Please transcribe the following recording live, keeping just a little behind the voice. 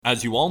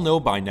As you all know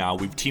by now,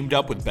 we've teamed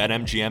up with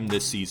BetMGM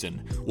this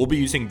season. We'll be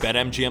using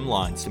BetMGM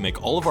lines to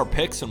make all of our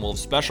picks, and we'll have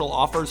special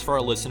offers for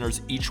our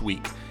listeners each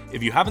week.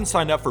 If you haven't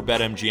signed up for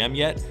BetMGM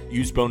yet,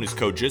 use bonus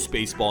code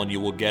JustBaseball and you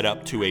will get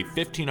up to a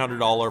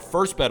 $1,500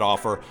 first bet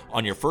offer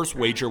on your first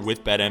wager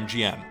with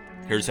BetMGM.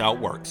 Here's how it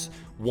works.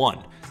 1.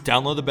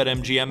 Download the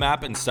BetMGM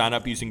app and sign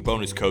up using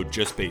bonus code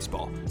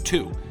JustBaseball.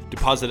 2.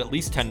 Deposit at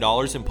least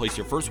 $10 and place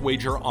your first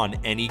wager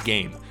on any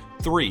game.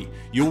 3.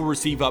 You will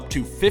receive up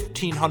to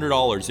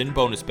 $1,500 in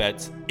bonus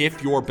bets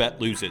if your bet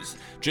loses.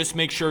 Just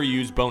make sure you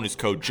use bonus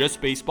code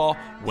JustBaseball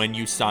when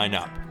you sign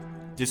up.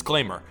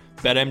 Disclaimer.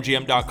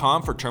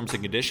 BetMGM.com for terms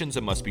and conditions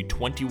and must be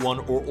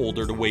 21 or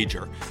older to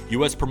wager.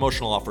 U.S.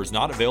 promotional offers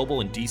not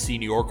available in D.C.,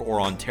 New York, or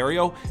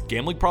Ontario.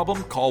 Gambling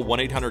problem? Call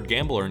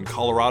 1-800-GAMBLER in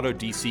Colorado,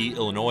 D.C.,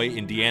 Illinois,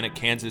 Indiana,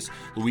 Kansas,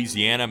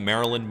 Louisiana,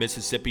 Maryland,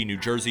 Mississippi, New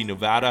Jersey,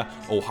 Nevada,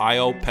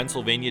 Ohio,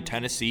 Pennsylvania,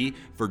 Tennessee,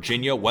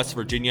 Virginia, West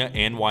Virginia,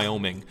 and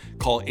Wyoming.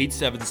 Call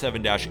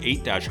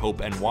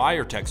 877-8-HOPE-NY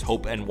or text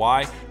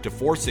HOPE-NY to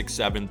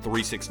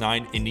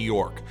 467-369 in New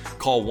York.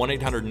 Call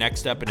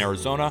 1-800-NEXT-STEP in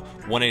Arizona,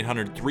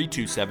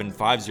 1-800-327-5050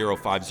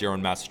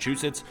 in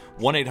Massachusetts,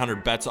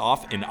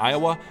 1-800-BETS-OFF in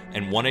Iowa,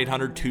 and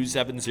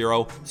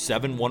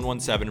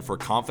 1-800-270-7117 for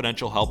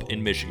confidential help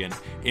in Michigan,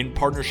 in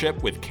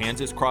partnership with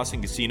Kansas Crossing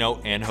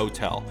Casino and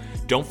Hotel.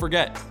 Don't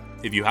forget,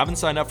 if you haven't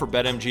signed up for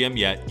BetMGM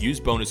yet,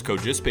 use bonus code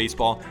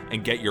JustBaseball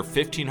and get your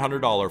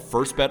 $1,500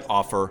 first bet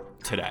offer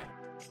today.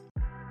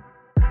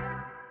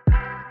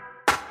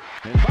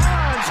 And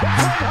Bonds hit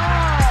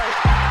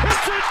high.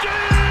 It's a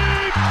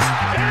deep.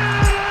 It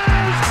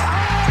is out of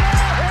here.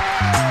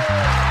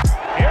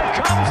 Here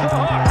comes the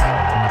hook.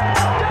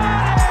 Got him.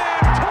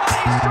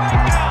 20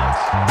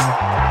 strikeouts.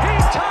 He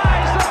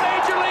ties the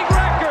major league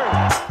record.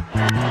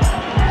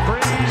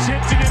 Freeze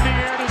hits it in the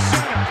air to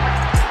center.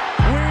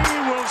 We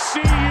will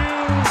see you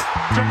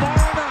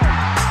tomorrow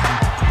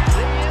night.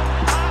 The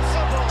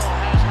impossible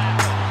has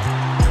happened.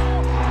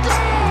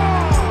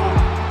 Goal!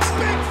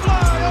 Big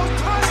fly,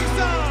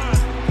 Ohtani-san!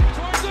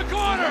 Towards the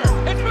corner.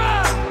 It's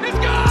back. It's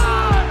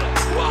gone.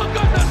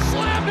 Welcome to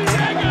Slam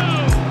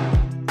Diego.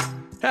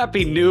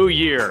 Happy New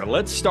Year.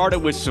 Let's start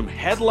it with some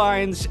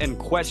headlines and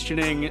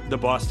questioning the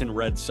Boston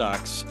Red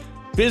Sox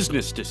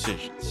business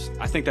decisions.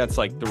 I think that's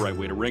like the right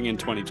way to ring in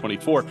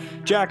 2024.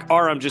 Jack,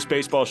 I'm Just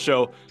Baseball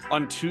show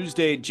on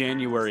Tuesday,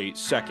 January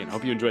 2nd.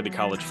 Hope you enjoyed the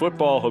college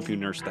football. Hope you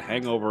nursed the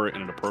hangover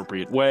in an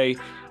appropriate way.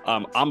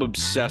 I'm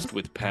obsessed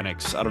with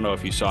Penix. I don't know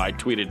if you saw, I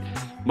tweeted,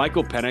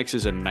 Michael Penix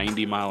is a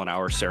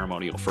 90-mile-an-hour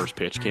ceremonial first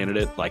pitch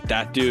candidate. Like,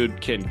 that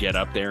dude can get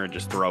up there and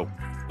just throw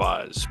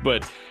buzz.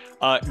 But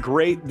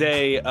great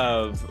day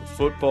of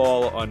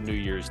football on New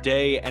Year's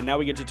Day, and now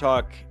we get to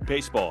talk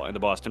baseball and the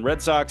Boston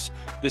Red Sox.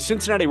 The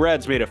Cincinnati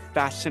Reds made a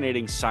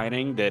fascinating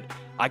signing that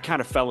I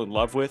kind of fell in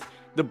love with.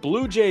 The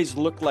Blue Jays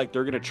look like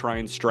they're going to try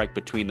and strike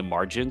between the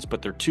margins,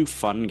 but they're two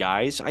fun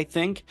guys, I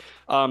think.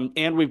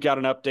 And we've got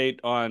an update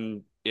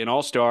on an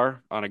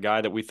all-star, on a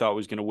guy that we thought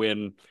was going to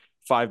win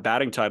 5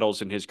 batting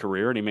titles in his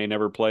career, and he may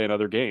never play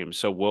another game.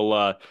 So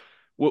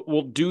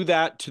we'll do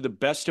that to the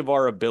best of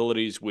our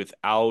abilities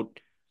without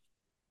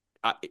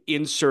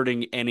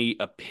inserting any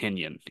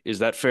opinion. Is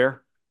that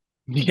fair?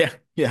 Yeah.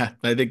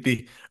 I think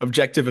the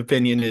objective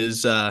opinion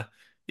is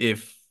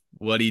if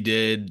what he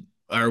did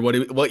or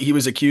what he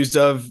was accused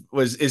of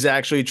is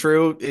actually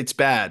true, it's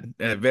bad,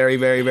 very,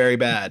 very, very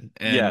bad.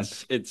 And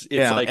yes, it's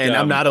like, and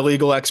I'm not a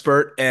legal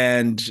expert,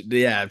 and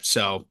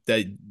so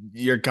that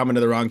you're coming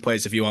to the wrong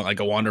place if you want like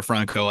a Wander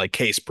Franco like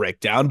case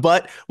breakdown.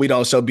 But we'd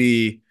also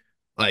be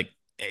like,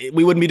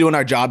 we wouldn't be doing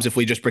our jobs if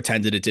we just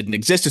pretended it didn't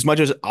exist. As much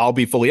as I'll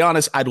be fully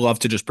honest, I'd love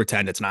to just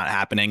pretend it's not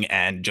happening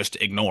and just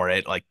ignore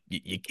it. Like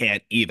you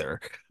can't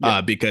either,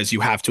 because you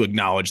have to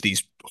acknowledge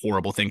these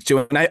horrible things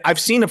too. And I've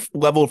seen a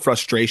level of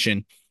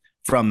frustration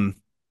from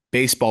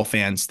baseball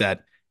fans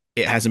that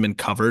it hasn't been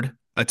covered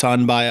a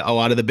ton by a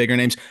lot of the bigger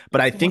names. But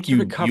I think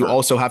you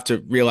also have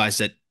to realize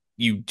that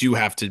you do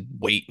have to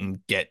wait and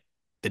get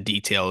the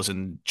details,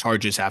 and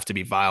charges have to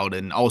be filed.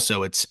 And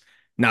also it's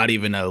not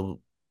even a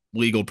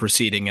legal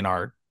proceeding in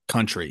our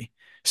country.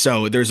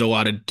 So there's a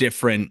lot of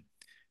different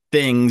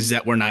things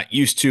that we're not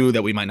used to,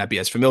 that we might not be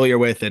as familiar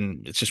with.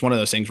 And it's just one of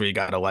those things where you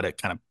got to let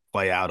it kind of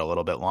play out a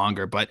little bit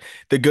longer. But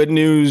the good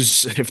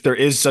news, if there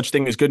is such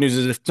thing as good news,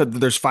 is if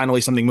there's finally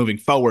something moving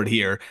forward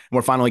here, and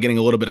we're finally getting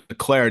a little bit of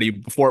clarity.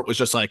 Before it was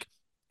just like,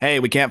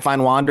 hey, we can't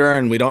find Wander,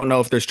 and we don't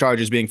know if there's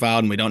charges being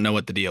filed, and we don't know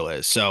what the deal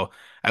is. So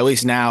at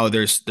least now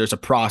there's a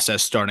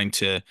process starting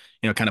to,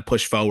 kind of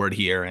push forward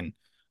here, and,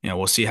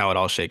 we'll see how it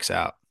all shakes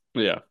out.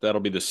 Yeah,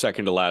 that'll be the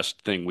second to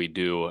last thing we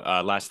do.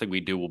 Last thing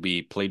we do will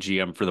be play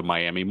GM for the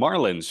Miami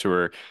Marlins, who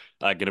are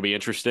going to be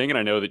interesting. And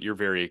I know that you're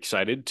very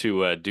excited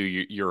to do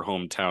your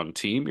hometown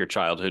team, your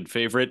childhood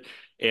favorite.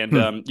 And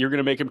you're going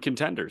to make them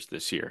contenders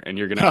this year. And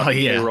you're going to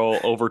payroll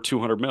over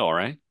 200 mil,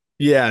 right?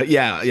 Yeah.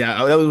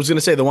 I was going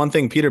to say the one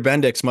thing, Peter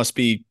Bendix must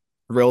be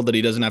thrilled that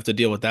he doesn't have to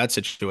deal with that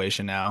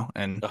situation now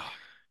and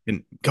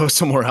go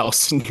somewhere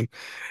else.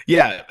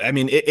 Yeah, I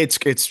mean, it's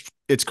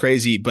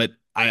crazy. But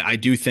I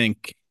do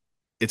think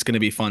it's going to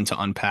be fun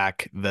to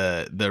unpack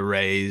the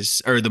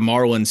Rays or the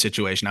Marlins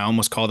situation. I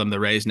almost call them the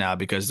Rays now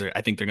because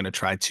I think they're going to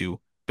try to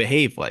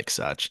behave like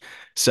such.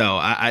 So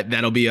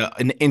that'll be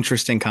an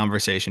interesting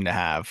conversation to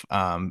have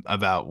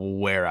about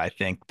where I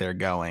think they're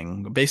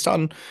going based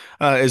on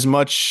as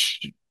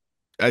much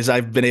as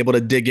I've been able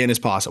to dig in as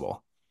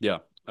possible. Yeah.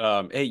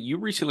 Hey, you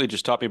recently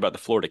just taught me about the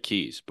Florida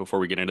Keys before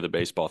we get into the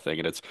baseball thing,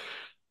 and it's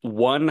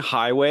one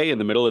highway in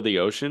the middle of the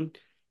ocean.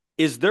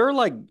 Is there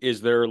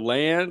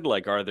land?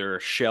 Like, are there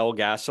Shell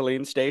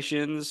gasoline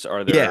stations? Are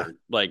Yeah, there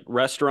like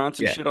restaurants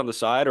and yeah, shit on the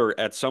side? Or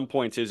at some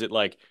points, is it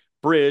like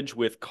bridge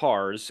with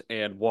cars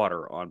and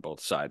water on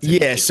both sides and you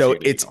yeah. can't see So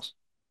anything else?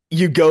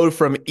 you go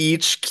from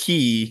each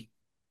key,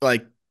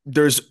 like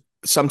there's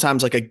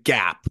sometimes like a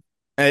gap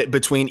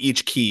between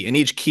each key, and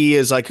each key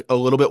is like a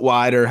little bit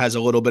wider, has a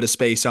little bit of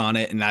space on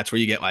it, and that's where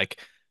you get like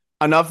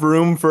enough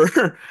room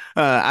for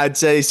I'd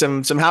say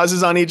some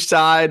houses on each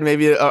side,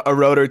 maybe a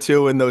road or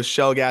two in those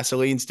Shell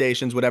gasoline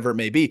stations, whatever it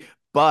may be.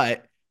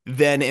 But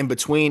then in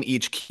between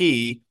each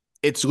key,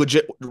 it's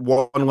legit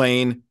one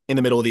lane in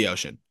the middle of the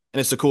ocean. And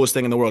it's the coolest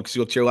thing in the world because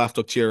you look to your left,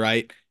 look to your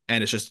right,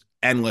 and it's just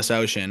endless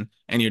ocean.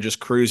 And you're just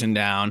cruising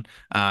down.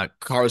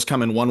 Cars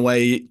coming one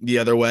way, the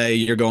other way.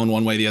 You're going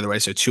one way, the other way.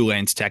 So two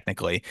lanes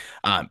technically.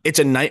 It's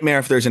a nightmare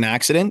if there's an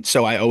accident.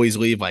 So I always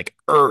leave like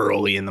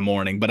early in the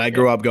morning. But I Yeah.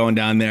 grew up going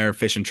down there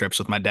fishing trips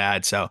with my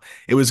dad. So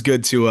it was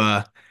good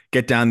to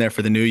get down there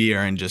for the new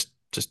year and just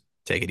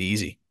take it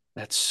easy.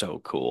 That's so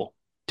cool.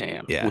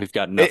 Damn, Yeah. we've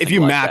got If nothing you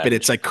like map that it, in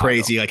it's like Chicago.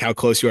 crazy, like how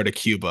close you are to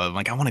Cuba. I'm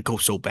like, I want to go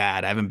so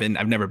bad. I've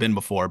never been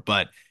before,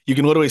 but you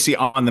can literally see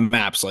on the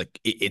maps, like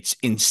it's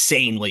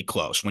insanely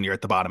close when you're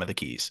at the bottom of the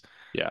Keys.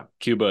 Yeah,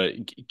 Cuba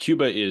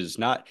is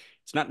not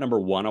it's not number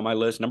one on my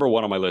list. Number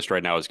one on my list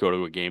right now is go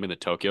to a game in the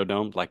Tokyo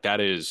Dome. Like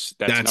that's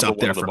That's number up one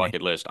there on the for me.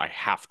 bucket list. I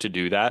have to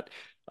do that.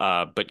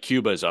 But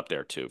Cuba is up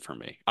there too for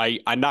me.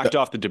 I knocked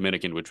off the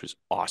Dominican, which was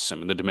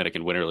awesome, in the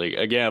Dominican Winter League.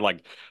 Again,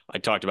 like I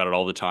talked about it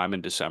all the time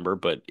in December,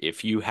 but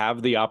if you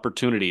have the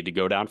opportunity to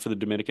go down for the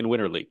Dominican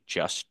Winter League,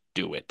 just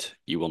do it.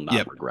 You will not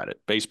Yep. regret it.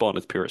 Baseball in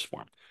its purest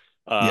form.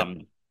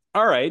 Yep.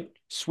 All right,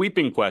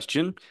 sweeping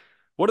question.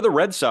 What are the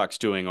Red Sox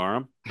doing,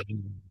 Aram?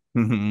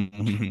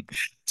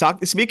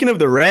 Speaking of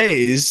the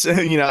Rays,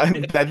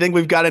 I think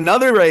we've got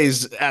another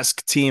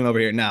Rays-esque team over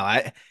here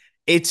now.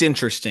 It's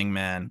interesting,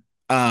 man.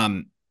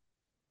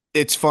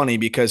 It's funny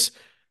because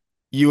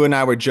you and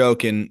I were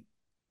joking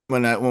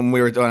when I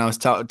was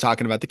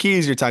talking about the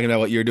Keys. You're talking about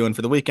what you're doing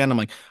for the weekend. I'm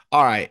like,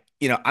 all right,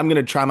 I'm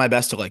gonna try my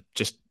best to like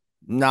just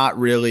not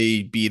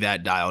really be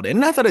that dialed in.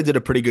 And I thought I did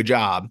a pretty good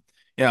job.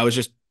 I was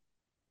just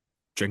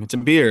drinking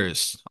some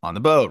beers on the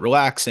boat,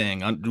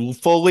 relaxing,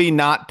 fully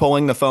not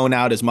pulling the phone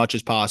out as much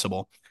as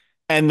possible.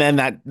 And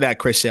then that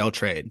Chris Sale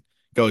trade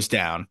goes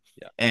down.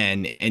 Yeah.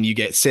 And you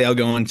get Sale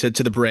going to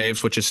the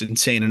Braves, which is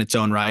insane in its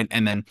own right.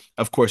 And then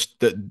of course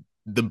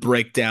the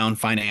breakdown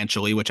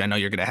financially, which I know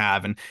you're going to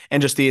have,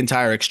 and just the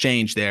entire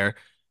exchange there.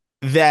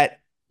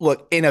 That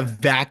look in a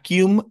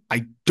vacuum,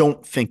 I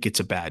don't think it's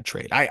a bad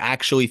trade. I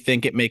actually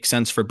think it makes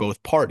sense for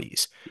both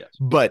parties. Yes.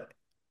 But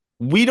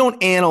we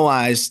don't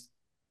analyze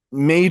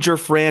major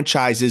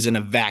franchises in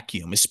a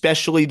vacuum,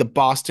 especially the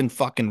Boston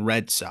fucking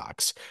Red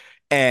Sox.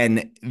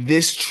 And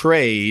this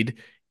trade,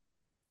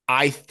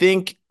 I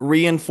think,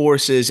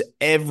 reinforces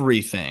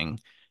everything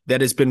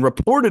that has been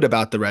reported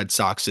about the Red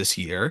Sox this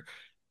year.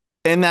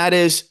 And that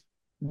is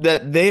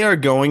that they are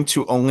going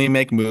to only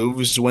make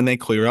moves when they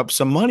clear up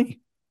some money,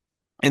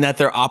 and that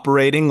they're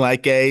operating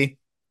like a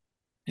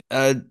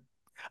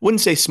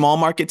wouldn't say small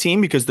market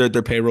team because their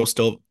payroll is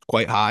still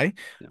quite high,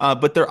 Yeah.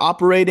 but they're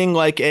operating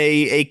like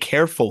a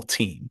careful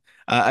team,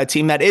 a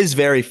team that is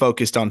very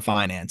focused on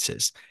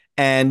finances,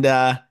 and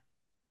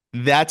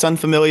that's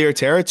unfamiliar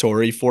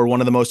territory for one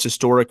of the most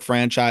historic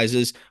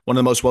franchises, one of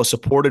the most well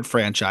supported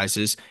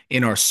franchises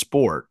in our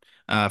sport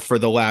for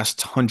the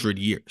last 100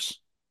 years.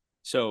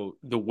 So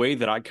the way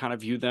that I kind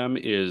of view them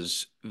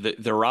is that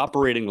they're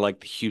operating like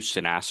the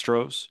Houston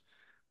Astros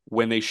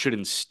when they should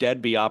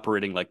instead be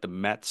operating like the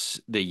Mets,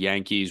 the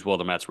Yankees, well,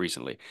 the Mets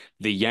recently,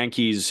 the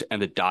Yankees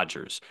and the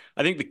Dodgers.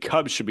 I think the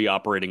Cubs should be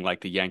operating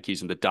like the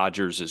Yankees and the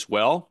Dodgers as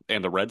well,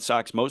 and the Red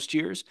Sox most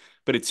years.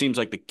 But it seems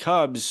like the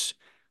Cubs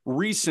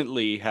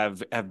recently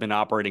have been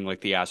operating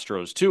like the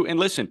Astros too. And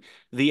listen,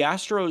 the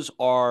Astros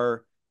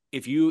are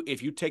if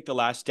you take the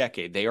last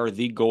decade, they are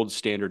the gold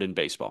standard in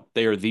baseball.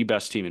 They are the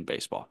best team in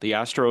baseball. The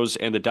Astros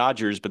and the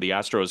Dodgers, but the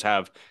Astros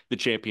have the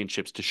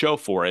championships to show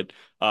for it.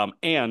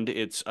 And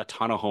it's a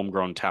ton of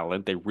homegrown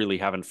talent. They really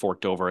haven't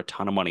forked over a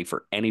ton of money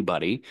for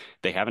anybody.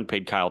 They haven't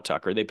paid Kyle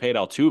Tucker. They paid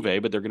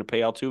Altuve, but they're going to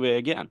pay Altuve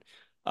again.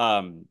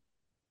 Um,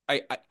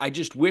 I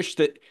just wish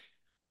that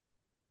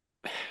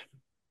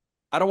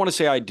I don't want to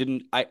say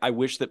I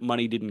wish that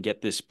money didn't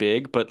get this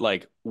big, but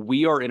like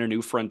we are in a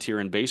new frontier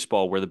in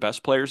baseball where the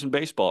best players in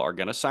baseball are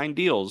going to sign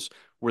deals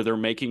where they're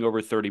making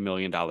over $30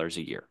 million a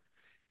year.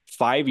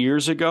 5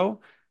 years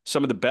ago,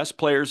 some of the best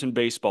players in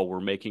baseball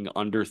were making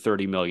under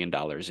 $30 million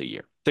a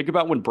year. Think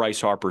about when Bryce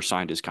Harper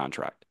signed his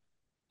contract.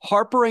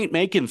 Harper ain't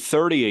making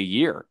 30 a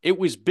year. It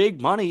was big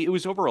money. It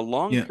was over a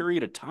long Yeah.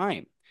 period of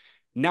time.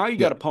 Now you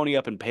got Yeah. to pony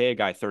up and pay a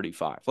guy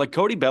 35. Like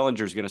Cody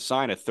Bellinger is going to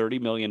sign a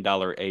 $30 million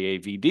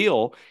AAV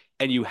deal,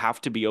 and you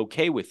have to be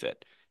okay with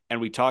it.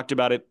 And we talked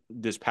about it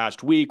this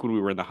past week when we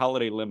were in the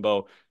holiday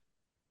limbo.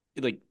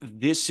 Like,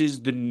 this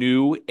is the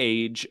new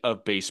age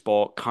of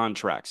baseball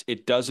contracts.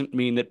 It doesn't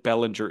mean that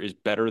Bellinger is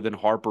better than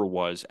Harper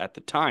was at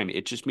the time.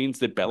 It just means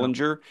that No.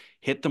 Bellinger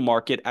hit the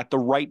market at the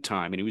right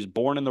time, and he was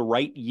born in the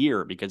right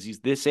year because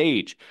he's this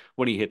age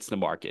when he hits the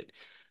market.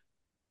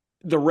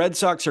 The Red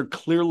Sox are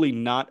clearly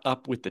not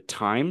up with the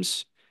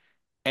times,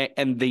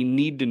 and they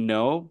need to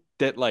know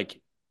that,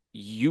 like,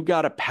 you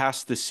got to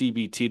pass the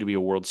CBT to be a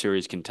World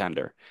Series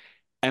contender.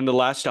 And the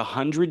last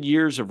 100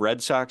 years of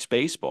Red Sox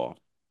baseball,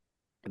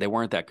 they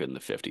weren't that good in the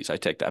 50s. I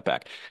take that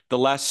back. The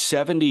last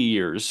 70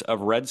 years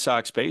of Red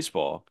Sox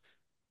baseball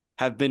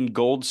have been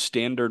gold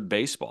standard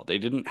baseball. They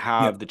didn't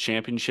Yeah. have the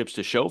championships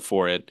to show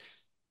for it.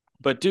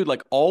 But dude,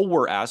 like, all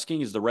we're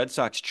asking is the Red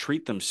Sox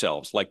treat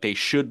themselves like they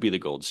should be the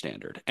gold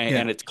standard. And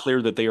Yeah. it's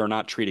clear that they are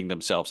not treating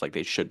themselves like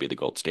they should be the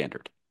gold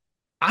standard.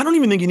 I don't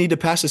even think you need to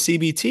pass a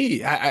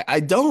CBT. I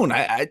don't.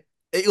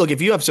 Look,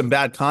 if you have some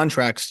bad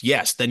contracts,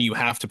 yes, then you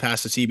have to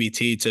pass the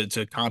CBT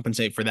to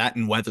compensate for that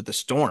and weather the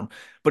storm.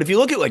 But if you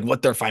look at like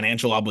what their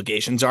financial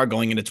obligations are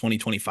going into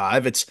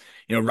 2025, it's,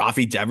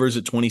 Rafi Devers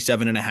at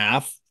 27 and a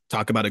half.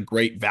 Talk about a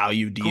great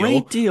value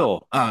Great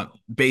deal. deal.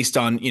 Based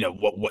on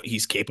what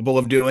he's capable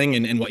of doing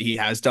and what he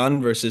has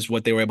done versus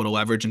what they were able to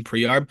leverage in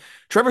pre-arb.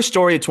 Trevor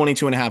Story at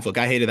 22 and a half. Look,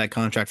 I hated that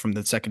contract from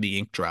the second the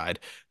ink dried.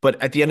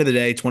 But at the end of the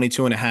day,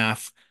 22 and a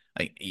half,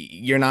 like,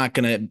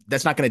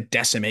 that's not gonna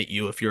decimate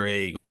you if you're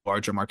a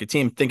larger market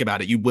team. Think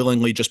about it. You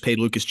willingly just paid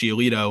Lucas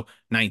Giolito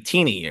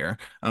 19 a year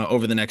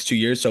over the next 2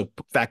 years. So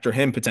factor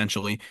him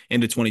potentially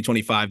into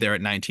 2025 there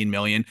at 19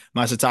 million.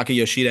 Masataka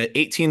Yoshida at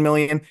 18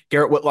 million.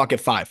 Garrett Whitlock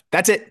at 5.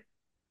 That's it.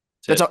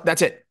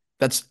 That's it.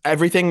 That's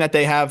everything that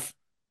they have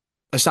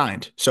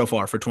assigned so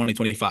far for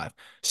 2025.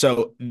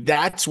 So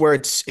that's where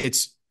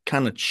it's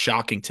kind of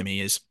shocking to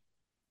me is,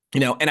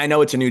 and I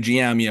know it's a new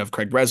GM. You have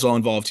Craig Breslow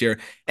involved here,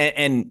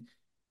 and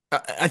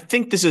I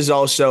think this is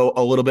also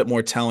a little bit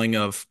more telling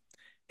of,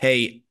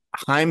 hey,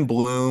 Chaim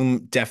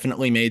Bloom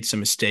definitely made some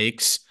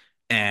mistakes,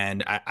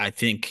 and I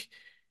think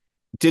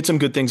did some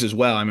good things as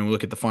well. I mean, we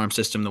look at the farm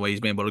system, the way he's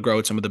been able to grow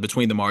it. Some of the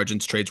between the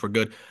margins trades were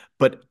good,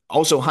 but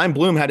also Chaim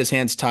Bloom had his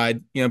hands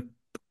tied,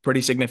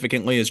 pretty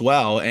significantly as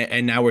well.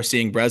 And now we're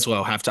seeing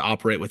Breslow have to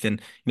operate within,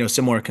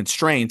 similar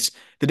constraints.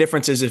 The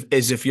difference is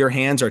if your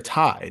hands are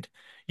tied,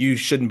 you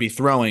shouldn't be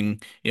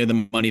throwing,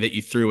 the money that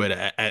you threw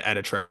at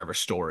a Trevor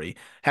Story.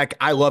 Heck,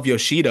 I love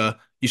Yoshida.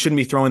 You shouldn't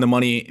be throwing the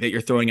money that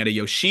you're throwing at a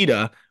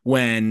Yoshida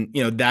when,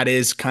 that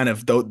is kind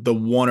of the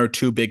one or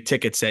two big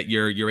tickets that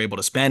you're able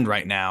to spend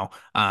right now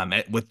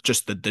with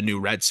just the new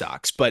Red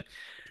Sox. But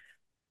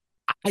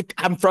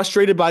I'm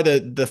frustrated by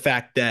the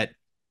fact that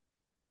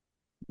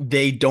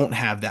they don't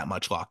have that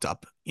much locked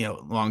up,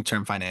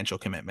 long-term financial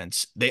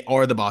commitments. They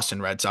are the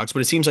Boston Red Sox, but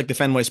it seems like the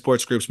Fenway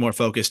Sports Group's more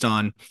focused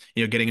on,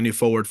 getting a new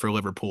forward for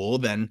Liverpool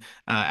than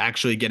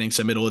actually getting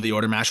some middle of the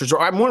order masters,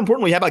 or more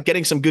importantly, how about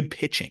getting some good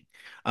pitching?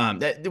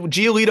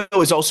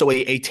 Giolito is also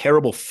a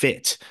terrible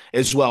fit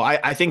as well.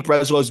 I think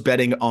Breslow's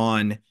betting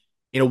on,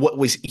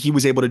 what he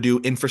was able to do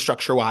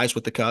infrastructure wise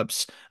with the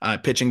Cubs,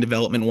 pitching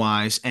development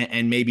wise,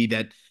 and maybe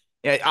that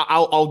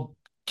I'll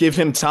give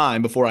him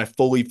time before I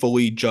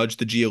fully judge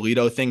the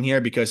Giolito thing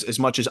here, because as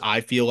much as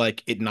I feel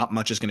like not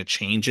much is going to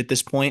change at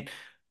this point,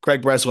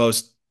 Craig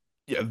Breslow's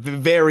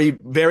very,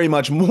 very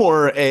much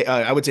more,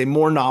 I would say,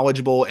 more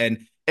knowledgeable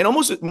and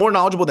almost more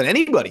knowledgeable than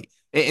anybody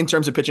in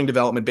terms of pitching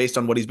development based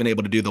on what he's been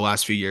able to do the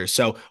last few years.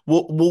 So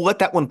we'll let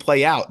that one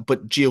play out.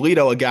 But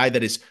Giolito, a guy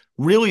that has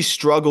really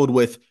struggled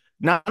with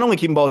not only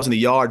keeping balls in the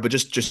yard, but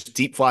just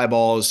deep fly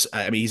balls.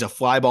 I mean, he's a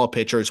fly ball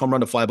pitcher. His home run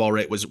to fly ball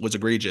rate was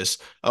egregious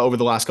over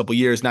the last couple of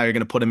years. Now you're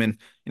going to put him in,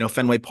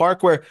 Fenway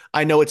Park, where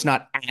I know it's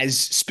not as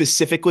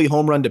specifically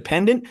home run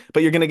dependent,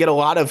 but you're going to get a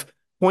lot of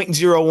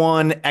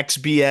 0.01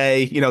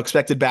 XBA,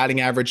 expected batting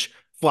average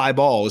fly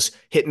balls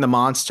hitting the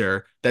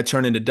monster that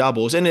turn into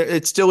doubles. And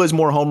it still is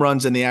more home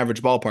runs than the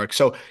average ballpark.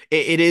 So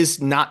it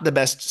is not the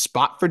best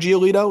spot for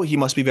Giolito. He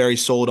must be very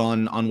sold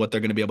on what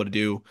they're going to be able to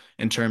do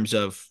in terms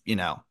of,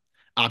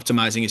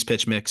 optimizing his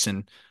pitch mix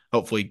and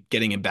hopefully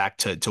getting him back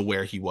to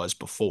where he was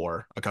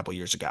before a couple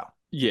years ago.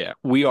 Yeah,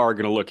 we are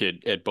going to look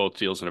at both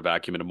deals in a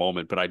vacuum in a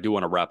moment, but I do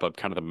want to wrap up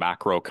kind of the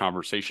macro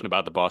conversation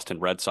about the Boston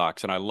Red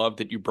Sox. And I love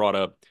that you brought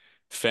up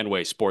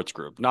Fenway Sports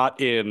Group, not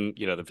in,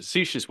 the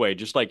facetious way,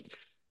 just like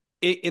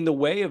in the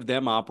way of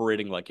them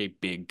operating like a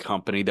big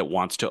company that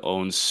wants to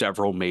own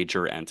several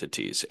major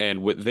entities.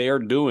 And what they're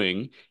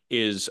doing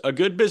is a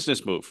good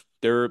business move.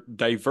 They're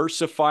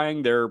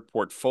diversifying their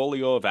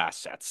portfolio of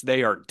assets.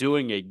 They are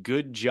doing a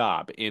good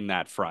job in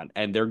that front,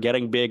 and they're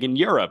getting big in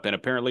Europe. And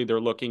apparently they're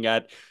looking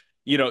at,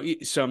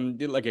 some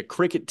like a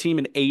cricket team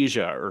in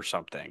Asia or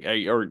something,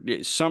 or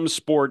some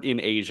sport in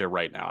Asia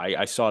right now.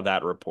 I saw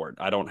that report.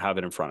 I don't have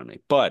it in front of me,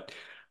 but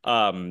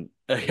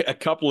a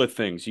couple of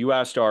things. You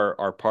asked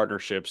our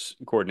partnerships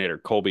coordinator,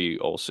 Colby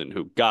Olson,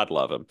 who God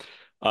love him,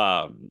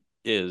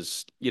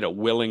 is,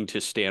 willing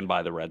to stand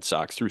by the Red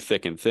Sox through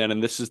thick and thin.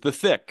 And this is the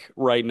thick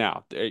right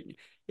now.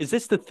 Is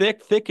this the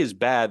thick? Thick is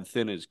bad,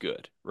 thin is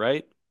good,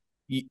 right?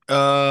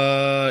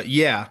 Yeah,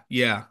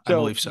 I So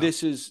believe so.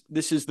 this is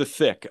the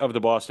thick of the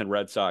Boston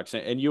Red Sox.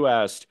 And you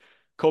asked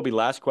Kobe,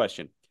 last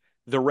question.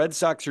 The Red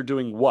Sox are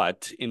doing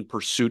what in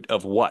pursuit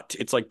of what?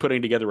 It's like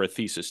putting together a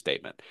thesis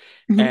statement.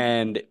 Mhm.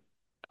 And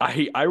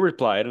I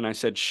replied and I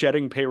said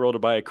shedding payroll to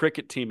buy a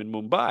cricket team in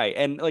Mumbai.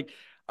 And like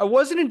I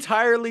wasn't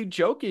entirely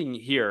joking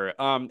here.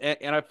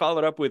 And I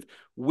followed up with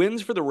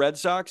wins for the Red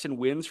Sox and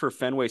wins for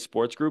Fenway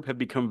Sports Group have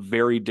become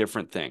very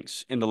different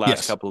things in the last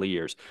Yes. couple of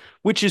years,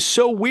 which is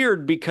so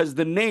weird because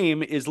the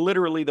name is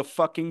literally the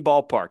fucking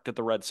ballpark that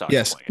the Red Sox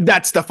Yes, play in.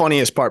 that's the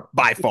funniest part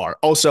by far.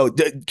 Also,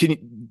 can you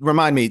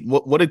remind me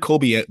what did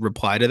Colby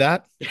reply to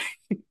that?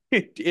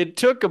 It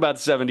took about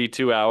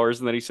 72 hours,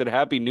 and then he said,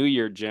 Happy New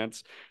Year,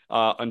 gents,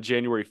 on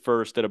January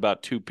 1st at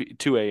about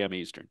 2 a.m.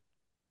 Eastern.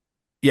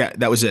 Yeah,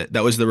 that was it.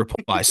 That was the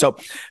reply. So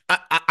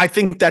I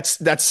think that's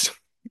a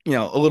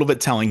little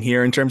bit telling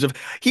here in terms of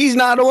he's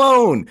not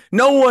alone.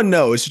 No one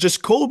knows.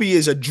 Just Colby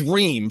is a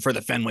dream for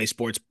the Fenway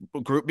Sports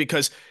Group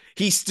because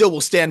he still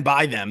will stand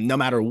by them no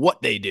matter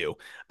what they do.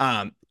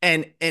 And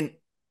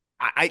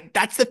I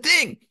that's the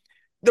thing.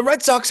 The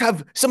Red Sox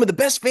have some of the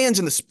best fans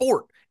in the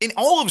sport, in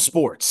all of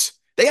sports.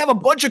 They have a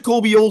bunch of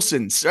Colby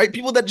Olsons, right?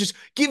 People that just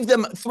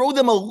throw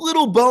them a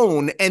little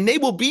bone and they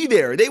will be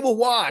there. They will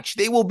watch.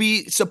 They will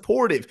be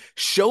supportive.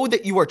 Show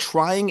that you are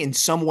trying in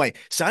some way.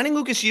 Signing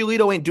Lucas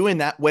Giolito ain't doing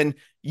that when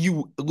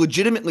you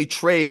legitimately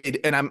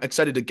trade, and I'm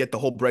excited to get the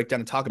whole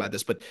breakdown and talk about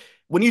this, but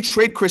when you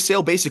trade Chris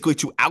Sale basically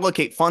to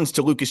allocate funds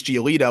to Lucas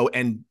Giolito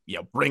and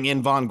bring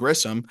in Vaughn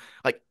Grissom,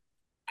 like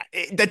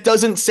that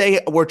doesn't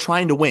say we're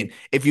trying to win.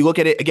 If you look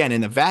at it again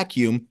in the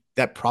vacuum,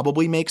 that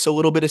probably makes a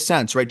little bit of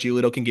sense, right?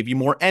 Giolito can give you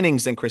more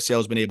innings than Chris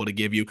Sale's been able to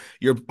give you.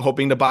 You're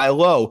hoping to buy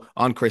low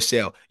on Chris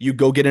Sale. You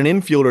go get an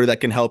infielder that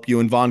can help you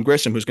in Vaughn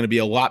Grissom, who's going to be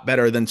a lot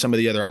better than some of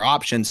the other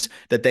options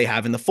that they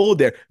have in the fold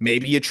there.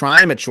 Maybe you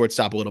try him at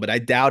shortstop a little bit. I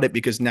doubt it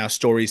because now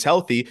Story's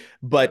healthy,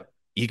 but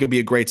he could be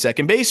a great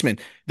second baseman.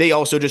 They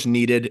also just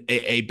needed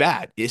a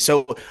bat.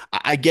 So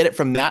I get it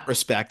from that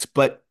respect,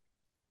 but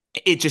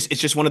it's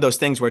just one of those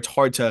things where it's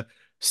hard to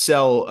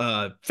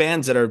sell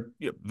fans that are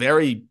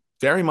very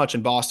very much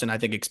in Boston, I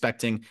think,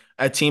 expecting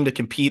a team to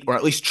compete or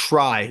at least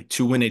try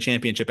to win a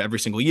championship every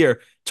single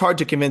year. It's hard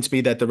to convince me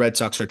that the Red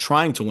Sox are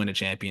trying to win a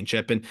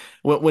championship. And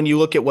when you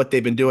look at what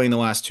they've been doing the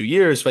last 2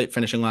 years, right,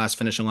 finishing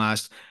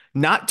last,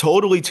 not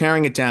totally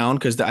tearing it down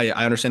because I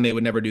understand they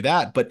would never do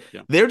that, but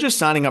Yeah. they're just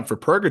signing up for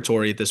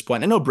purgatory at this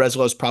point. I know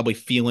Breslow's probably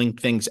feeling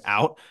things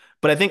out,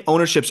 but I think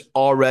ownership's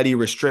already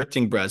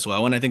restricting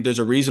Breslow. And I think there's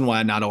a reason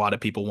why not a lot of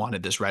people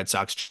wanted this Red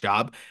Sox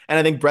job. And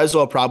I think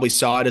Breslow probably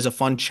saw it as a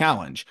fun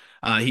challenge.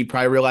 He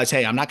probably realized,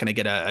 hey, I'm not going to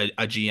get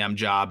a GM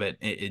job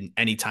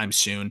anytime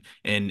soon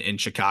in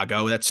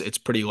Chicago. It's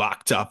pretty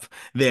locked up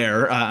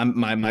there.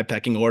 My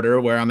pecking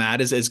order where I'm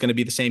at is going to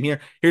be the same here.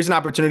 Here's an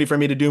opportunity for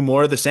me to do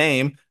more of the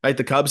same. Right,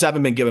 the Cubs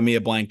haven't been giving me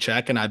a blank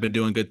check, and I've been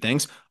doing good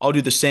things. I'll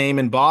do the same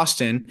in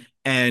Boston,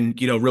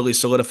 and really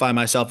solidify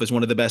myself as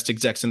one of the best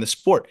execs in the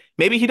sport.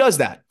 Maybe he does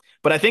that,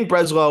 but I think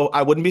Breslow,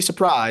 I wouldn't be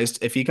surprised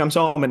if he comes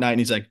home at night and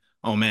he's like,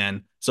 "Oh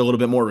man, it's a little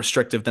bit more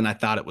restrictive than I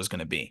thought it was going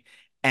to be,"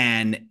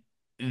 and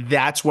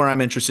that's where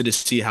I'm interested to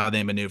see how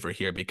they maneuver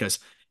here because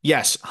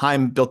yes,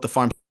 Heim built the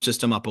farm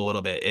system up a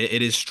little bit.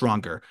 It is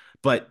stronger,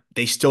 but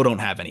they still don't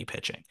have any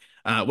pitching.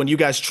 When you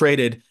guys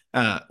traded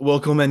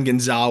Wilkelman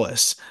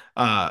Gonzalez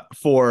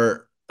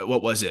for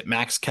what was it,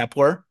 Max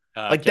Kepler?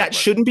 Like that Kepler.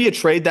 shouldn't be a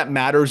trade that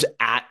matters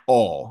at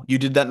all. You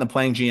did that in the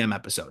playing GM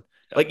episode.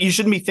 Like you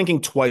shouldn't be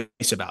thinking twice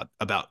about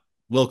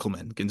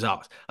Wilkelman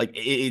Gonzalez. Like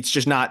it's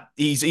just not.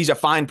 He's a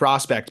fine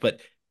prospect,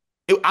 but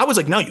I was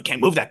like, no, you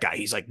can't move that guy.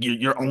 He's like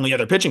your only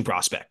other pitching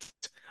prospect.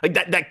 Like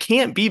that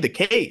can't be the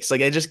case.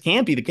 Like it just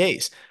can't be the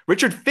case.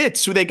 Richard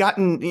Fitz, who they got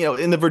in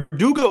the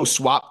Verdugo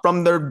swap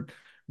from their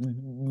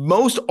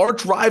most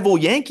arch rival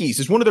Yankees,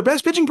 is one of their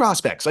best pitching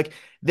prospects. Like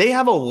they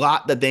have a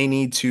lot that they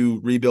need to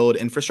rebuild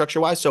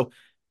infrastructure wise. So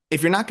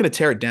if you're not going to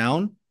tear it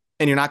down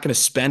and you're not going to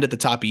spend at the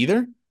top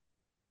either,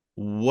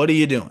 what are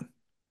you doing?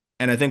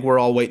 And I think we're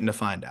all waiting to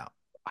find out.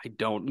 I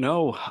don't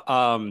know.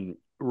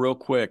 Real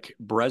quick,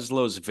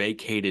 Breslow's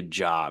vacated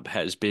job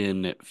has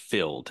been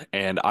filled,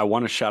 and I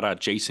want to shout out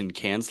Jason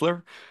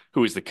Kanzler,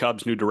 who is the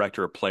Cubs' new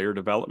director of player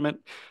development.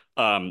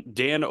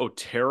 Ryan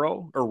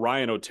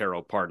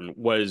Otero, pardon,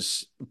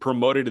 was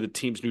promoted to the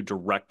team's new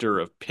director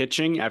of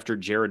pitching after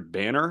Jared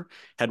Banner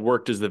had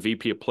worked as the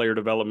VP of player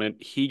development.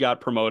 He got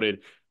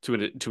promoted to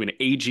an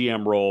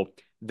AGM role.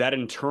 That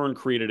in turn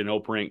created an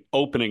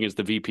opening as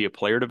the VP of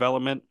player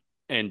development,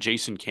 and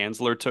Jason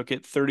Kanzler took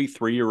it.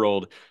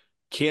 33-year-old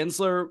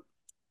Kanzler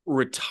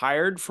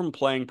retired from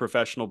playing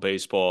professional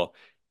baseball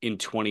in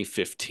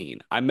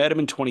 2015. I met him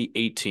in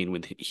 2018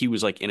 when he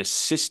was like an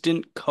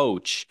assistant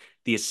coach,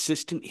 the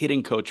assistant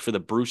hitting coach for the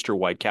Brewster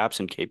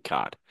Whitecaps in Cape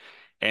Cod.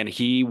 And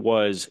he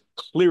was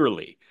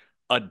clearly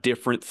a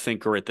different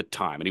thinker at the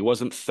time, and he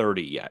wasn't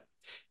 30 yet.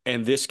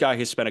 And this guy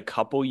has spent a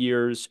couple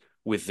years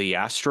with the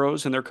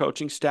Astros and their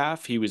coaching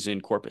staff. He was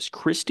in Corpus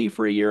Christi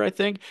for a year, I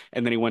think,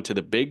 and then he went to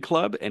the big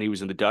club and he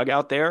was in the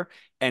dugout there.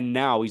 And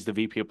now he's the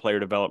VP of player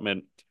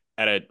development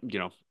at a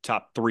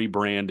top 3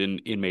 brand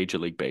in Major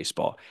League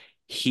Baseball.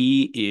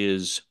 He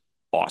is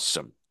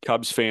awesome.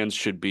 Cubs fans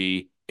should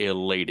be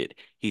elated.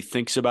 He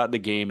thinks about the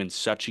game in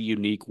such a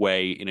unique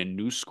way, in a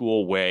new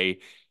school way.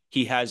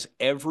 He has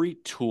every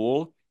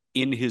tool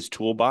in his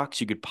toolbox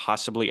you could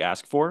possibly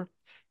ask for,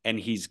 and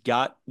he's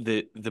got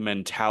the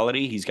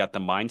mentality, he's got the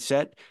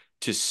mindset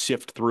to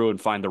sift through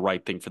and find the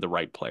right thing for the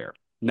right player.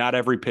 Not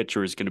every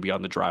pitcher is going to be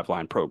on the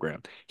driveline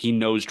program. He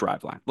knows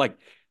driveline. Like,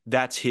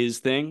 that's his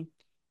thing.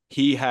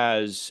 He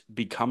has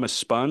become a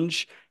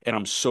sponge, and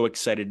I'm so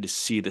excited to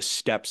see the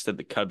steps that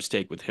the Cubs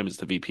take with him as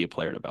the VP of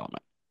player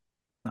development.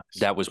 Nice.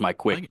 That was my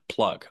quick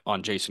plug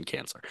on Jason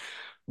Kanzler.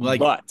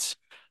 But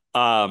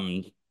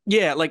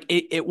yeah, like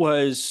it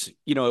was,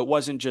 it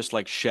wasn't just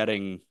like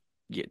shedding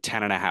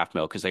 10.5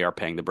 mil, because they are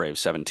paying the Braves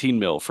 17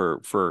 mil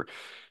for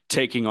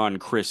taking on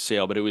Chris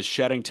Sale, but it was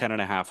shedding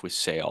 10.5 with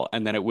Sale.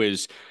 And then it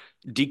was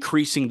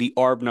decreasing the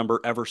ARB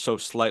number ever so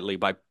slightly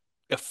by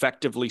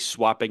effectively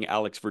swapping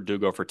Alex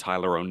Verdugo for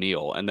Tyler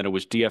O'Neill. And then it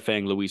was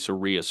DFAing Luis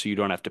Urias, so you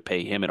don't have to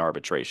pay him in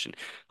arbitration.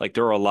 Like,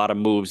 there are a lot of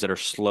moves that are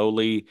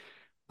slowly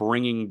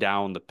bringing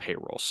down the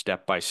payroll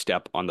step by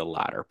step on the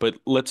ladder. But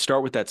let's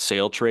start with that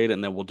Sale trade,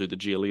 and then we'll do the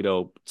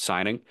Giolito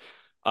signing.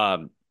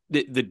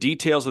 The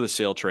details of the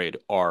Sale trade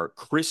are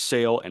Chris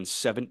Sale and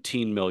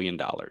 $17 million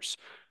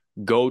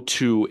go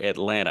to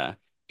Atlanta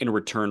in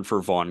return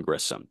for Vaughn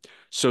Grissom.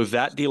 So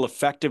that deal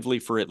effectively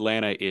for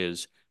Atlanta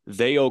is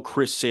they owe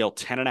Chris Sale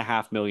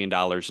 $10.5 million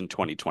in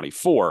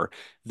 2024.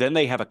 Then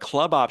they have a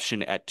club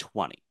option at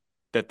 20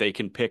 that they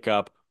can pick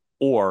up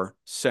or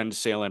send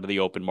Sale into the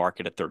open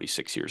market at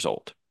 36 years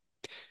old.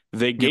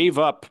 They gave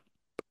up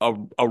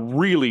a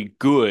really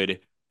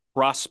good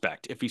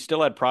prospect. If he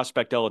still had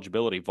prospect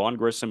eligibility, Vaughn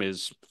Grissom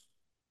is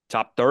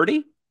top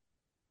 30.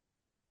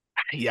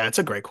 Yeah, it's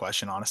a great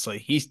question, honestly.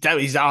 He's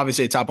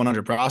obviously a top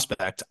 100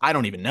 prospect. I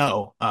don't even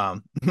know.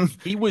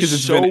 He was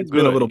it's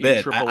been a little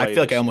bit. I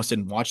feel like I almost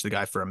didn't watch the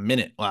guy for a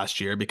minute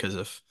last year because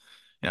of,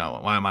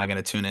 why am I going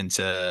to tune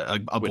into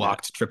a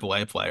blocked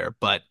AAA player?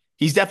 But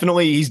he's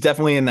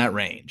definitely in that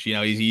range.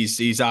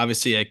 He's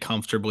obviously a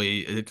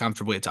comfortably a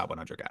top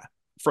 100 guy.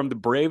 From the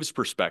Braves'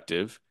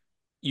 perspective,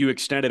 you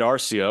extended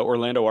Arcia.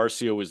 Orlando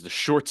Arcia was the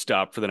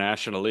shortstop for the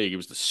National League. He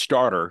was the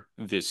starter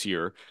this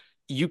year.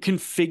 You can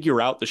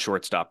figure out the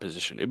shortstop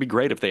position. It'd be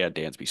great if they had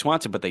Dansby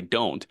Swanson, but they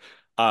don't.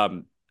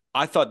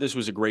 I thought this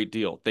was a great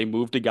deal. They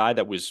moved a guy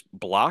that was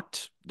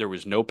blocked. There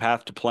was no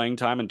path to playing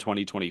time in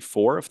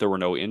 2024 if there were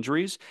no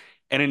injuries.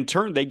 And in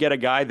turn, they get a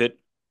guy that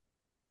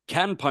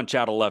can punch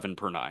out 11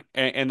 per 9.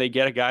 And they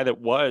get a guy that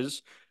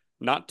was,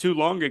 not too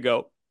long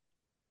ago,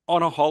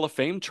 on a Hall of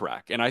Fame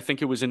track. And I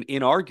think it was an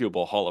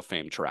inarguable Hall of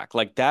Fame track.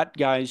 Like, that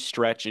guy's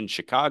stretch in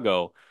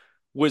Chicago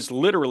was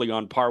literally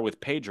on par with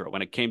Pedro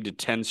when it came to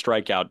 10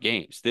 strikeout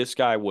games. This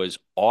guy was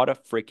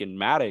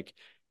auto-freaking-matic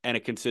and a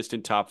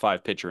consistent top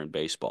 5 pitcher in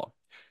baseball.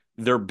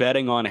 They're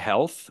betting on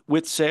health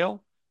with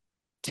Sale.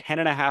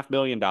 $10.5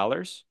 million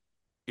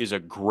is a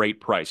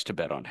great price to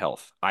bet on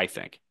health, I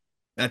think.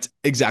 That's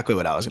exactly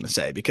what I was going to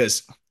say,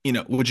 because,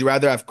 would you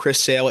rather have Chris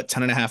Sale at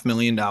 $10.5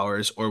 million,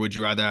 or would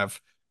you rather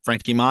have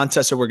Frankie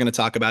Montes, or we're going to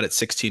talk about at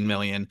 $16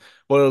 million?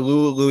 Well,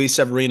 Luis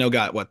Severino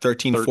got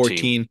 13,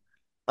 14.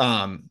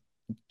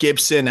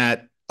 Gibson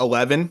at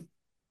 11.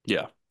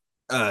 Yeah.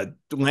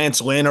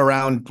 Lance Lynn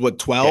around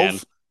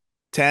 12,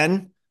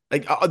 10.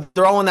 Like,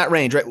 they're all in that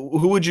range, right?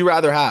 Who would you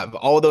rather have?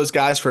 All of those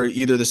guys for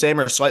either the same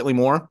or slightly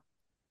more,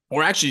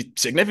 or actually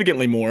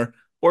significantly more,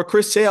 or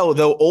Chris Sale,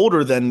 though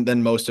older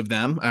than most of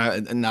them,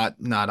 and not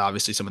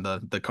obviously some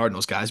of the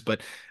Cardinals guys,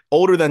 but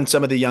older than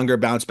some of the younger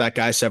bounce back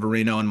guys,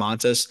 Severino and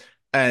Montes,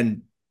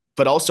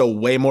 but also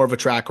way more of a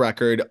track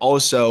record.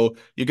 Also,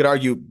 you could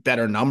argue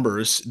better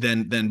numbers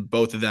than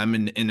both of them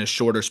in a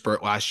shorter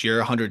spurt last year.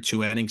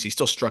 102 innings. He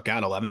still struck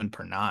out 11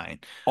 per 9.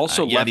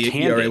 Also,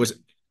 left-handed. Was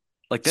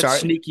like, that's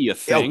sneaky a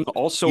thing.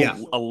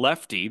 A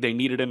lefty. They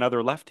needed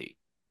another lefty.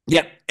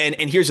 Yeah, and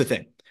here's the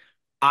thing.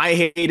 I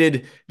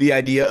hated the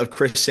idea of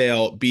Chris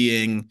Sale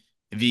being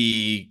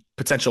the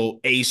potential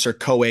ace or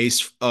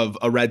co-ace of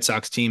a Red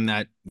Sox team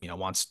that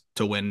wants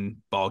to win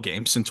ball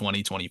games in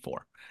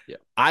 2024. Yeah.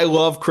 I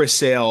love Chris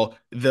Sale,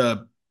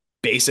 the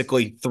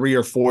basically 3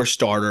 or 4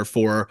 starter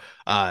for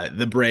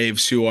the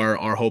Braves, who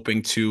are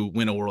hoping to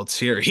win a World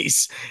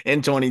Series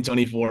in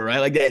 2024, right?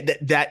 Like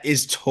that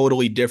is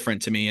totally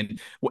different to me. And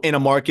in a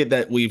market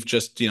that we've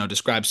just,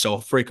 described so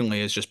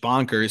frequently as just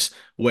bonkers,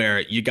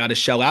 where you got to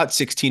shell out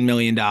 $16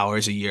 million a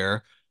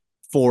year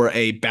for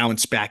a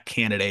bounce back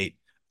candidate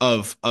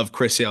of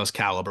Chris Sale's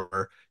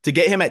caliber, to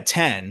get him at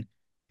 10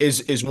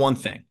 is one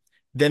thing.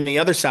 Then the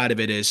other side of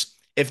it is,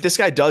 if this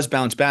guy does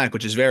bounce back,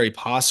 which is very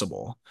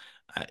possible,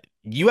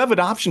 you have an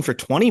option for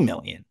 20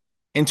 million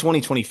in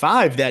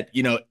 2025 that,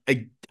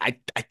 I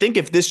think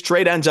if this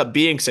trade ends up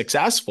being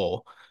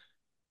successful,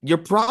 you're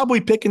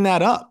probably picking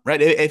that up,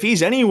 right? If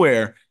he's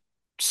anywhere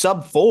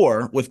sub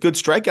 4 with good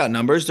strikeout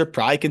numbers, they're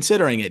probably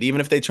considering it. Even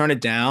if they turn it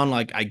down,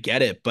 like I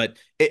get it, but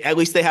at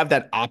least they have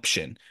that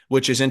option,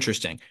 which is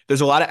interesting.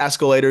 There's a lot of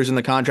escalators in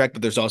the contract,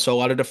 but there's also a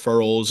lot of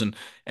deferrals,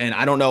 and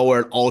I don't know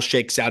where it all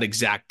shakes out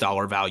exact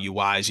dollar value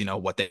wise,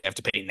 what they have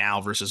to pay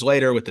now versus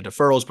later with the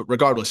deferrals. But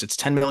regardless, it's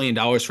 $10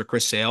 million for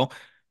Chris Sale.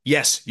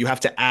 Yes, you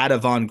have to add a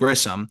Vaughn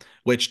Grissom,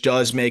 which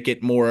does make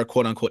it more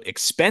quote unquote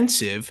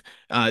expensive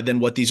than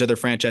what these other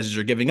franchises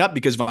are giving up,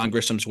 because Vaughn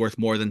Grissom's worth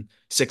more than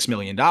 $6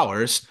 million.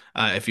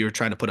 If you're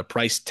trying to put a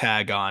price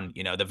tag on,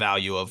 the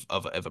value of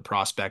a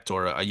prospect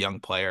or a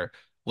young player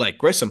like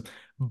Grissom.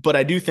 But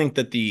I do think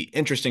that the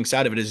interesting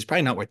side of it is it's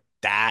probably not worth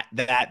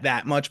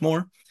that much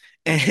more.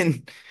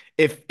 And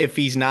if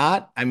he's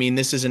not, I mean,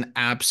 this is an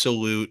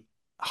absolute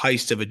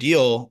heist of a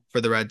deal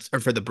for the Reds or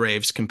for the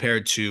Braves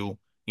compared to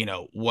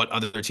what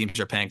other teams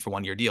are paying for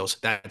 1-year deals.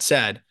 That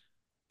said,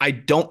 I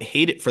don't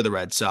hate it for the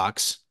Red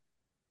Sox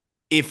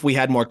if we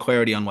had more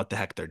clarity on what the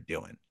heck they're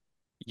doing.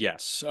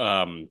 Yes.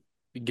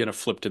 Gonna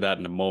flip to that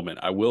in a moment.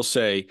 I will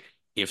say,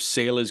 if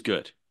Sale is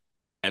good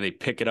and they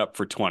pick it up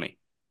for 20,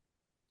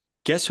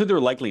 guess who they're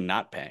likely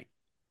not paying?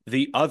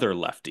 The other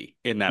lefty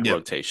in that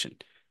rotation.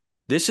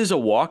 This is a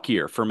walk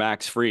year for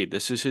Max Fried.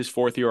 This is his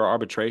 4th-year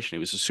arbitration. He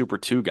was a Super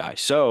 2 guy.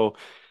 So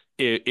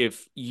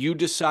if you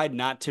decide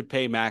not to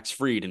pay Max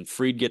Fried and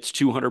Fried gets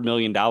 $200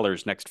 million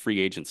next free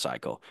agent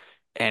cycle,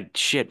 and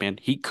shit, man,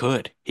 he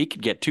could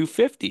get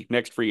 250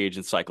 next free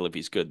agent cycle if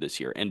he's good this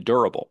year and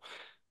durable.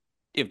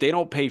 If they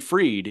don't pay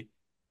Fried,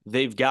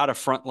 they've got a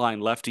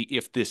frontline lefty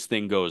if this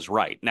thing goes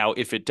right. Now,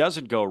 if it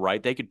doesn't go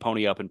right, they could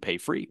pony up and pay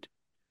Fried.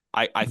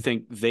 I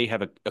think they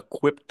have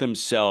equipped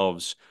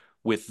themselves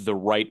with the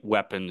right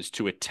weapons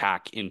to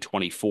attack in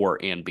 24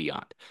 and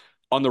beyond.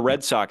 On the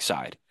Red Sox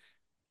side,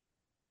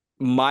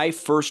 my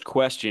first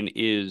question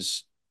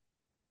is,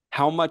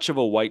 how much of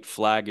a white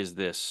flag is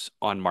this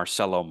on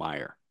Marcelo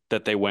Meyer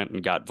that they went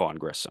and got Vaughn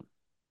Grissom?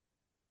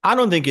 I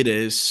don't think it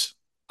is.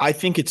 I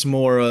think it's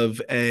more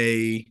of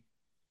this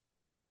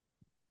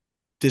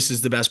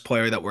is the best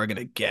player that we're going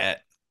to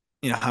get.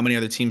 How many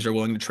other teams are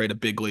willing to trade a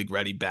big league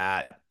ready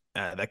bat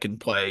that can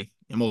play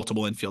in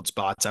multiple infield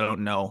spots? I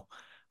don't know.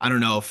 I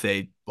don't know if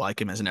they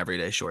like him as an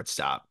everyday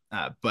shortstop.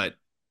 But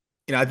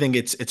I think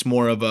it's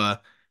more of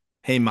a,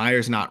 hey,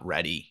 Meyer's not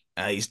ready.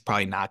 He's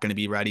probably not going to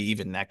be ready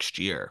even next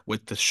year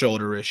with the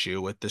shoulder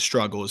issue, with the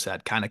struggles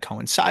that kind of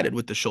coincided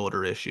with the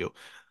shoulder issue.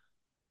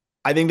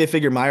 I think they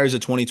figure Meyer's a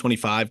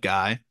 2025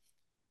 guy.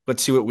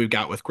 Let's see what we've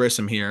got with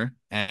Grissom here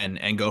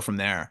and go from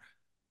there.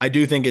 I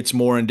do think it's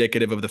more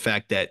indicative of the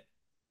fact that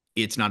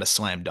it's not a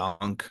slam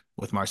dunk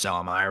with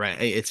Marcelo Meyer, right?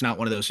 It's not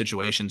one of those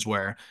situations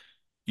where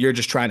you're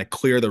just trying to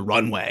clear the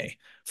runway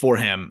for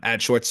him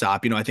at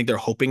shortstop. I think they're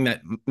hoping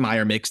that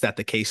Meyer makes that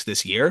the case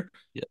this year,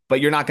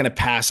 but you're not going to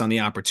pass on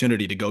the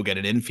opportunity to go get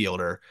an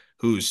infielder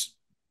who's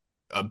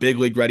a big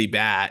league ready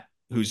bat,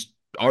 who's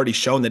already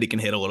shown that he can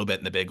hit a little bit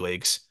in the big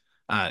leagues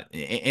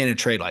in a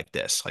trade like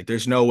this. Like,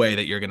 there's no way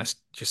that you're going to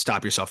just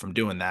stop yourself from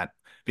doing that,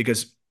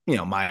 because,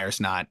 Meyer's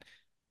not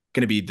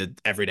going to be the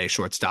everyday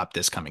shortstop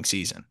this coming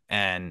season.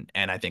 And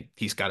I think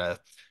he's got to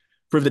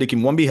prove that he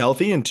can, one, be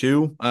healthy, and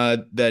two,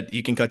 that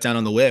he can cut down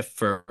on the whiff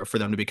for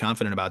them to be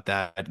confident about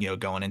that,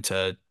 going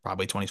into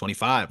probably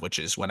 2025, which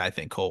is when I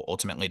think he'll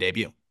ultimately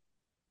debut.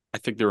 I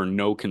think there are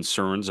no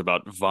concerns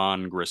about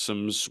Vaughn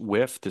Grissom's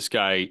whiff. This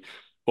guy,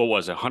 what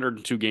was it,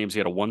 102 games, he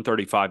had a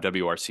 135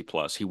 WRC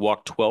plus. He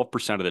walked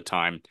 12% of the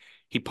time.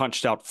 He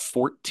punched out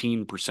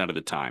 14% of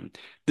the time.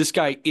 This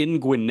guy in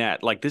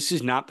Gwinnett, like, this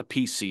is not the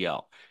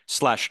PCL,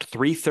 slashed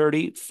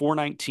 330,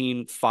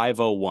 419,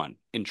 501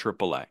 in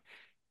AAA.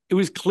 It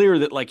was clear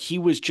that, like, he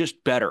was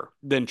just better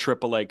than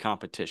AAA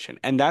competition.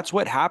 And that's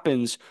what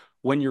happens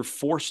when you're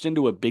forced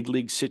into a big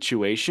league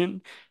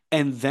situation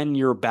and then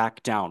you're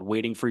back down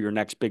waiting for your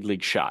next big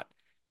league shot.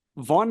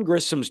 Vaughn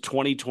Grissom's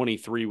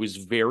 2023 was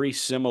very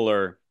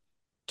similar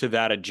to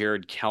that of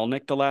Jared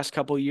Kelenic the last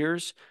couple of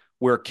years,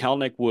 where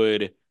Kelenic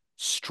would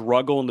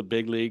struggle in the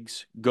big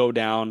leagues, go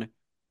down,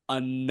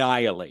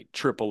 annihilate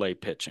AAA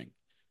pitching.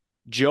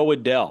 Joe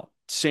Adell,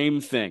 same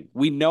thing.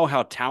 We know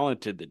how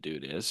talented the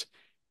dude is.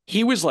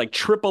 He was like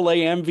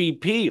AAA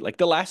MVP like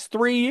the last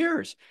 3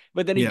 years,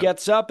 but then he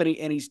gets up and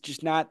he's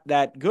just not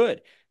that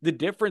good. The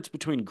difference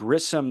between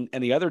Grissom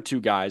and the other two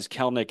guys,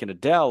 Kelenic and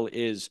Adell,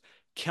 is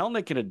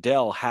Kelenic and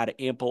Adell had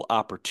ample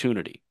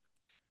opportunity.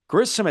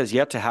 Grissom has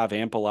yet to have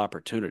ample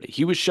opportunity.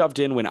 He was shoved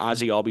in when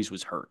Ozzie Albies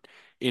was hurt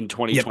in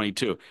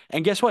 2022. Yep.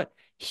 And guess what?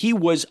 He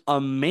was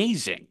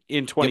amazing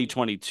in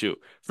 2022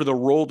 for the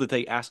role that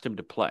they asked him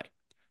to play.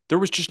 There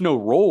was just no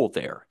role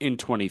there in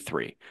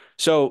 23.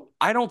 So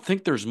I don't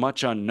think there's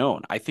much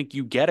unknown. I think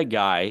you get a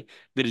guy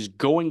that is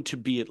going to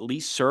be at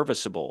least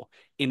serviceable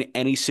in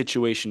any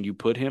situation you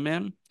put him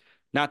in.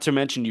 Not to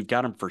mention you've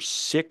got him for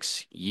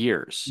 6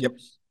 years. Yep.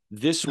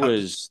 This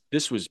was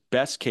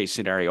best case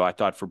scenario, I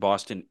thought, for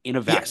Boston in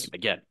a vacuum. Yes.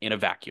 Again, in a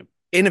vacuum.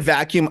 In a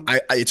vacuum,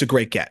 it's a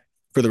great get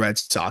for the Red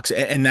Sox.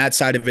 And that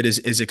side of it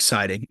is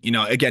exciting.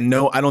 Again,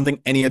 no, I don't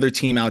think any other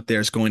team out there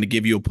is going to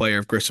give you a player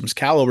of Grissom's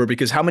caliber,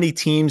 because how many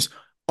teams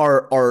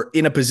are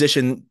in a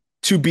position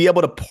to be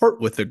able to part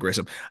with the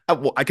Grissom.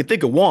 I could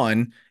think of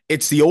one.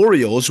 It's the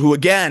Orioles, who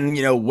again,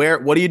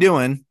 what are you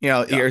doing?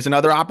 Here's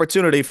another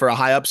opportunity for a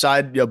high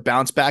upside,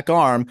 bounce back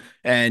arm,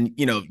 and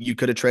you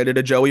could have traded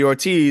a Joey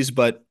Ortiz,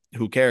 but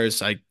who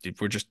cares?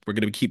 We're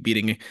going to keep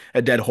beating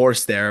a dead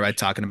horse there by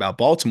talking about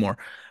Baltimore.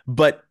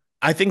 But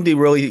I think the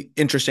really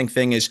interesting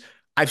thing is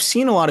I've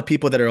seen a lot of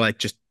people that are like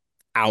just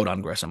out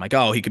on Grissom, like,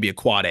 oh, he could be a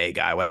quad A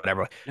guy,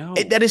 whatever. No,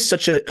 That is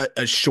such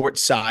a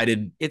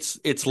short-sighted it's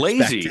perspective.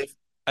 lazy.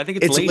 I think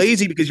It's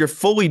lazy because you're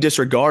fully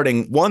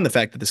disregarding, one, the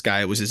fact that this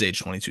guy was his age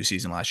 22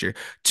 season last year.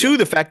 Two,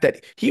 the fact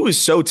that he was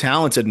so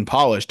talented and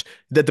polished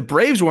that the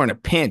Braves were in a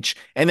pinch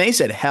and they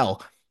said,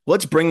 hell,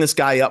 let's bring this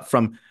guy up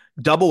from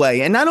double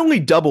A. And not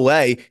only double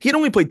A, he had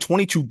only played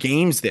 22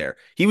 games there.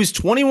 He was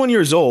 21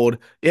 years old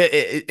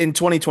in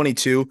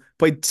 2022,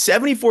 played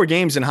 74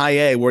 games in high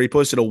A where he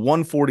posted a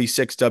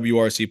 146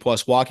 WRC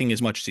plus, walking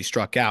as much as he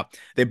struck out.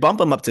 They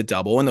bump him up to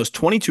double in those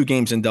 22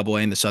 games in double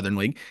A in the Southern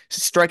League,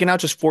 striking out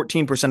just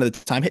 14% of the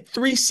time, hit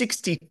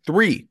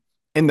 363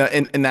 in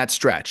that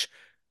stretch.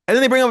 And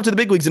then they bring him up to the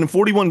big leagues, and in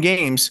 41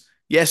 games,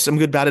 yes, some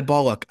good batted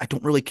ball luck. I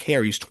don't really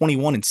care. He's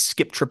 21 and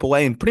skipped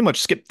AAA and pretty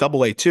much skipped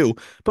AA too.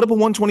 Put up a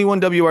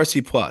 121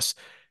 WRC plus.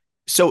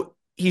 So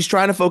he's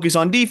trying to focus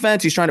on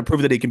defense. He's trying to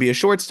prove that he can be a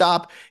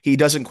shortstop. He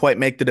doesn't quite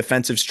make the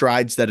defensive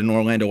strides that an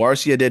Orlando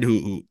Arcia did,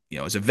 who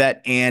is a vet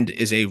and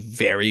is a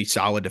very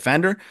solid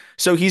defender.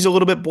 So he's a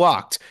little bit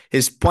blocked.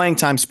 His playing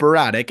time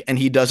sporadic, and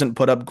he doesn't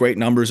put up great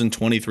numbers in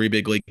 23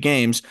 big league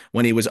games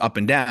when he was up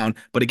and down.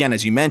 But again,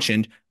 as you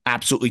mentioned,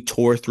 absolutely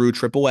tore through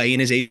AAA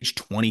in his age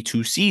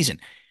 22 season.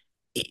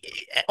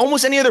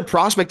 Almost any other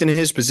prospect in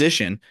his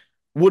position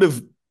would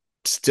have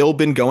still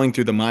been going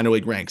through the minor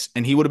league ranks,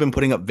 and he would have been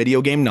putting up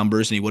video game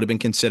numbers, and he would have been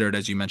considered,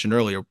 as you mentioned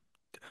earlier,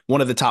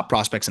 one of the top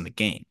prospects in the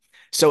game.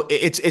 So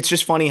it's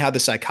just funny how the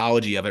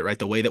psychology of it, right,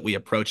 the way that we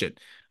approach it,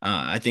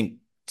 I think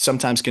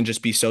sometimes can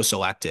just be so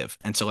selective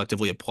and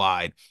selectively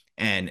applied.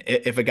 And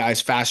if a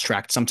guy's fast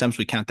tracked, sometimes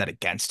we count that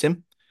against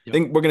him. Yep. I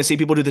think we're going to see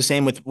people do the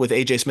same with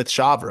AJ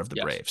Smith-Shawver of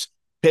the Braves.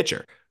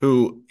 Pitcher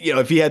who,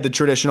 if he had the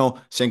traditional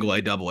single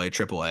A, double A,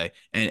 triple A,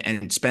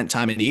 and spent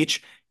time in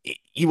each,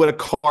 he would have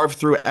carved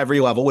through every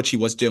level, which he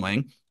was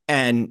doing,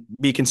 and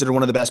be considered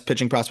one of the best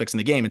pitching prospects in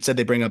the game. Instead,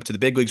 they bring him up to the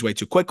big leagues way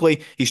too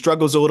quickly. He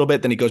struggles a little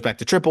bit, then he goes back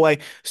to triple A,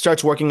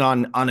 starts working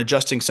on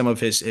adjusting some of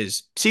his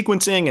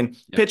sequencing and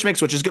pitch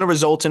mix, which is going to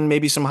result in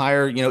maybe some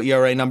higher,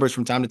 ERA numbers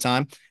from time to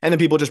time. And then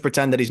people just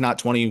pretend that he's not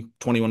 20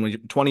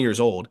 years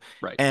old.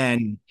 Right.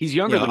 And he's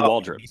younger than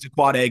Waldrop. He's a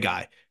quad A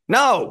guy.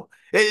 No.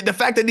 The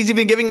fact that he's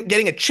even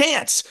getting a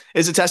chance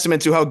is a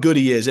testament to how good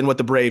he is and what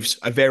the Braves,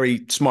 a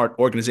very smart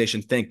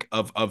organization, think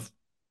of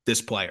this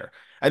player.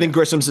 I think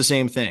Grissom's the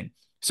same thing.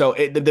 So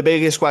the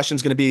biggest question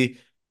is going to be,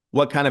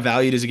 what kind of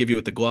value does he give you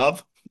with the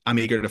glove? I'm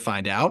eager to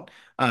find out.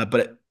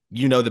 But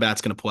the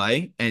bat's going to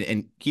play,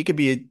 and he could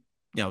be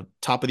a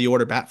top of the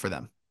order bat for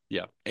them.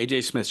 Yeah.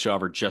 AJ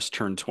Smith-Shawver just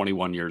turned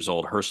 21 years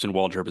old. Hurston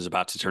Waldrop is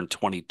about to turn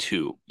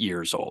 22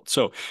 years old.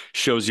 So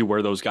shows you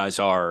where those guys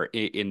are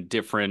in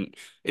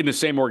the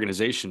same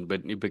organization,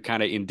 but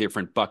kind of in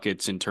different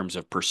buckets in terms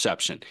of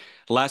perception.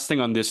 Last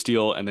thing on this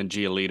deal, and then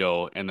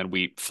Giolito, and then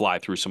we fly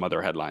through some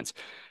other headlines.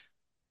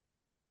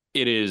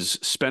 It is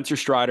Spencer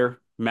Strider,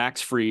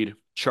 Max Fried,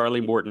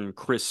 Charlie Morton,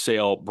 Chris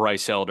Sale,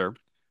 Bryce Elder,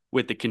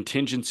 with the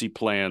contingency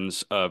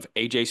plans of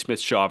AJ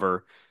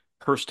Smith-Shawver,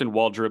 Hurston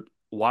Waldrop,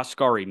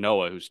 Waskari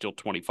Noah, who's still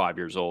 25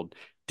 years old,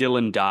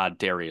 Dylan Dodd,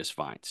 Darius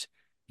Vines.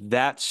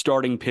 That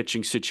starting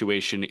pitching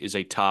situation is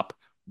a top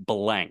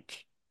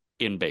blank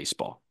in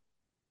baseball.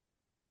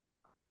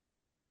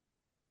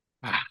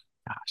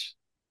 Gosh.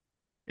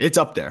 It's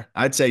up there.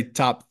 I'd say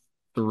top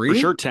 3. For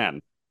sure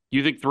 10.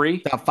 You think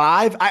 3? Top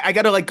 5? I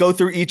got to go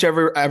through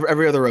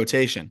every other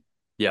rotation.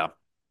 Yeah.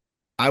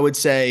 I would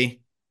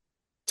say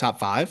top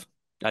 5.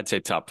 I'd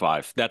say top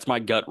 5. That's my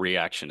gut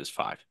reaction is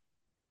 5.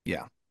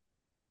 Yeah.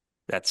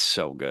 That's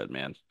so good,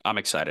 man. I'm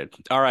excited.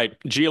 All right,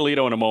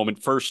 Giolito in a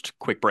moment. First,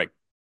 quick break.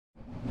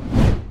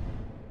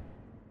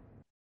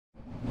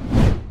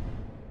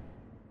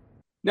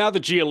 Now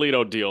the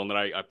Giolito deal, and then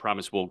I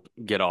promise we'll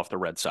get off the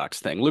Red Sox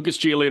thing. Lucas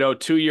Giolito,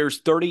 2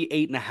 years,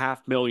 $38.5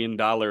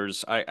 million.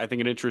 I think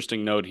an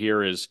interesting note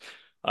here is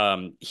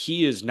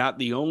he is not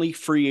the only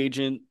free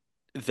agent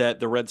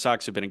that the Red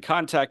Sox have been in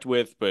contact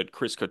with, but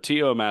Chris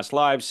Cotillo of Mass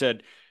Live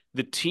said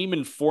the team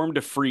informed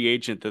a free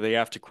agent that they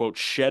have to, quote,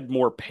 shed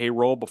more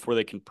payroll before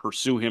they can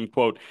pursue him,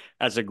 quote,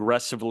 as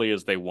aggressively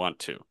as they want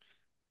to.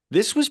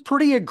 This was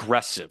pretty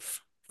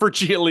aggressive for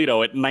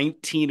Giolito at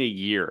 19 a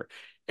year.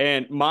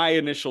 And my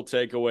initial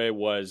takeaway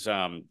was,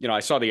 I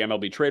saw the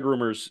MLB trade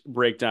rumors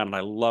breakdown, and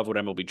I love what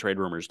MLB trade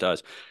rumors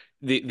does.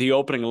 The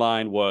opening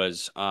line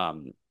was,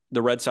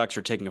 the Red Sox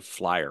are taking a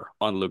flyer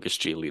on Lucas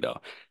Giolito.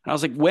 And I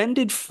was like, when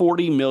did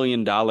 $40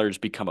 million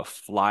become a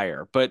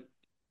flyer? But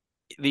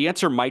the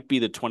answer might be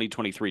the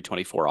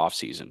 2023-24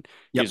 offseason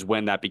is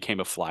when that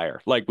became a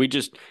flyer. Like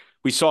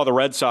we saw the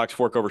Red Sox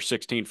fork over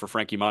 16 for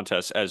Frankie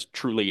Montes as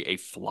truly a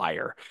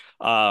flyer.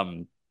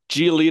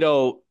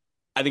 Giolito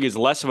I think is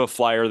less of a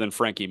flyer than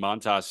Frankie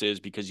Montas is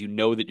because you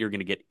know that you're going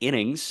to get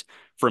innings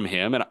from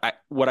him. And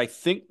what I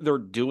think they're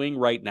doing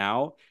right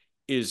now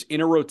is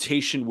in a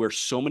rotation where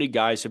so many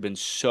guys have been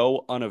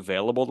so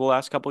unavailable the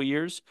last couple of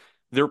years,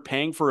 they're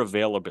paying for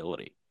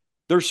availability.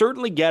 They're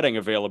certainly getting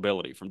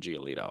availability from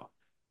Giolito.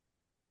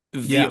 The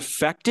Yeah.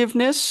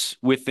 effectiveness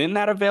within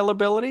that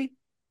availability,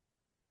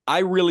 I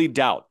really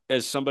doubt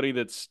as somebody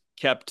that's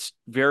kept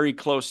very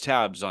close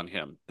tabs on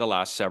him the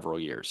last several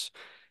years.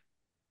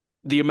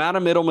 The amount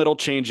of middle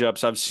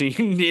changeups I've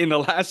seen in the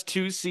last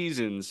 2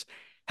 seasons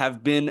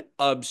have been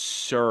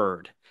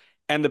absurd.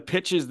 And the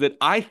pitches that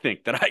I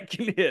think that I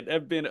can hit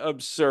have been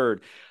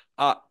absurd.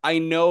 I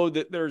know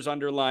that there's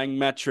underlying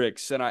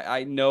metrics and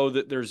I know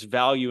that there's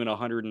value in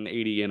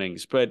 180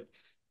 innings, but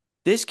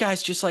this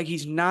guy's just like,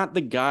 he's not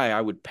the guy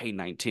I would pay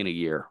 19 a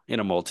year in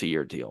a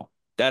multi-year deal.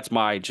 That's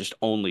my just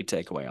only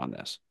takeaway on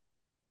this.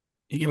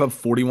 He gave up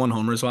 41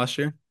 homers last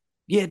year.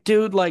 Yeah,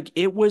 dude, like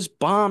it was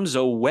bombs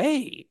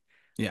away.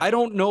 Yeah. I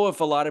don't know if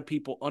a lot of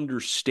people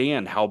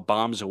understand how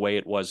bombs away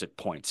it was at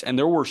points. And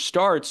there were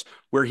starts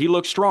where he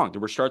looked strong.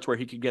 There were starts where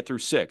he could get through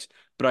 6.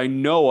 But I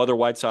know other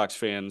White Sox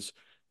fans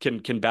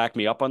can back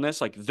me up on this.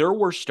 Like there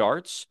were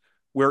starts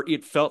where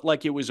it felt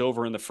like it was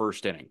over in the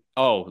first inning.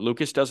 Oh,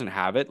 Lucas doesn't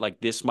have it.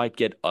 Like this might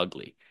get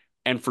ugly.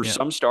 And for Yeah.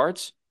 some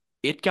starts,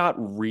 it got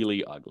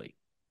really ugly.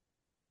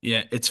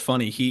 Yeah. It's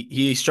funny.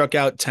 He struck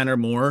out 10 or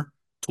more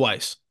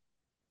twice.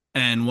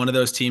 And one of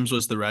those teams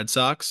was the Red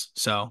Sox.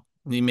 So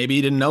maybe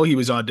he didn't know he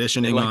was They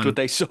auditioning liked what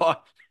they saw.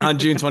 on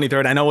June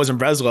 23rd. I know it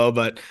wasn't Breslow,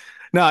 but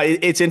no,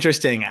 it's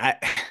interesting.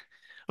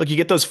 Look, you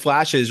get those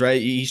flashes,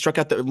 right? He struck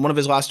out one of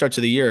his last starts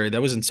of the year.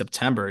 That was in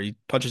September. He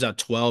punches out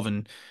 12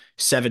 and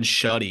 7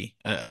 shutty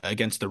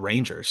against the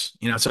Rangers.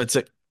 So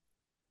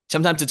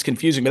sometimes it's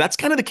confusing, but that's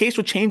kind of the case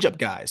with changeup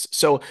guys.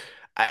 So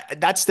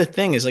that's the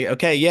thing is like,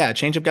 okay, yeah,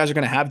 changeup guys are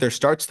going to have their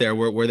starts there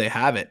where they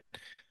have it.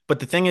 But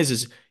the thing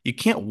is you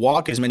can't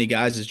walk as many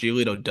guys as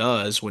Giolito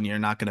does when you're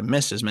not going to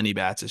miss as many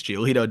bats as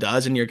Giolito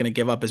does, and you're going to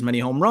give up as many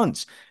home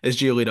runs as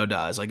Giolito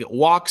does. Like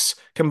walks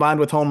combined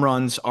with home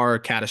runs are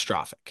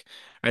catastrophic.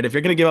 Right. If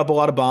you're going to give up a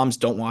lot of bombs,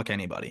 don't walk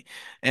anybody.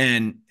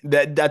 And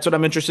that's what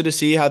I'm interested to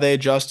see how they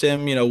adjust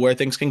him, where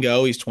things can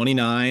go. He's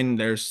 29.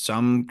 There's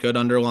some good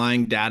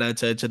underlying data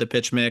to the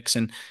pitch mix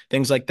and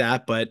things like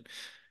that. But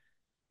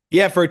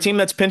yeah, for a team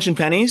that's pinching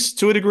pennies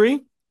to a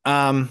degree,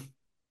 I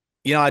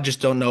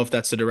just don't know if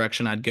that's the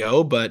direction I'd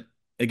go. But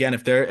again,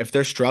 if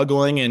they're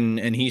struggling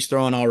and he's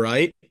throwing all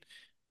right,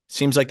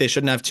 seems like they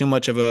shouldn't have too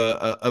much of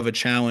a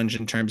challenge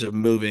in terms of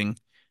moving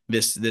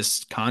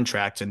this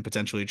contract and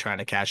potentially trying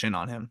to cash in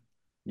on him.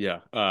 Yeah.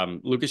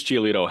 Lucas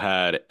Giolito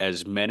had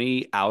as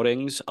many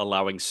outings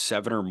allowing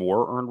 7 or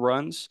more earned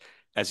runs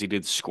as he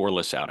did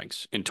scoreless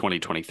outings in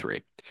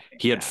 2023.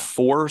 He had Yeah.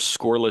 4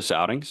 scoreless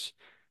outings,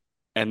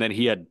 and then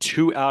he had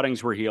 2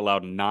 outings where he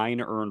allowed 9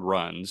 earned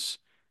runs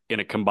in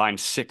a combined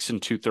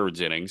 6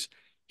 2/3 innings.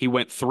 He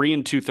went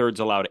 3 2/3,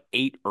 allowed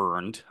 8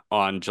 earned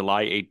on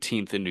July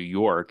 18th in New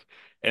York.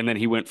 And then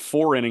he went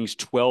 4 innings,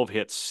 12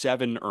 hits,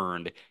 7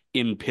 earned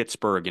in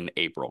Pittsburgh in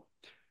April.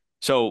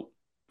 So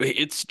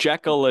it's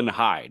Jekyll and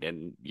Hyde,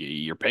 and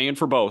you're paying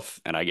for both.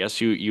 And I guess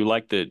you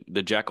like the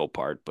Jekyll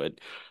part, but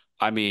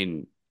I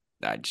mean,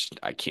 I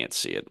can't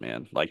see it,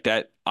 man. Like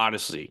that,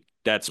 honestly,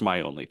 that's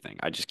my only thing.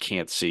 I just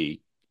can't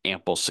see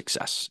ample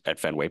success at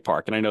Fenway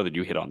Park. And I know that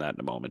you hit on that in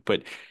a moment,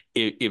 but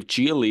if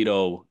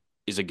Giolito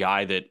is a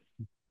guy that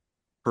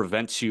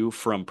prevents you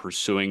from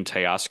pursuing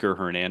Teoscar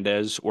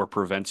Hernandez or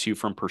prevents you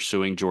from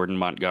pursuing Jordan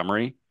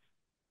Montgomery,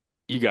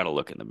 you got to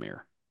look in the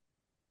mirror.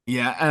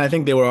 Yeah, and I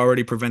think they were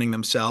already preventing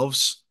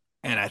themselves,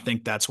 and I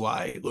think that's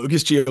why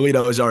Lucas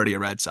Giolito is already a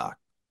Red Sox.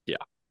 Yeah,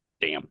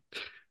 damn.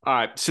 All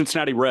right,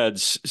 Cincinnati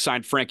Reds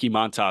signed Frankie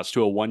Montas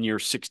to a 1-year,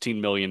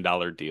 $16 million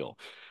deal.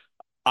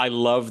 I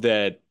love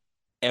that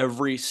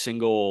every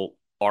single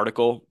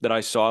article that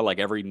I saw, like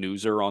every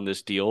newser on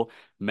this deal,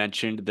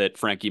 mentioned that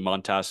Frankie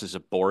Montas is a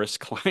Boris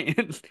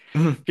client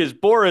because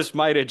Boris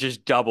might have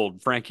just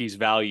doubled Frankie's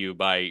value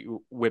by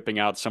whipping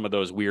out some of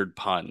those weird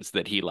puns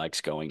that he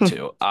likes going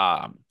to.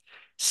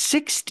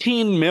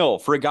 16 mil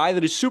for a guy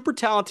that is super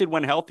talented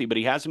when healthy, but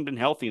he hasn't been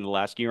healthy in the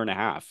last year and a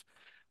half.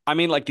 I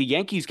mean, like the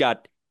Yankees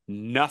got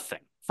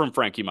nothing from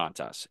Frankie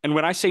Montas. And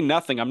when I say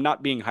nothing, I'm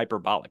not being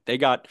hyperbolic. They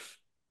got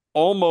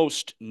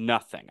almost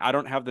nothing. I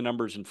don't have the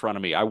numbers in front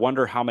of me. I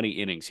wonder how many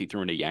innings he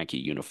threw in a Yankee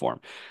uniform.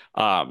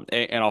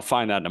 And I'll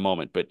find that in a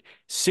moment. But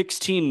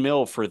 16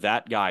 mil for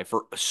that guy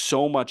for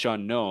so much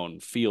unknown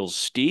feels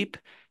steep.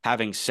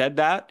 Having said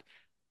that,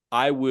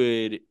 I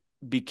would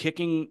be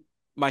kicking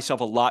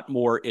myself a lot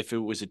more if it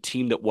was a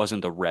team that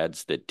wasn't the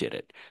Reds that did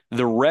it.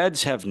 The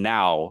Reds have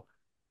now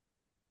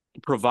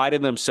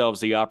provided themselves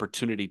the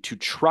opportunity to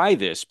try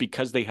this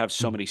because they have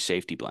so many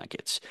safety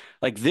blankets.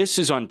 Like this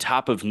is on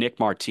top of Nick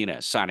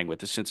Martinez signing with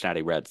the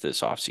Cincinnati Reds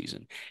this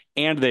offseason.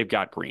 And they've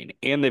got Green,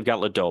 and they've got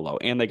Lodolo,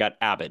 and they got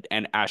Abbott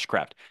and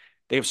Ashcraft.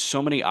 They have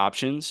so many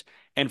options.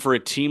 And for a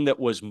team that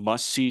was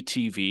must-see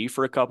TV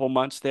for a couple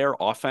months there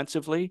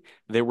offensively,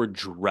 they were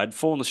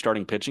dreadful in the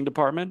starting pitching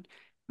department.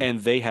 and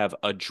they have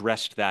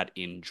addressed that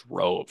in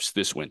droves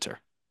this winter.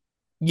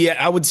 Yeah,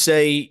 I would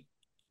say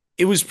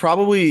it was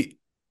probably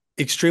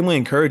extremely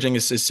encouraging,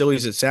 as silly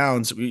as it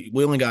sounds. We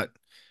only got,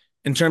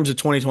 in terms of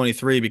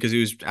 2023, because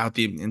he was out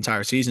the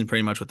entire season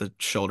pretty much with a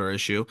shoulder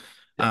issue.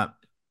 Yeah.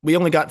 We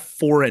only got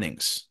 4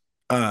 innings,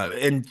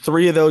 and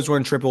 3 of those were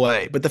in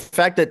AAA. But the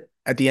fact that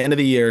at the end of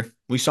the year,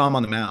 we saw him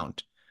on the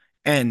mound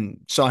and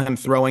saw him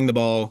throwing the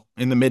ball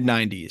in the mid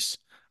 90s,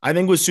 I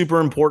think was super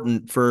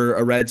important for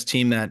a Reds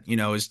team that,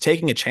 is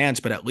taking a chance,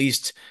 but at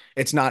least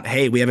it's not,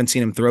 hey, we haven't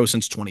seen him throw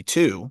since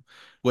 22,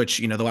 which,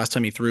 the last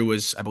time he threw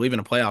was, I believe, in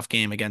a playoff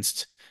game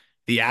against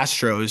the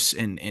Astros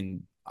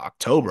in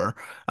October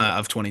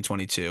of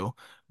 2022.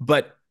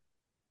 But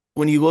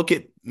when you look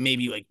at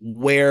maybe like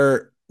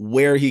where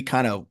he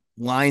kind of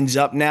lines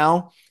up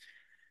now,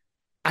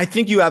 I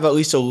think you have at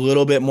least a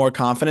little bit more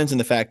confidence in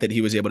the fact that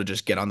he was able to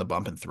just get on the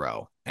bump and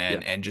throw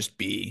and just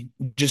be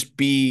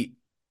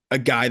a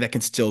guy that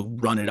can still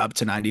run it up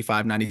to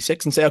 95,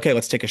 96 and say, okay,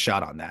 let's take a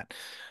shot on that.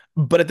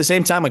 But at the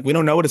same time, like, we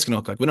don't know what it's going to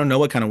look like. We don't know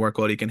what kind of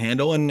workload he can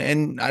handle.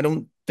 And I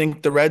don't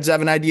think the Reds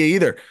have an idea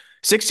either.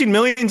 16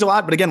 million is a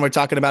lot, but again, we're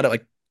talking about it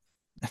like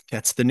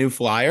that's the new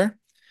flyer.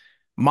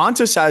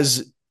 Montes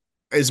has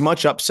as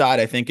much upside,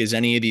 I think, as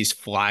any of these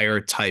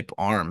flyer type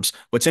arms.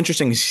 What's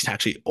interesting is he's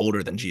actually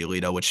older than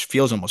Giolito, which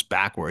feels almost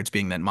backwards,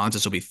 being that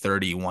Montes will be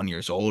 31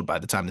 years old by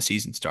the time the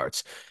season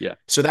starts. Yeah.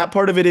 So that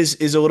part of it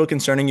is a little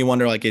concerning. You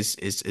wonder, like, is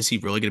he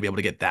really going to be able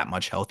to get that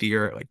much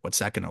healthier? Like, what's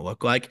that going to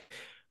look like?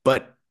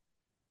 But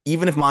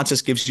even if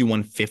Montes gives you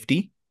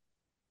 150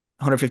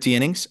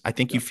 innings, I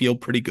think you feel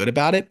pretty good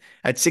about it.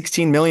 At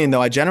 16 million,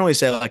 though, I generally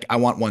say, like, I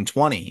want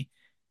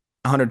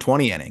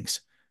 120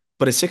 innings.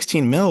 But at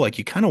 16 mil, like,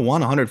 you kind of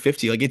want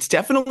 150. Like, it's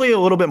definitely a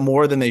little bit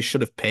more than they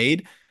should have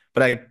paid.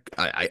 But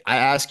I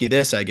ask you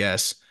this, I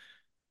guess.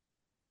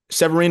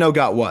 Severino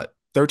got what?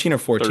 13 or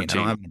 14? 13. I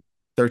don't have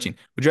 13.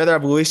 Would you rather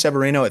have Luis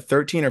Severino at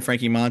 13 or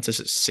Frankie Montes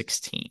at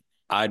 16?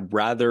 I'd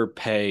rather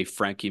pay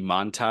Frankie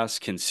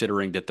Montas,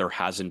 considering that there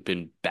hasn't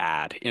been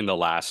bad in the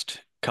last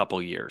couple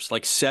years.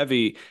 Like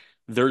Sevy,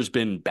 there's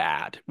been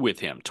bad with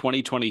him.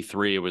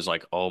 2023, it was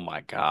like, oh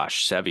my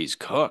gosh, Sevy's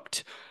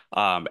cooked.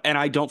 And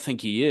I don't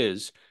think he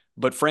is.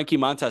 But Frankie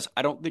Montas,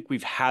 I don't think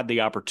we've had the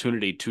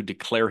opportunity to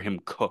declare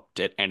him cooked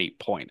at any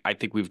point. I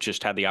think we've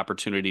just had the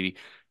opportunity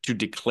to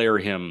declare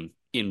him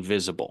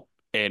invisible.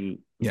 And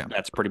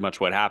that's pretty much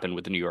what happened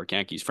with the New York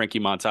Yankees. Frankie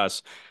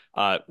Montas,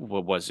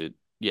 what was it?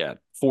 Yeah,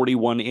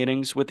 41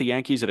 innings with the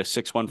Yankees at a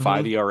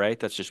 6.15 ERA.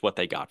 That's just what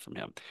they got from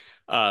him.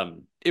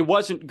 It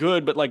wasn't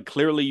good, but like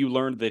clearly you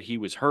learned that he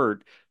was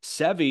hurt.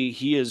 Sevy,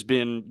 he has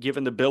been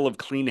given the bill of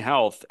clean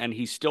health, and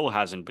he still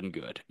hasn't been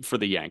good for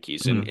the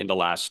Yankees in the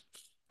last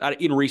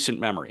in recent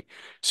memory.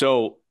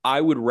 So I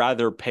would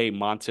rather pay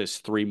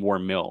Montes $3 more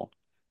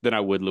than I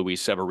would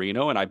Luis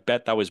Severino, and I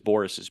bet that was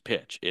Boris's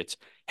pitch. It's,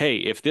 hey,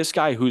 if this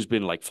guy who's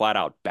been like flat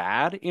out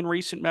bad in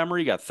recent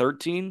memory got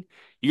 13,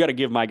 you got to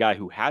give my guy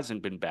who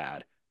hasn't been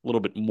bad a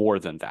little bit more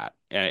than that.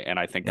 And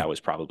I think that was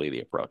probably the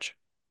approach.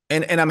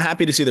 And I'm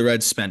happy to see the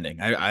Reds spending.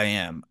 I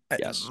am.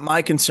 Yes.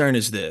 My concern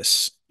is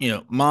this.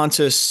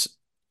 Montes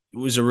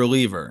was a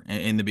reliever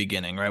in the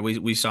beginning, right?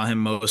 We saw him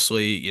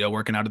mostly,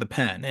 working out of the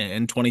pen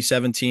in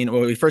 2017.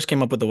 Well, he first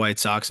came up with the White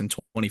Sox in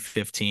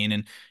 2015,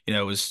 and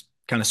it was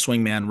kind of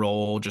swingman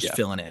role, just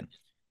filling in.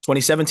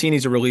 2017,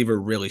 he's a reliever,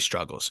 really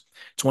struggles.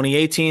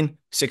 2018,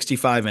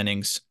 65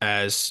 innings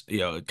as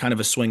kind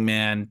of a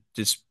swingman,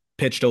 just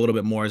pitched a little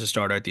bit more as a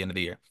starter at the end of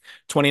the year.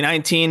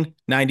 2019,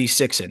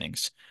 96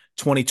 innings.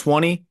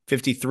 2020,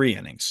 53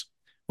 innings.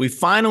 We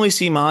finally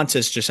see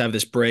Montes just have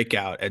this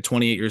breakout at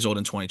 28 years old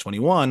in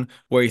 2021,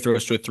 where he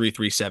throws to a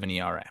 3.37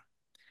 ERA.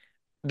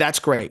 That's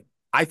great.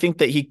 I think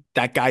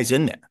that guy's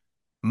in there.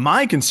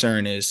 My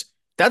concern is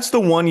that's the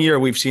 1 year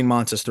we've seen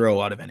Montes throw a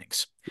lot of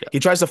innings. Yeah. He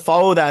tries to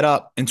follow that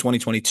up in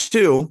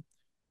 2022, of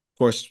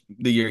course,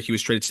 the year he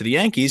was traded to the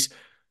Yankees,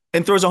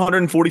 and throws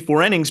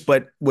 144 innings,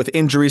 but with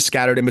injuries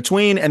scattered in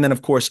between. And then,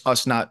 of course,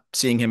 us not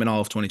seeing him in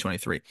all of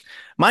 2023.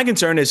 My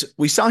concern is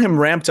we saw him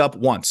ramped up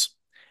once.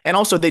 And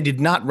also, they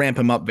did not ramp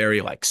him up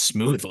very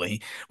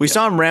smoothly. We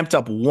saw him ramped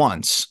up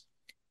once,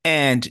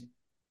 and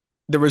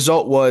the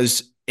result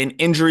was an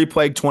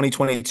injury-plagued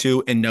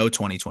 2022 and no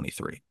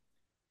 2023.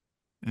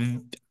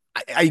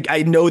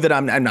 I know that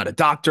I'm not a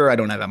doctor. I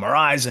don't have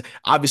MRIs.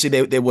 Obviously,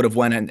 they would have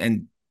went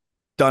and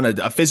done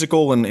a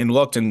physical and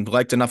looked and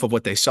liked enough of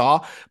what they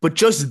saw. But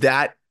just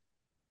that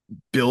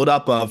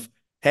buildup of,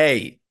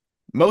 hey,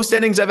 most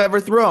innings I've ever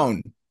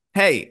thrown.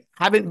 Hey,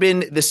 haven't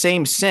been the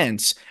same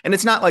since. And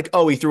it's not like,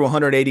 oh, he threw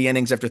 180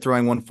 innings after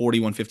throwing 140,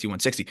 150,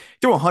 160. He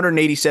threw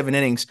 187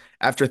 innings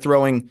after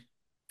throwing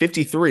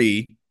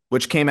 53,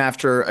 which came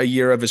after a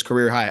year of his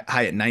career high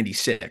at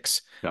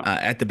 96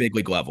 at the big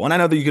league level. And I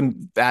know that you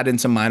can add in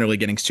some minor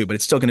league innings too, but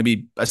it's still going to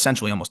be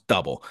essentially almost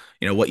double,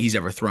 what he's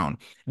ever thrown.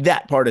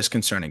 That part is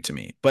concerning to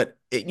me. But,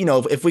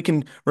 if we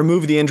can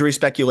remove the injury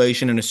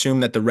speculation and assume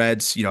that the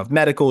Reds, have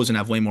medicals and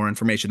have way more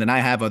information than I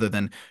have other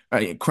than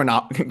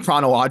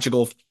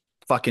chronological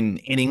fucking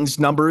innings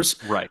numbers.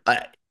 Right.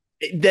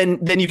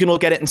 then you can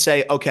look at it and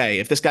say, okay,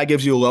 if this guy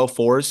gives you low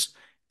fours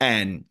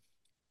and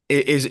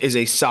is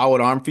a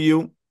solid arm for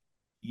you,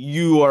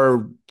 you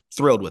are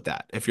thrilled with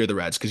that if you're the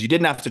Reds, because you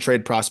didn't have to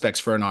trade prospects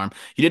for an arm.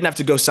 You didn't have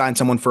to go sign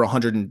someone for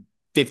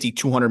 150,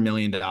 $200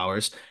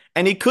 million.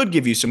 And he could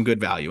give you some good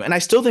value. And I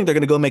still think they're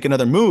going to go make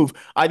another move.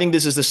 I think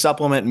this is the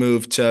supplement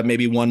move to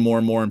maybe one more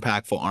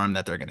impactful arm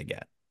that they're going to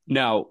get.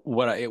 Now,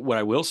 what I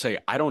will say,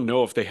 I don't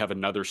know if they have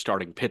another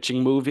starting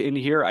pitching move in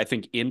here. I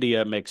think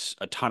India makes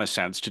a ton of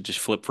sense to just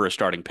flip for a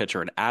starting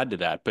pitcher and add to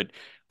that. But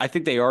I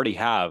think they already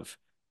have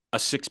a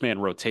six-man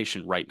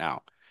rotation right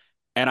now.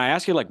 And I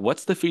ask you, like,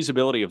 what's the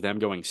feasibility of them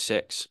going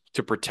six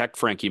to protect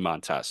Frankie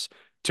Montas,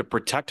 to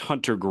protect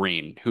Hunter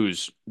Green,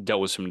 who's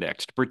dealt with some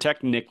nicks, to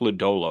protect Nick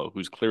Lodolo,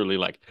 who's clearly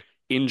like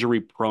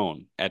injury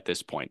prone at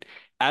this point.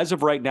 As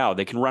of right now,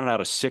 they can run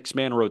out a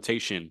six-man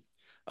rotation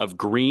of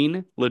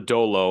Green,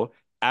 Lodolo,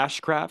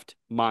 Ashcraft,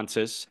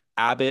 Montas,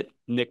 Abbott,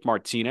 Nick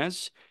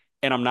Martinez,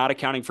 and I'm not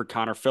accounting for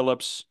Connor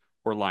Phillips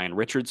or Lyon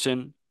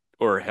Richardson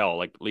or hell,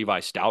 like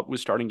Levi Stout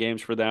was starting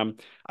games for them.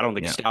 I don't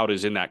think Stout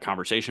is in that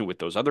conversation with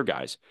those other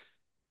guys.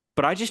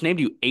 But I just named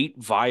you 8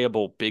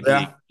 viable big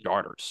league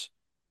starters.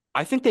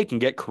 I think they can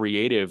get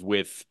creative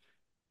with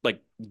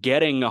like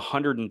getting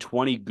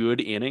 120 good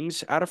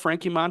innings out of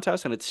Frankie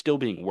Montas and it's still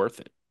being worth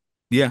it.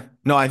 Yeah,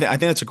 no, I think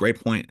that's a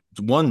great point.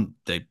 One,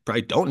 they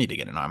probably don't need to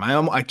get an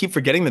arm. I keep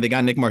forgetting that they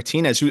got Nick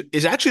Martinez, who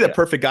is actually the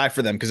perfect guy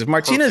for them. Because if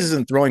Martinez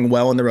isn't throwing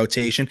well in the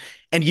rotation,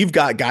 and you've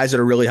got guys that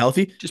are really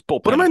healthy, just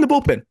put him in the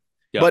bullpen.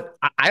 Yep. But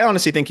I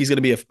honestly think he's going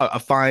to be a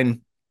fine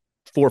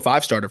 4 or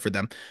 5 starter for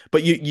them.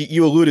 But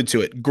you alluded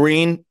to it,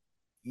 Green.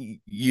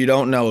 You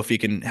don't know if he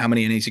can, how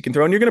many innings he can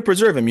throw, and you're going to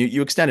preserve him.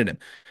 You extended him.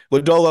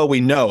 Lodolo,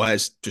 we know,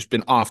 has just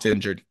been oft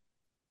injured.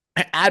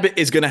 Abbott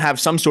is going to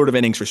have some sort of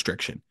innings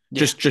restriction,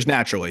 just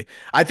naturally.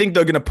 I think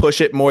they're going to push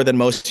it more than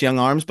most young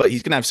arms, but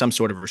he's going to have some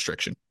sort of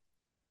restriction.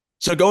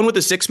 So going with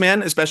the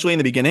 6-man, especially in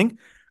the beginning,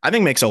 I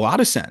think makes a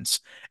lot of sense.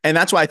 And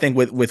that's why I think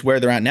with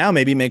where they're at now,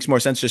 maybe it makes more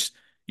sense. Just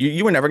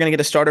you were never going to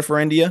get a starter for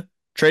India.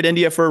 Trade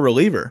India for a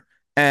reliever,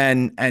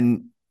 and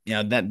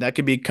that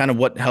could be kind of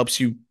what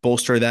helps you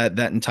bolster that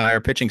entire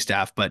pitching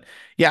staff. But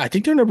yeah, I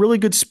think they're in a really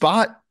good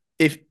spot.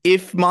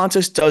 If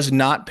Montas does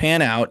not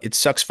pan out, it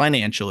sucks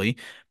financially,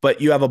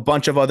 but you have a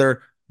bunch of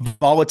other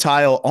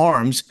volatile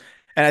arms.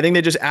 And I think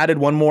they just added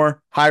one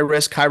more high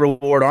risk, high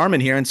reward arm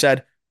in here and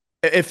said,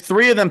 if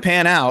 3 of them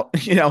pan out,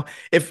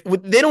 if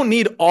they don't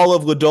need all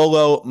of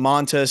Lodolo,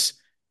 Montas,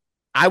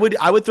 I would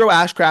throw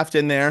Ashcraft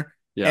in there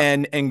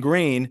and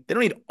Green. They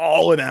don't need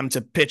all of them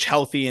to pitch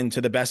healthy and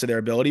to the best of their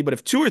ability. But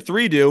if 2 or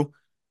 3 do,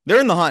 they're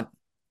in the hunt.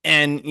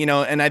 And,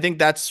 and I think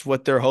that's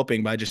what they're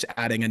hoping by just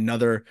adding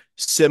another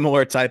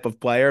similar type of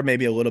player,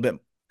 maybe a little bit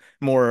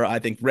more, I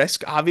think,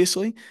 risk,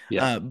 obviously,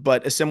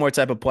 but a similar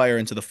type of player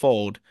into the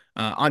fold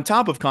on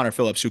top of Connor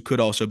Phillips, who could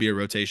also be a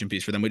rotation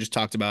piece for them. We just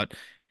talked about,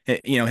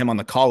 him on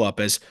the call up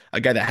as a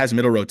guy that has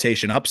middle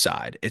rotation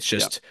upside. It's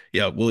just,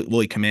 will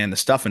he command the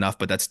stuff enough?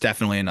 But that's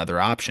definitely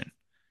another option.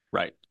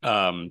 Right.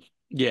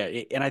 Yeah,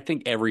 and I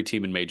think every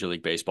team in Major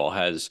League Baseball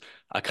has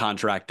a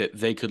contract that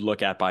they could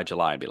look at by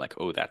July and be like,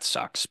 oh, that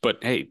sucks. But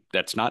hey,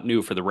 that's not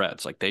new for the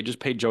Reds. Like they just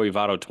paid Joey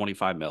Votto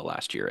 $25 million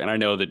last year. And I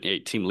know that a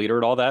team leader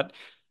and all that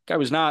guy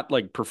was not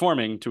like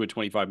performing to a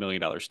 $25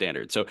 million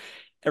standard. So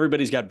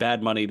everybody's got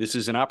bad money. This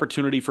is an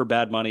opportunity for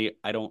bad money.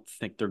 I don't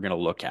think they're going to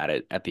look at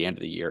it at the end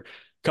of the year.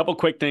 Couple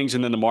quick things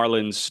and then the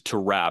Marlins to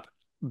wrap.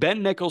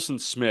 Ben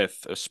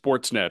Nicholson-Smith of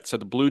Sportsnet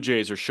said the Blue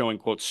Jays are showing,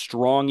 quote,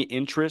 strong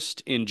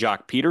interest in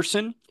Jock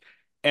Peterson.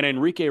 And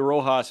Enrique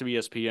Rojas of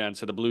ESPN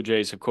said the Blue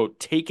Jays have, quote,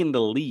 taken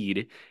the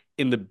lead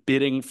in the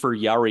bidding for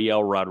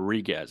Yariel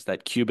Rodriguez,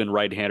 that Cuban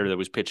right-hander that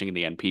was pitching in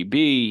the NPB.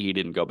 He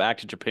didn't go back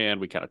to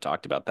Japan. We kind of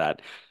talked about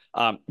that.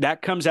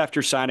 That comes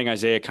after signing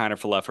Isaiah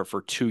Kiner-Falefa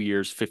for 2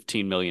 years,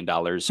 $15 million,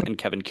 and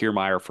Kevin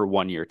Kiermaier for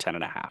 1 year, $10.5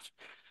 million.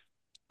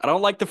 I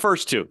don't like the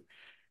first 2.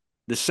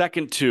 The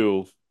second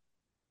 2,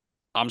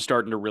 I'm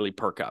starting to really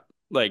perk up.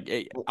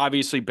 Like,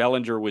 obviously,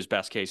 Bellinger was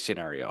best case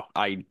scenario.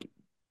 I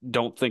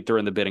don't think they're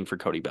in the bidding for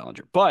Cody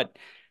Bellinger. But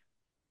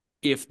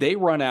if they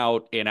run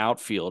out an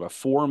outfield, a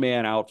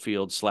 4-man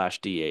outfield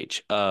 /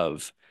 DH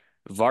of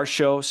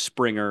Varsho,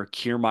 Springer,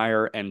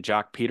 Kiermaier, and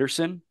Jock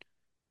Peterson,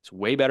 it's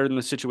way better than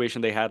the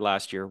situation they had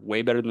last year,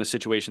 way better than the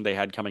situation they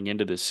had coming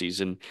into this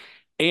season.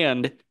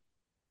 And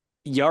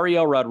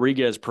Yariel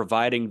Rodriguez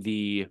providing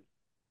the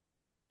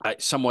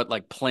somewhat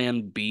like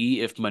plan B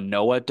if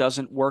Manoah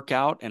doesn't work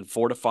out and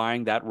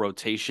fortifying that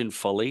rotation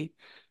fully.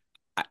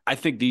 I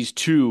think these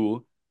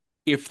 2,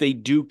 if they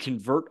do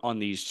convert on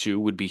these 2,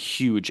 would be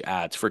huge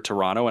ads for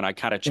Toronto. And I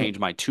kind of changed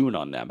my tune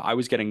on them. I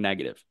was getting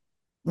negative.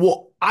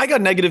 Well, I got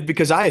negative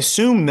because I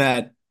assume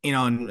that,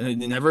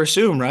 never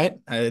assume, right?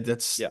 I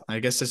guess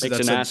this makes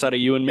an ass out of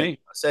you and me.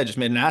 I said, just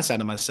made an ass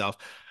out of myself.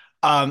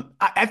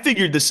 I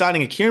figured the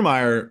signing of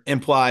Kiermaier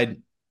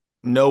implied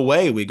no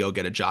way we go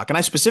get a Jock. And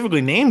I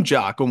specifically named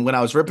Jock when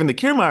I was ripping the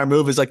Kiermaier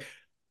move is like,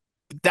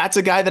 that's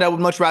a guy that I would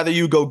much rather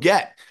you go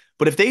get.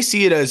 But if they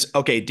see it as,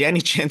 okay, Danny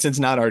Jansen's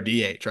not our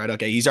DH, right?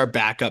 Okay, he's our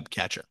backup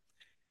catcher.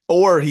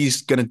 or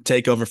he's going to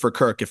take over for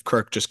Kirk if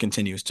Kirk just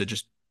continues to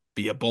just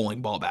be a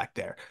bowling ball back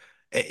there.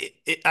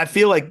 I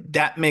feel like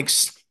that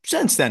makes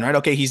sense then, right?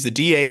 Okay, he's the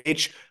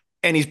DH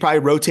and he's probably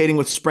rotating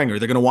with Springer.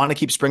 They're going to want to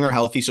keep Springer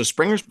healthy. So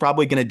Springer's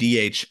probably going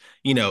to DH,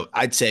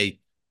 I'd say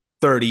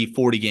 30,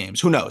 40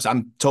 games. Who knows?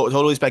 I'm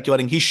totally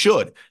speculating. He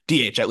should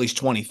DH at least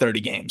 20, 30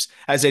 games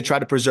as they try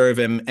to preserve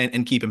him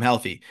and keep him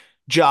healthy.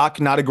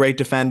 Jock, not a great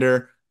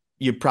defender.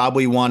 You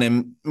probably want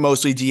him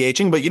mostly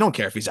DHing, but you don't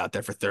care if he's out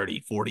there for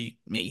 30, 40,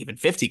 maybe even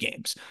 50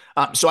 games.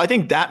 So I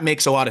think that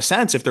makes a lot of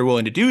sense if they're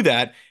willing to do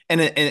that. And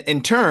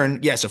in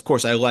turn, yes, of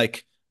course, I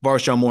like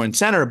Varsho more in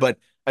center, but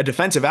a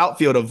defensive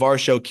outfield of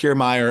Varsho,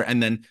 Kiermaier,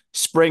 and then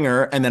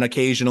Springer, and then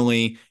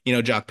occasionally,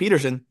 Jock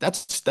Peterson,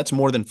 that's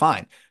more than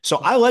fine. So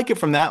I like it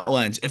from that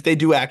lens. If they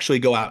do actually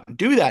go out and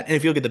do that, and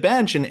if you look at the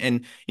bench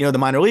and the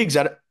minor leagues,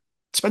 that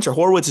Spencer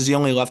Horwitz is the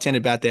only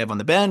left-handed bat they have on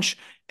the bench.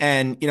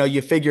 And,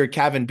 you figure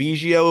Kevin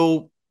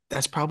Biggio,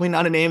 that's probably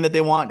not a name that they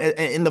want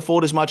in the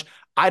fold as much.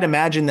 I'd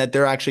imagine that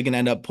they're actually going to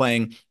end up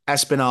playing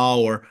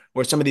Espinal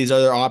or some of these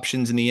other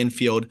options in the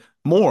infield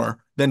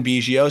more than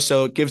Biggio.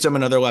 So it gives them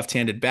another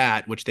left-handed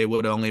bat, which they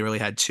would only really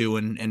had two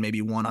and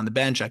maybe one on the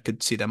bench. I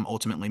could see them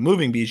ultimately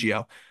moving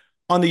Biggio.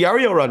 On the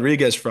Yariel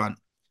Rodriguez front,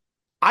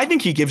 I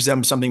think he gives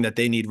them something that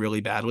they need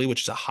really badly,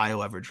 which is a high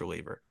leverage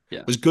reliever.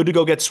 Yeah. It was good to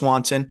go get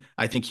Swanson.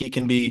 I think he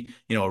can be,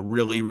 a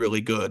really,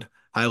 really good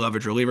high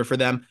leverage reliever for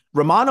them.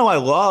 Romano, I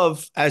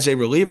love as a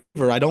reliever.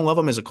 I don't love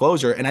him as a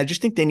closer. And I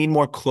just think they need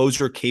more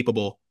closer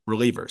capable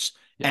relievers.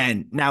 Yeah.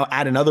 And now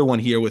add another one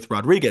here with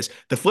Rodriguez.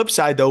 The flip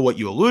side, though, what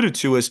you alluded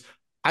to is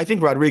I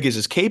think Rodriguez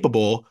is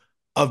capable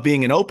of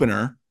being an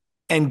opener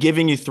and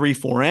giving you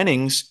 3-4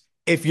 innings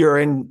if you're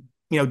in,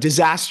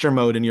 disaster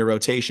mode in your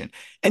rotation.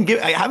 And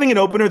having an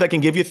opener that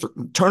can give you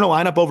turn a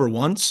lineup over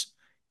once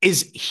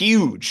is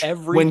huge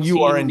when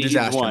you are in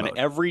disaster mode.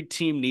 Every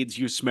team needs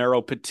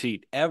Yusmeiro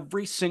Petit.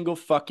 Every single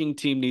fucking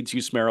team needs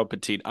Yusmeiro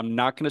Petit. I'm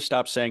not going to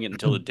stop saying it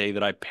until the day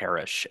that I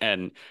perish.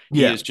 And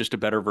he is just a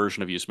better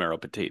version of Yusmeiro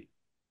Petit.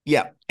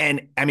 Yeah.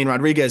 And I mean,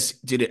 Rodriguez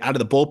did it out of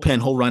the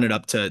bullpen. He'll run it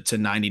up to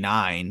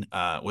 99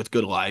 with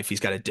good life. He's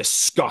got a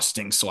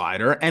disgusting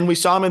slider. And we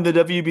saw him in the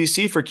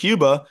WBC for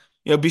Cuba,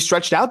 be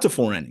stretched out to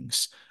 4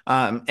 innings.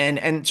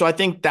 And so I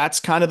think that's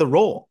kind of the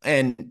role.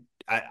 And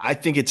I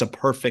think it's a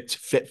perfect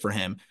fit for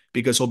him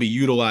because he'll be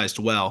utilized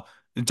well.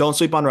 Don't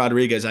sleep on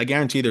Rodriguez. I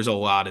guarantee there's a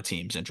lot of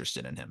teams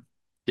interested in him.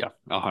 Yeah,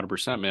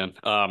 100%, man.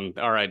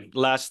 All right.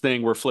 Last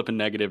thing, we're flipping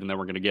negative, and then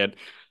we're going to get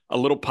a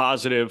little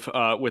positive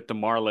with the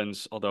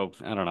Marlins, although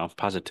I don't know,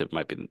 positive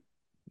might be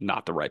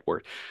not the right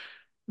word.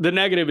 The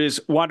negative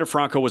is Wander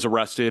Franco was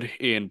arrested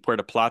in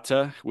Puerto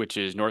Plata, which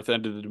is north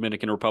end of the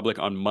Dominican Republic,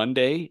 on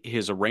Monday.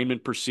 His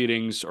arraignment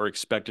proceedings are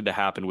expected to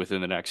happen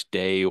within the next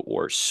day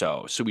or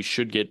so. So we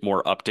should get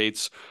more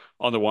updates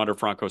on the Wander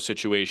Franco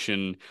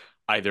situation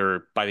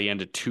either by the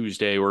end of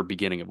Tuesday or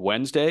beginning of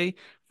Wednesday.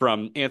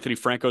 From Anthony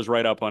Franco's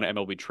write-up on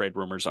MLB Trade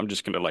Rumors, I'm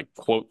just going to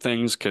quote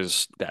things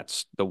because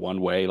that's the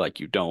one way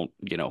you don't,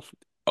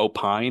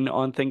 opine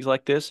on things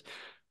like this.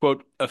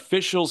 Quote,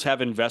 officials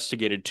have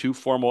investigated 2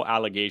 formal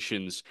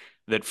allegations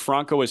that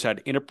Franco has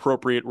had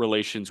inappropriate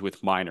relations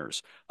with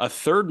minors. A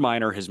third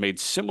minor has made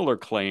similar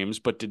claims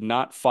but did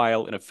not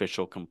file an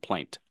official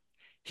complaint.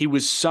 He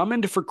was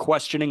summoned for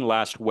questioning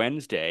last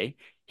Wednesday.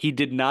 He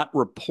did not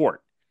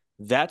report.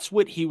 That's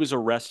what he was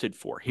arrested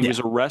for. He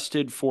was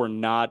arrested for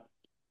not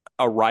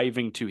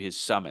arriving to his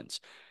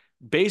summons.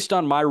 Based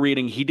on my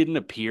reading, he didn't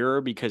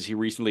appear because he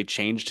recently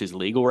changed his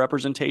legal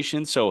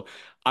representation. So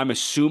I'm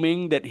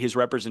assuming that his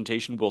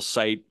representation will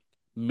cite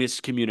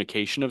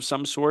miscommunication of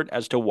some sort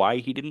as to why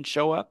he didn't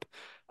show up.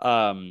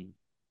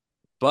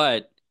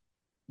 But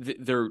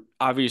they're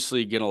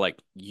obviously going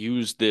to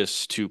use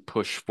this to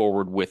push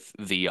forward with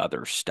the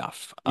other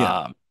stuff.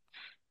 Yeah.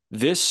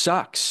 This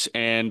sucks.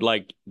 And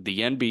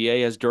the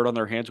NBA has dirt on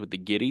their hands with the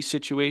Giddey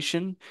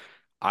situation.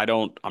 I'm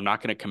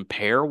not going to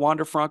compare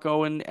Wander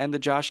Franco and the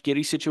Josh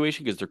Giddey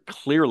situation because they're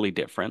clearly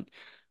different.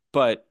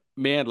 But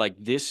man,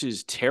 this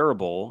is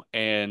terrible.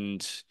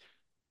 And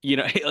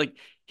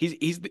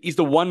he's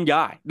the one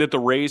guy that the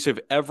Rays have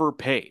ever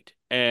paid.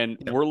 And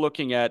we're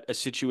looking at a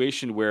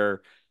situation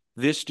where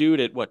this dude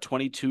at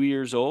 22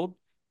 years old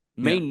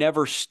may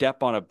never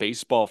step on a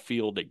baseball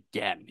field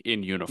again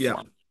in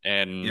uniform.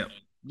 And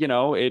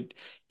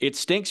it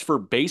stinks for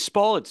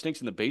baseball. It stinks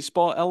in the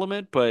baseball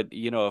element. But,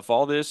 if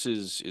all this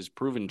is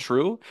proven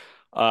true,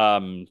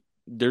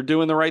 they're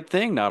doing the right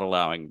thing, not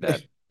allowing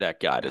that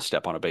guy to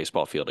step on a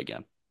baseball field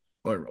again.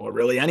 Or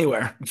really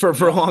anywhere for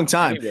a long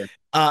time.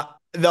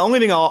 The only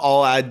thing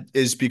I'll add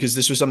is because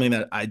this was something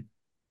that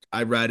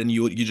I read and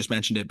you just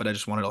mentioned it, but I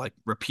just wanted to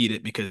repeat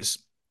it because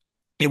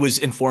it was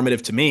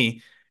informative to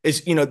me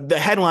is, the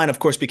headline, of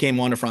course, became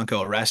Wander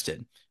Franco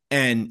arrested.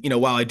 And,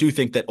 while I do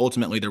think that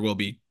ultimately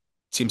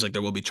seems like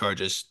there will be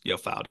charges,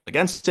 filed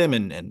against him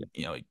and,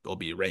 he will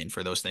be arraigned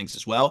for those things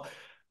as well.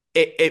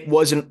 it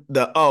wasn't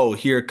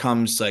here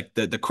comes like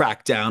the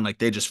crackdown, like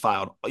they just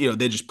filed,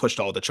 they just pushed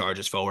all the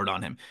charges forward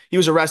on him. He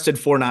was arrested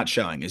for not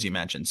showing, as you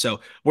mentioned.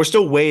 So we're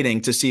still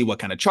waiting to see what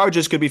kind of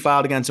charges could be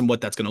filed against him,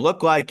 what that's going to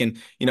look like, and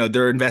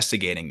they're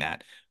investigating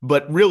that.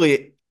 But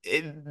really,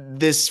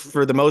 this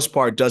for the most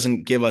part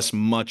doesn't give us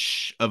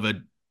much of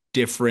a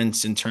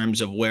difference in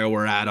terms of where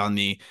we're at on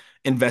the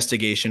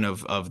investigation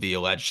of the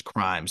alleged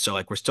crime. So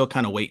like we're still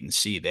kind of wait and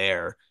see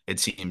there, it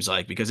seems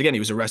like, because again, he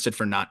was arrested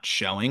for not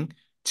showing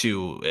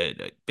to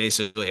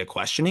basically a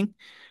questioning.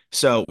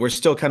 So we're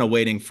still kind of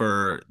waiting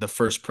for the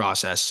first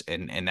process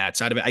and that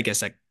side of it. I guess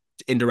that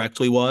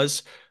indirectly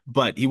was,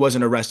 but he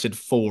wasn't arrested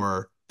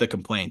for the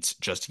complaints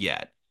just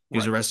yet. He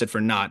was Right. arrested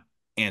for not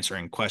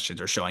answering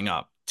questions or showing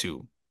up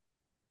to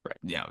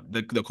Right.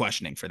 the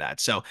questioning for that.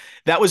 So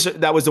that was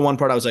the one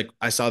part I was like,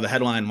 I saw the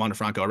headline Wander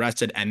Franco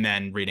arrested, and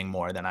then reading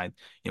more, then I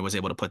was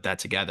able to put that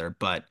together.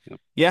 But Yep.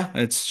 yeah,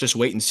 it's just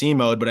wait and see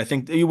mode. But I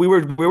think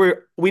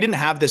we didn't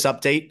have this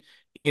update,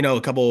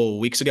 a couple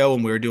weeks ago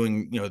when we were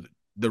doing,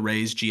 the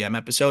Rays GM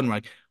episode, and we're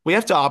like, we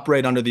have to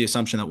operate under the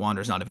assumption that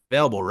Wander's not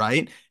available,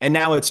 right? And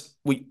now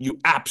you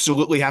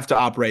absolutely have to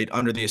operate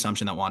under the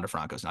assumption that Wander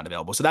Franco's not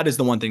available. So that is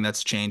the one thing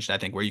that's changed, I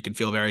think, where you can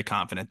feel very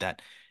confident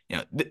that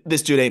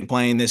this dude ain't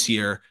playing this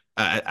year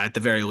at the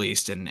very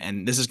least,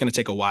 and this is going to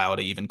take a while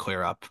to even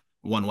clear up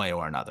one way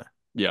or another.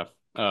 Yeah.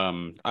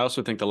 I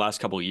also think the last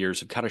couple of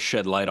years have kind of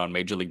shed light on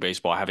Major League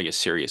Baseball having a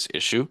serious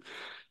issue.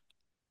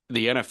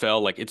 The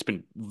NFL, like it's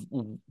been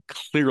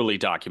clearly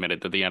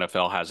documented that the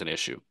NFL has an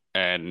issue.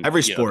 And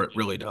Every sport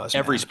really does.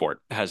 every Man.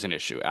 sport has an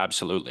issue.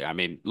 Absolutely. I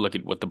mean, look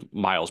at what the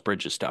Miles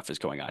Bridges stuff is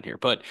going on here.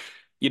 But,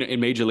 in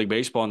Major League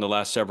Baseball in the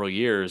last several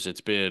years,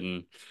 it's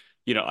been,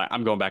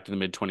 I'm going back to the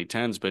mid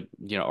 2010s, but,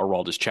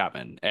 Aroldis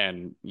Chapman.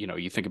 And,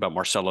 you think about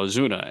Marcelo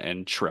Zuna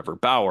and Trevor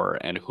Bauer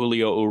and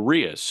Julio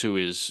Urias, who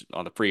is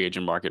on the free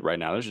agent market right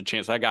now. There's a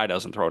chance that guy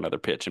doesn't throw another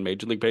pitch in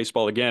Major League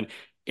Baseball again.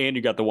 And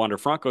you got the Wander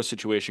Franco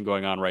situation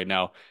going on right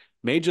now.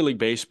 Major League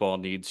Baseball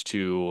needs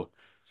to,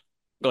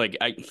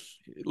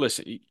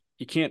 listen,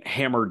 you can't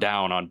hammer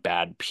down on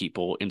bad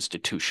people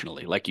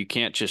institutionally. Like you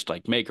can't just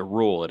like make a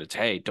rule that it's,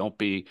 hey, don't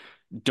be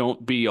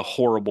a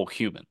horrible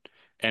human,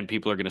 and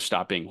people are going to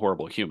stop being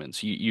horrible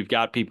humans. You've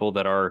got people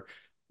that are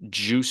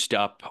juiced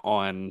up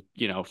on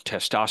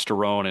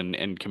testosterone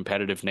and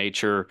competitive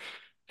nature,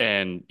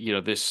 and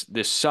this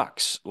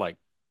sucks. Like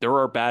there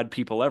are bad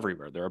people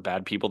everywhere. There are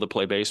bad people that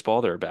play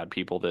baseball. There are bad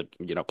people that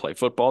play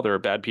football. There are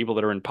bad people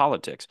that are in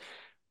politics.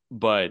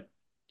 But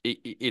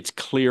it's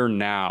clear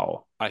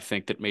now, I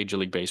think, that Major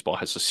League Baseball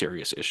has a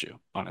serious issue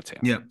on its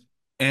hands. Yeah.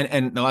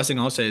 And the last thing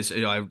I'll say is,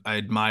 I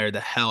admire the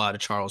hell out of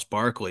Charles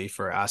Barkley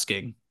for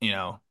asking,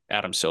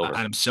 Adam Silver.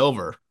 Adam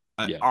Silver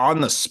Yeah.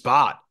 on the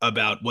spot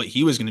about what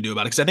he was going to do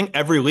about it. Because I think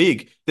every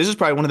league, this is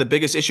probably one of the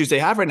biggest issues they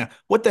have right now.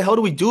 What the hell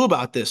do we do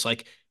about this?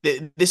 Like,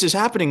 this is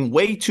happening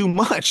way too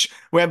much.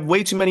 We have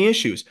way too many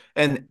issues.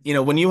 And,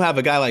 when you have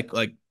a guy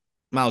like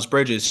Miles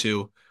Bridges,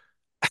 who,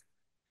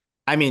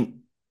 I mean,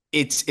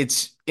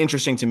 it's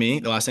interesting to me.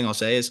 The last thing I'll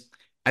say is,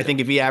 I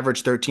think if he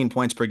averaged 13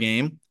 points per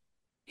game,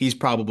 he's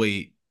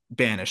probably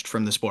banished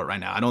from the sport right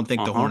now. I don't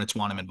think the Hornets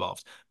want him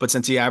involved. But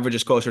since he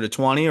averages closer to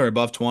 20 or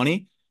above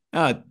 20,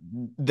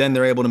 then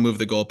they're able to move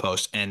the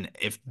goalpost. And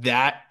if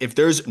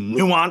there's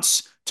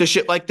nuance to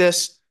shit like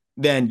this,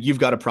 then you've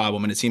got a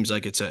problem. And it seems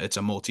like it's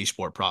a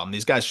multi-sport problem.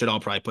 These guys should all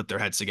probably put their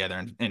heads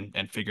together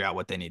and figure out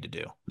what they need to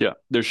do. Yeah,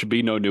 there should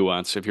be no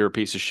nuance. If you're a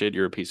piece of shit,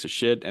 you're a piece of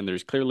shit. And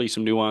there's clearly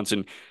some nuance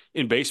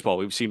in baseball.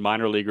 We've seen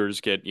minor leaguers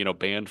get,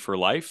 banned for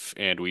life,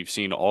 and we've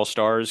seen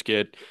all-stars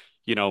get,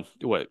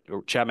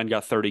 Chapman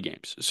got 30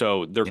 games.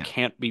 So there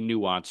can't be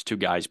nuance to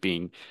guys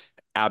being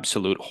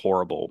absolute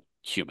horrible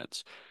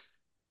humans.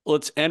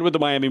 Let's end with the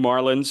Miami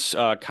Marlins,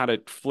 kind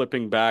of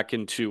flipping back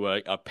into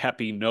a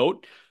peppy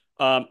note.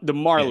 The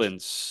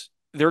Marlins,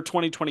 their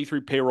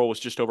 2023 payroll was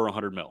just over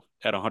 100 mil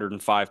at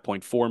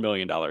 $105.4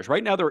 million.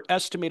 Right now, their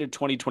estimated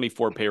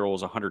 2024 payroll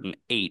is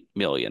 108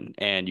 million.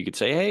 And you could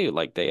say, hey,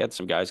 like they had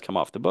some guys come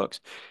off the books.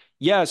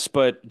 Yes,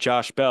 but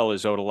Josh Bell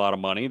is owed a lot of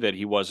money that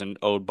he wasn't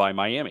owed by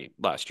Miami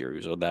last year. He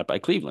was owed that by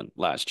Cleveland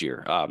last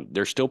year.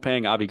 They're still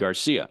paying Avi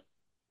Garcia.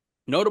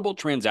 Notable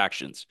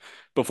transactions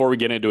before we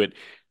get into it.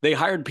 They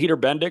hired Peter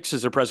Bendix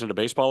as their president of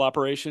baseball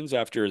operations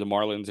after the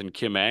Marlins and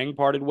Kim Ang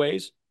parted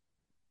ways.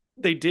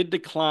 They did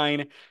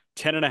decline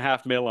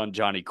 10.5 mil on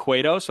Johnny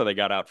Cueto, so they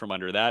got out from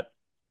under that.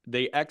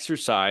 They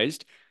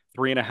exercised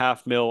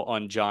 3.5 mil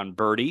on John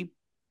Birdie.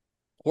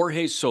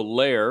 Jorge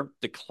Soler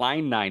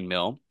declined 9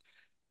 mil.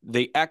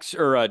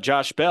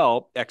 Josh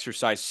Bell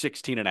exercised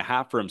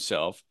 16.5 for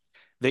himself.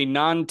 They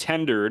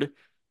non-tendered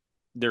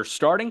their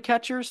starting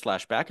catcher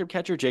 / backup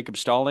catcher, Jacob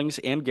Stallings,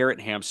 and Garrett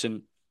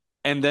Hampson.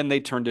 And then they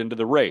turned into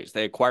the Rays.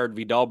 They acquired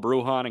Vidal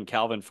Brujan and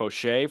Calvin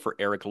Fauché for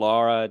Eric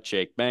Lara,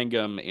 Jake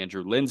Mangum,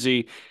 Andrew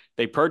Lindsay.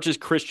 They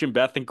purchased Christian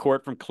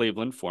Bethancourt from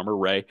Cleveland, former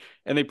Ray,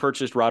 and they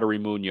purchased Roddery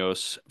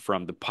Munoz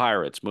from the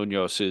Pirates.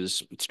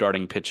 Munoz's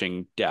starting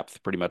pitching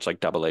depth, pretty much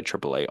like AA,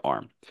 AAA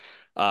arm.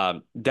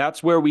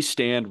 That's where we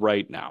stand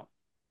right now.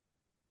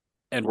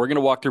 And we're going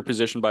to walk through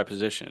position by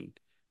position.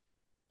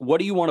 what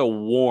do you want to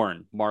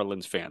warn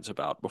Marlins fans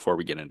about before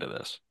we get into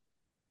this?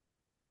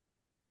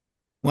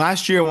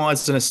 Last year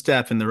wasn't a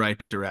step in the right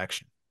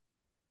direction.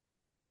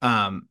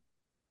 Um,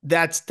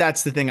 that's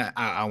the thing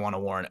I want to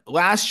warn.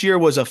 Last year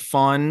was a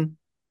fun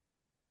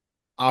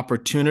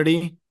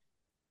opportunity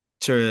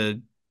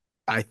to,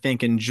 I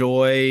think,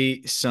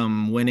 enjoy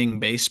some winning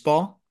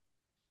baseball,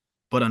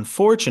 but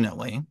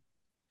unfortunately,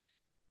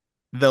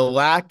 the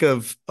lack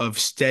of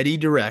steady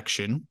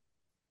direction,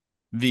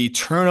 the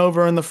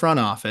turnover in the front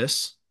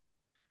office,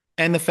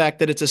 and the fact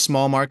that it's a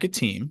small market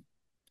team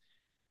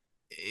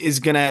is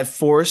going to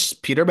force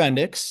Peter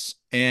Bendix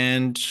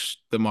and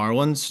the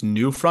Marlins'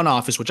 new front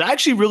office, which I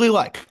actually really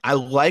like. I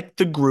like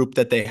the group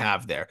that they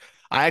have there.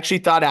 I actually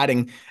thought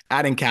adding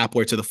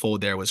Kapler to the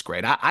fold there was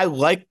great. I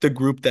like the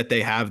group that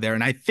they have there,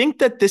 and I think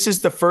that this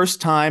is the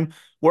first time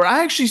where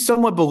I actually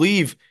somewhat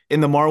believe in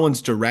the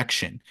Marlins'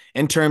 direction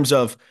in terms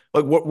of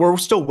like we're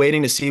still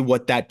waiting to see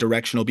what that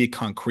direction will be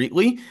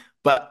concretely.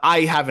 But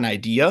I have an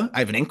idea. I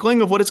have an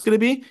inkling of what it's going to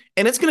be,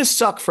 and it's going to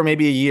suck for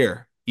maybe a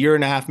year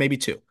and a half, maybe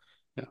two.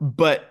 Yeah.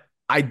 But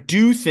I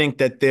do think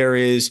that there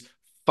is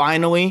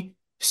finally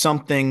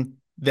something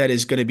that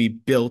is going to be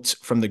built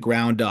from the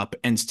ground up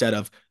instead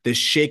of this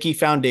shaky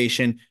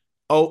foundation.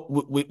 Oh,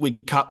 we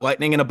caught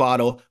lightning in a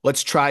bottle.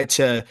 Let's try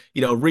to,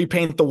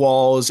 repaint the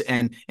walls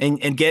and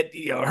get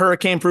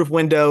hurricane-proof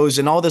windows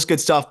and all this good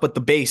stuff, but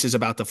the base is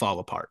about to fall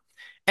apart.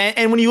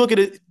 And when you look at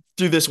it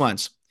through this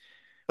lens,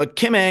 but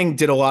Kim Ng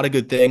did a lot of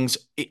good things.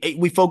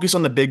 We focus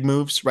on the big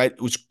moves, right?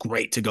 It was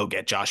great to go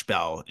get Josh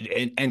Bell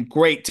and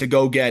great to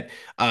go get,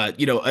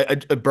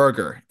 a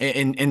Burger.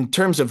 In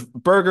terms of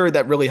Burger,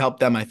 that really helped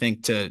them, I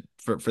think,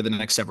 for the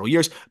next several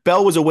years.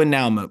 Bell was a win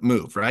now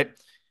move, right?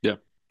 Yeah.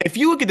 If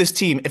you look at this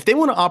team, if they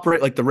want to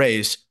operate like the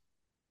Rays,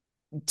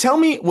 tell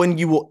me when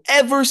you will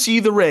ever see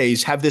the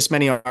Rays have this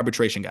many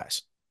arbitration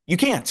guys. You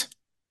can't.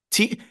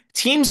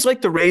 Teams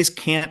like the Rays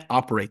can't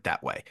operate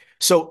that way.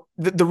 So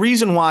the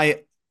reason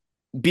why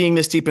being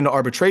this deep into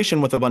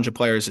arbitration with a bunch of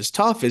players is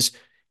tough is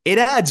it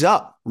adds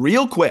up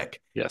real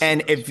quick. Yes,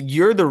 and if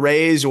you're the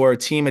Rays or a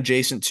team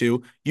adjacent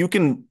to, you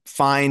can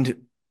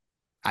find,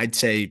 I'd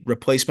say,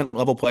 replacement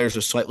level players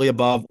or slightly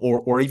above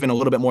or even a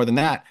little bit more than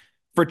that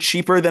for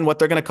cheaper than what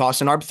they're going to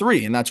cost in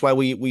ARB3. And that's why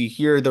we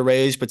hear the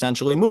Rays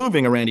potentially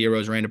moving a Randy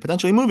Arozarena,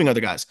 potentially moving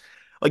other guys.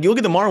 Like you look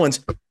at the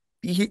Marlins,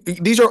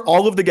 these are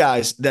all of the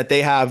guys that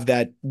they have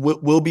that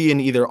will be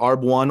in either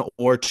ARB1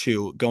 or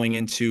 2 going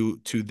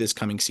into this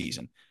coming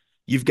season.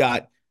 You've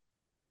got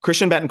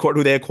Christian Betancourt,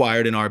 who they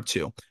acquired in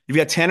ARB2. You've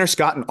got Tanner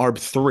Scott in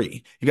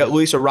ARB3. You've got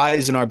Luis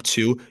Arias in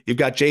ARB2. You've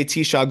got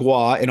JT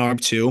Chagua in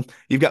ARB2.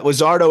 You've got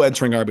Luzardo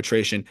entering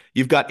arbitration.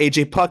 You've got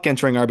AJ Puck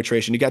entering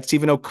arbitration. You've got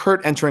Stephen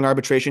O'Kurt entering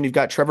arbitration. You've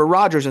got Trevor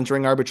Rogers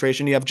entering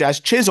arbitration. You have Jazz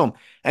Chisholm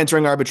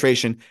entering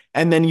arbitration.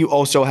 And then you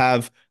also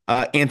have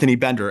Anthony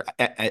Bender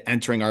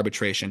entering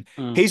arbitration.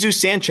 Jesus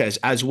Sanchez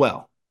as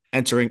well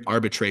entering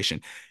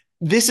arbitration.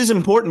 This is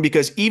important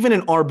because even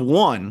in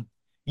ARB1,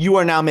 you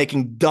are now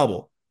making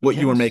double what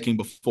you were making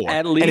before.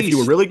 At least. And if you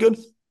were really good,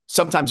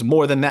 sometimes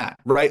more than that,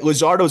 right?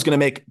 Luzardo is going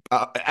to make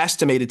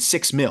estimated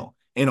 $6 million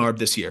in ARB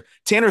this year.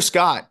 Tanner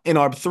Scott in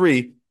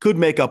ARB3 could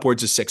make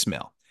upwards of $6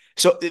 million.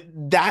 So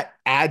that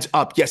adds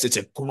up. Yes, it's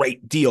a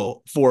great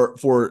deal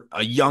for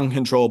a young,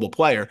 controllable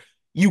player.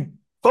 You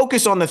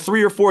focus on the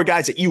 3 or 4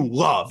 guys that you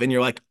love, and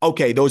you're like,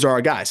 okay, those are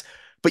our guys.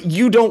 But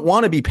you don't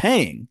want to be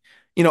paying,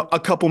 a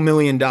couple $1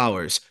 million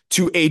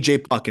to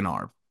AJ Puck in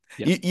ARB.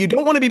 Yeah. You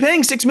don't want to be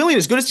paying $6 million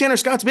as good as Tanner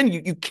Scott's been.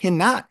 You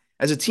cannot,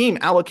 as a team,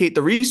 allocate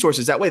the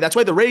resources that way. That's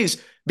why the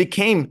Rays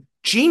became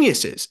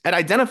geniuses at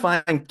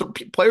identifying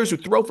players who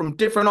throw from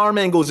different arm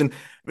angles and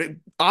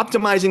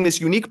optimizing this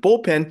unique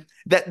bullpen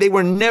that they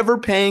were never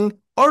paying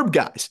ARB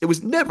guys. It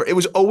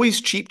was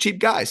always cheap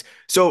guys.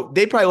 So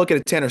they probably look at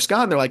a Tanner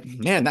Scott and they're like,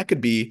 man, that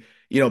could be,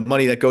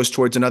 money that goes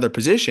towards another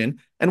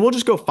position. And we'll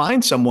just go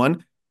find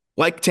someone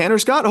like Tanner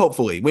Scott,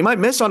 hopefully. We might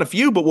miss on a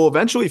few, but we'll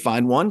eventually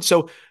find one.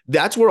 So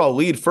that's where I'll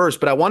lead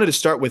first. But I wanted to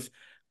start with,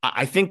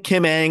 I think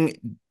Kim Ng,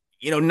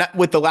 not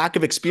with the lack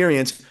of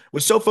experience,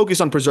 was so focused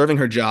on preserving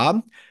her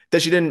job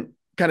that she didn't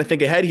kind of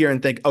think ahead here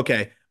and think,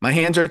 okay, my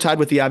hands are tied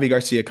with the Avi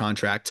Garcia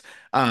contract.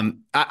 I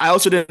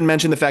also didn't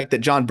mention the fact that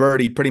John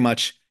Birdie pretty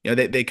much,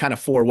 they kind of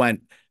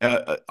forewent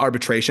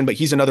arbitration, but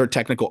he's another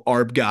technical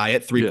ARB guy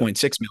at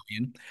 $3.6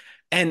 million.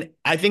 And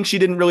I think she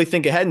didn't really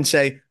think ahead and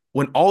say,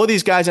 when all of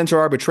these guys enter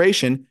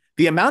arbitration,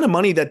 the amount of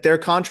money that their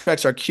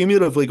contracts are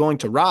cumulatively going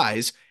to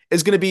rise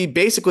is going to be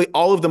basically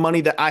all of the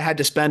money that I had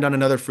to spend on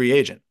another free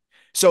agent.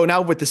 So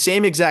now with the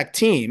same exact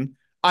team,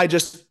 I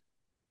just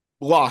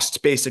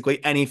lost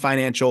basically any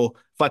financial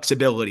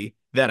flexibility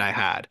that I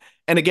had.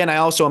 And again, I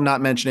also am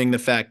not mentioning the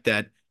fact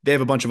that they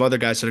have a bunch of other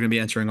guys that are going to be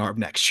entering ARB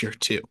next year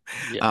too.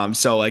 Yeah.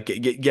 So like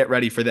get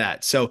ready for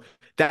that. So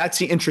that's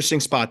the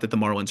interesting spot that the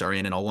Marlins are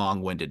in a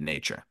long-winded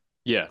nature.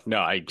 Yeah,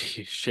 no,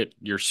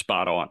 you're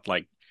spot on.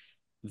 Like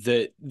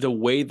the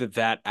way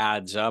that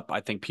adds up,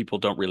 I think people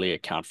don't really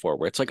account for,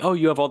 where it's like, oh,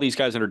 you have all these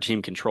guys under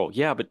team control.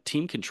 Yeah, but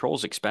team control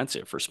is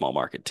expensive for small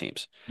market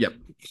teams. Yep.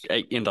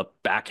 In the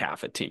back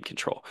half of team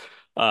control.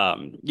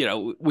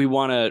 We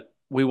want to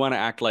we want to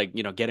act like,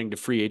 getting to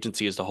free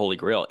agency is the holy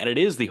grail, and it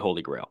is the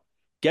holy grail.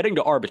 Getting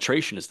to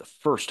arbitration is the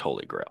first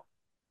holy grail.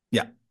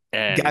 Yeah.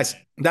 And Guys,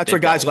 that's where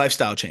they've got guys' one.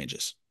 lifestyle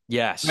changes. Right?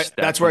 Yes, That's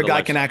that's where where a the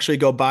guy can lifestyle. actually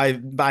go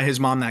buy his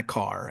mom that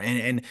car.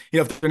 And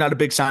if they're not a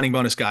big signing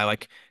bonus guy,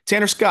 like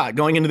Tanner Scott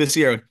going into this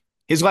year,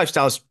 his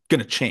lifestyle is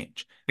gonna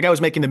change. The guy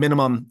was making the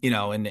minimum,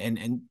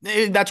 and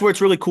that's where it's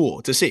really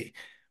cool to see.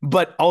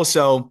 But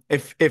also,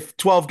 if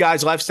 12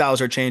 guys' lifestyles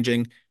are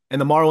changing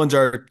and the Marlins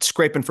are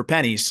scraping for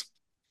pennies,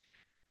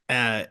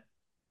 uh,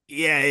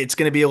 yeah, it's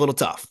gonna be a little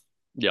tough.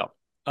 Yeah.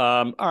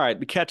 All right,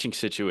 the catching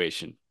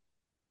situation.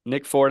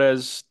 Nick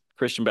Fortes,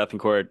 Christian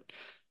Bethancourt,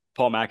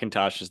 Paul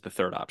McIntosh is the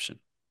third option.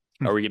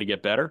 Are we going to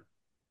get better?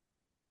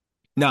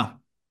 No.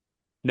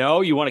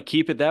 No, you want to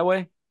keep it that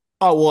way?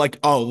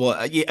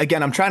 Yeah,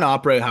 again, I'm trying to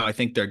operate how I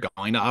think they're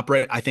going to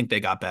operate. I think they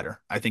got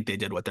better. I think they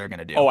did what they're going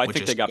to do, Oh, I which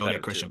think is they got go better get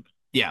too. Christian.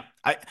 Yeah.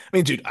 I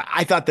mean, dude,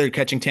 I thought their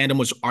catching tandem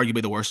was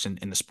arguably the worst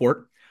in the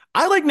sport.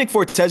 I like Nick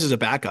Fortes as a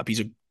backup. He's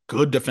a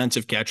good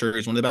defensive catcher.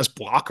 He's one of the best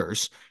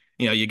blockers,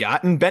 you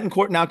got. And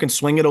Betancourt now can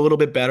swing it a little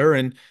bit better.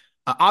 And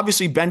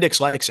obviously, Bendix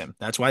likes him.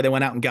 That's why they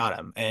went out and got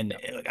him. And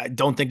I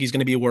don't think he's going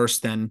to be worse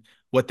than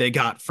what they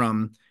got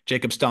from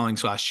Jacob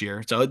Stallings last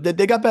year. So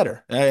they got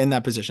better in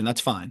that position.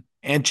 That's fine.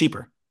 And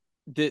cheaper.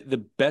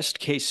 The best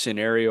case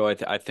scenario,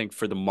 I think,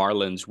 for the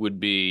Marlins would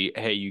be,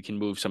 hey, you can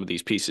move some of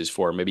these pieces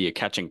for maybe a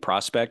catching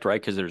prospect,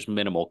 right? Because there's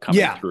minimal coming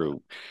Yeah.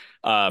 through.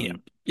 Yeah.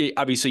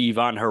 Obviously,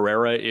 Ivan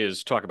Herrera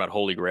is talk about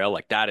holy grail.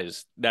 Like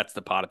that's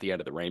the pot at the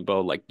end of the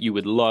rainbow. Like you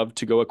would love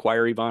to go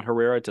acquire Ivan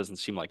Herrera. It doesn't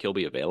seem like he'll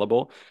be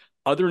available.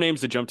 Other names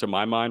that jumped to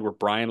my mind were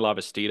Brian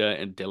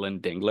Lavastida and Dylan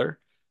Dingler.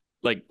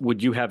 Like,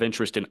 would you have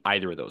interest in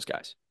either of those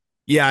guys?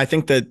 Yeah, I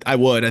think that I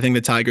would. I think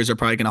the Tigers are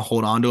probably going to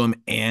hold on to him,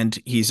 and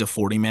he's a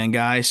 40-man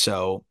guy.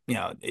 So,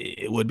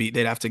 it would be,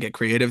 they'd have to get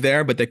creative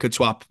there, but they could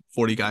swap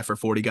 40 guy for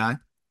 40 guy.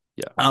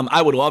 Yeah.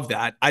 I would love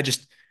that. I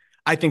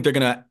think they're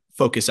going to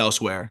focus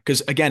elsewhere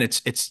because, again,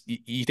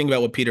 you think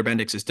about what Peter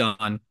Bendix has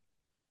done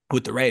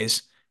with the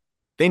Rays.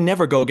 They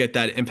never go get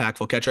that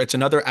impactful catcher. It's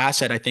another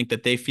asset I think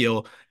that they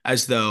feel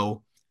as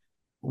though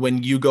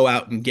when you go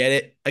out and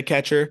get a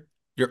catcher,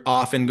 you're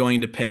often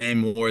going to pay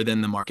more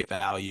than the market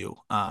value,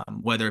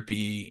 whether it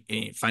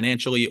be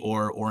financially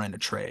or in a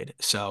trade.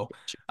 So,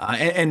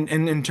 and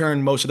in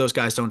turn, most of those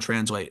guys don't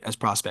translate as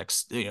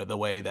prospects, the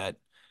way that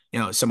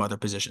some other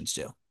positions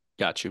do.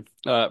 Got you.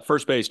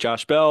 First base,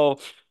 Josh Bell.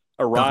 Done.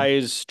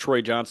 Arise,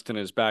 Troy Johnston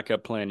is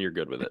backup plan. You're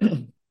good with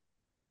it.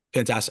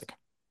 Fantastic.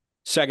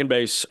 Second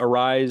base,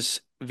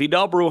 Arise,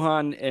 Vidal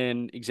Brujan,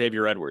 and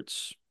Xavier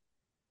Edwards.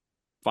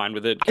 Fine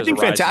with it I because think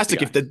Arise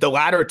fantastic is if the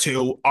latter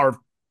two are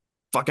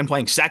fucking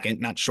playing second,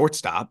 not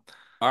shortstop.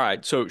 All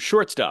right, so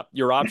shortstop.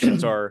 Your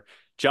options are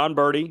John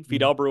Birdie,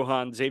 Vidal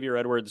Brujan, Xavier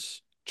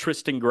Edwards,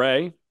 Tristan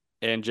Gray,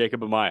 and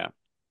Jacob Amaya.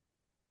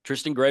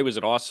 Tristan Gray was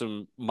an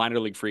awesome minor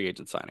league free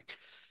agent signing.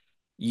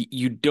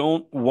 You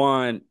don't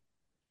want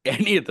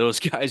any of those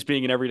guys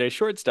being an everyday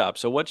shortstop.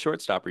 So what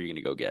shortstop are you going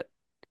to go get?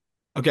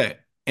 Okay,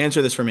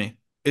 answer this for me.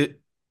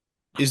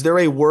 Is there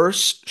a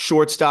worse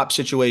shortstop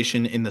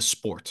situation in the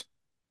sport?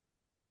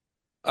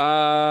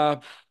 Uh,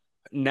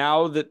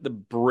 now that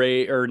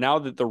now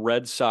that the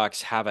Red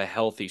Sox have a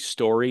healthy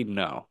story,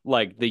 no.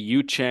 Like the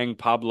Yu Chang,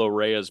 Pablo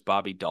Reyes,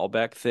 Bobby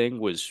Dahlbeck thing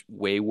was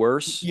way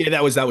worse. Yeah,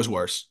 that was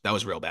worse. That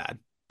was real bad.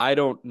 I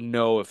don't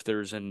know if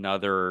there's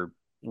another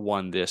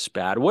one this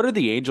bad. What are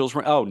the Angels?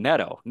 Oh,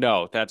 Neto.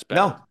 No, that's better.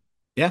 No.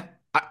 Yeah.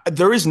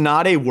 There is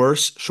not a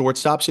worse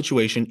shortstop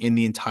situation in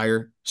the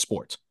entire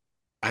sport.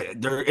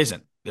 There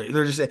isn't.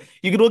 There's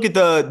you could look at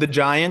the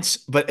Giants,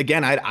 but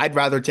again, I'd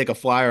rather take a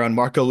flyer on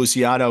Marco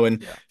Luciano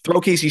and throw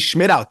Casey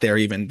Schmidt out there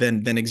even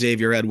than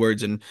Xavier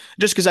Edwards, and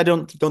just because I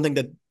don't think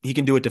that he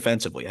can do it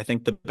defensively. I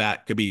think the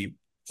bat could be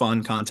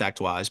fun contact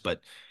wise,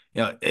 but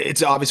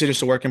it's obviously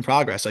just a work in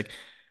progress. Like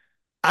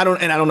I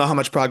don't know how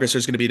much progress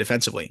there's going to be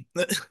defensively.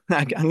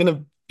 I'm going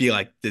to be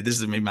like, this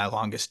is maybe my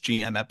longest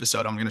GM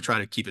episode. I'm going to try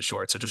to keep it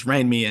short. So just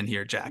rein me in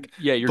here, Jack.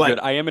 Yeah, you're good.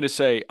 I am going to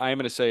say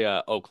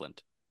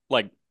Oakland.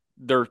 Like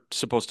they're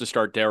supposed to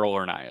start Daryl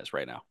Ornelas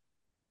right now.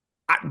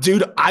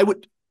 Dude, I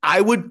would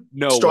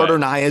start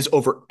Ornelas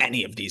over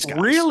any of these guys.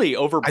 Really?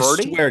 Over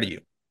Birdie?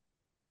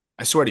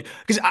 I swear to you.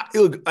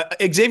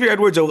 Because Xavier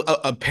Edwards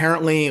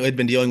apparently had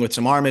been dealing with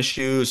some arm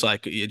issues,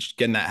 like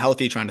getting that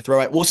healthy, trying to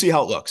throw it. We'll see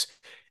how it looks.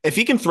 If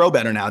he can throw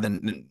better now,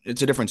 then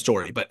it's a different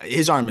story. But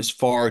his arm is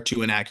far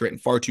too inaccurate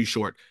and far too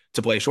short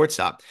to play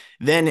shortstop.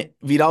 Then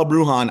Vidal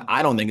Brujan,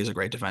 I don't think is a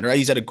great defender.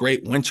 He's had a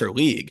great winter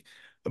league.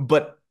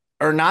 But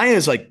Ornelas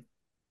is like,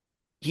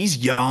 he's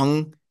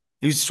young.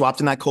 He was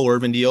swapped in that Cole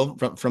Irvin deal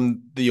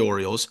from the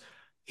Orioles.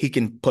 He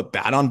can put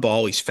bat on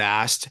ball. He's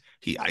fast.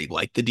 I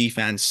like the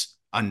defense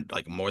on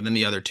like more than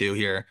the other two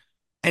here.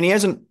 And he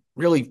hasn't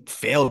really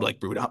failed like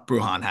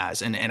Brujan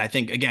has. And I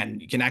think, again,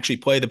 you can actually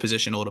play the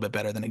position a little bit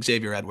better than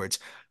Xavier Edwards.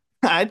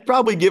 I'd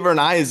probably give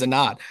Ornelas a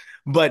nod.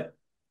 But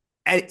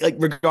like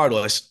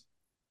regardless,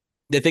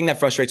 the thing that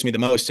frustrates me the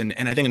most, and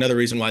I think another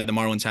reason why the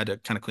Marlins had to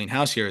kind of clean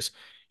house here is,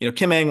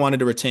 Kim Ng wanted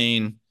to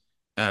retain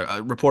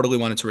reportedly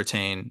wanted to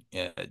retain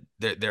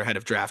their head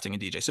of drafting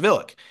and DJ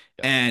Savilic.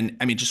 Yeah, And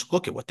I mean, just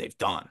look at what they've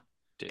done.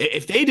 dude.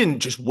 If they didn't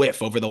just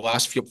whiff over the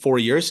last 4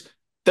 years,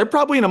 they're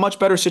probably in a much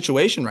better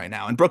situation right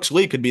now. And Brooks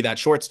Lee could be that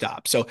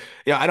shortstop. So,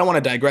 I don't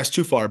want to digress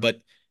too far,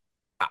 but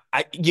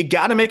you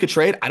got to make a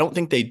trade. I don't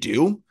think they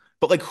do,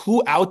 but like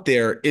who out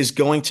there is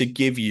going to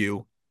give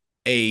you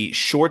a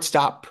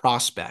shortstop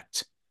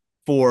prospect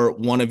for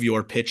one of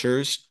your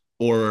pitchers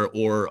or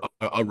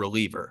a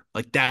reliever?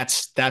 Like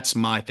that's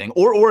my thing.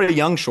 Or a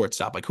young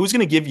shortstop. Like who's going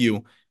to give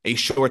you a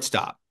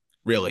shortstop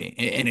really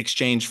in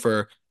exchange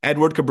for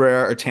Edward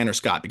Cabrera or Tanner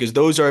Scott? Because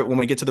those are, when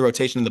we get to the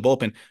rotation in the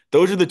bullpen,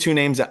 those are the two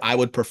names that I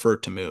would prefer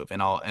to move,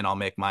 and I'll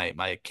make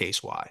my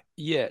case why.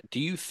 Yeah. Do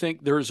you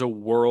think there's a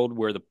world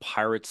where the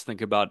Pirates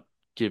think about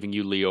giving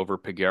you Lee over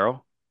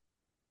Piguero?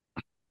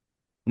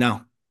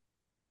 No,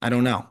 I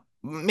don't know.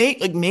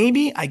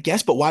 Maybe, I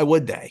guess, but why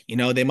would they?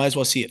 They might as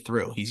well see it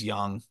through. He's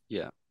young,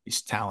 Yeah.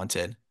 he's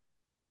talented.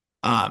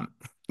 Um,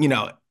 you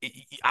know,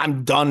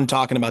 I'm done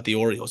talking about the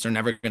Orioles. They're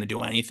never going to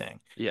do anything.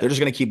 Yeah. They're just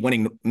going to keep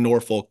winning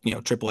Norfolk,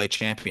 AAA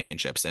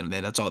championships, and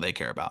that's all they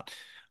care about.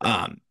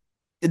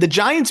 The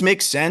Giants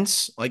make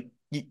sense,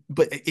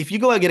 but if you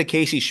go out and get a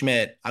Casey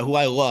Schmidt, who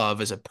I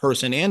love as a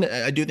person, and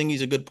I do think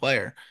he's a good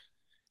player,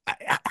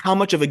 how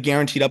much of a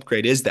guaranteed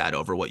upgrade is that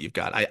over what you've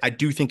got? I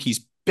do think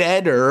he's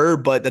better,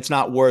 but that's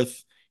not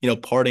worth,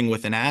 parting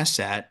with an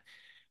asset.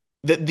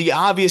 The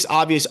obvious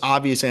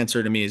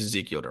answer to me is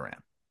Ezekiel Duran.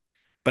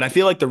 But I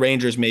feel like the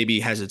Rangers may be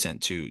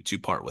hesitant to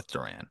part with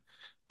Duran.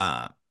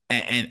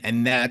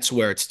 And that's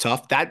where it's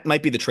tough. That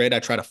might be the trade I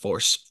try to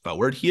force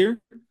forward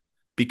here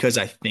because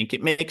I think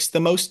it makes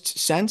the most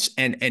sense.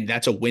 And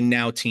that's a win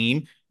now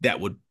team that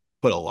would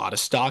put a lot of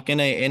stock in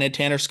a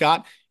Tanner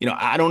Scott.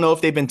 I don't know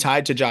if they've been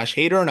tied to Josh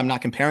Hader, and I'm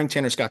not comparing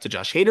Tanner Scott to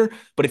Josh Hader,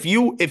 but if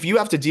you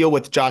have to deal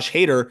with Josh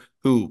Hader,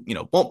 who,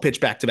 won't pitch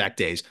back-to-back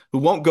days, who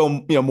won't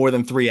go, more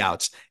than 3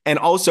 outs, and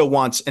also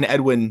wants an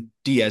Edwin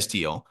Diaz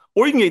deal,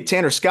 or you can get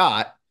Tanner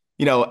Scott,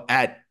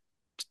 at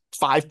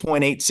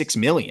 5.86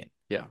 million.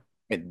 Yeah.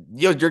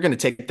 You're going to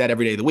take that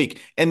every day of the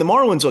week. And the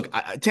Marlins, look,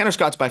 Tanner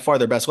Scott's by far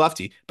their best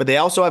lefty, but they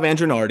also have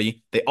Andrew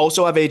Nardi. They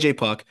also have AJ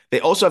Puck. They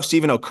also have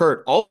Stephen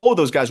O'Kurt. All of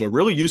those guys were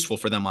really useful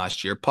for them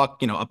last year.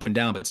 Puck, up and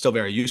down, but still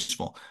very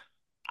useful.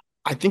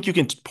 I think you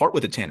can part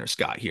with a Tanner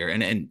Scott here.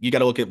 And you got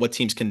to look at what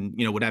teams can,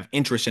 would have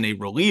interest in a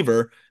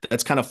reliever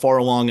that's kind of far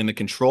along in the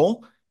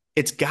control.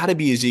 It's got to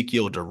be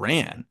Ezekiel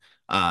Duran.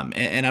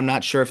 And I'm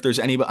not sure if there's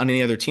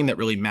any other team that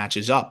really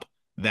matches up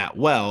that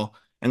well,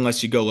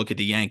 unless you go look at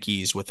the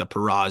Yankees with a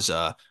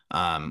Peraza,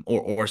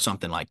 or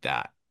something like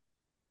that.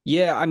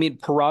 Yeah, I mean,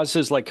 Peraza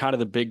is like kind of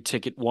the big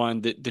ticket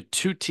one. The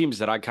two teams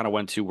that I kind of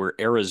went to were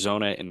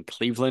Arizona and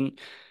Cleveland.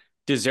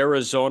 Does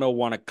Arizona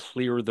want to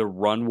clear the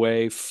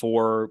runway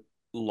for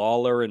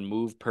Lawler and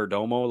move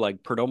Perdomo?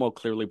 Like Perdomo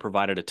clearly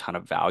provided a ton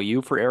of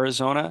value for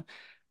Arizona.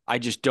 I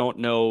just don't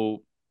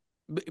know.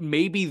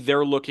 Maybe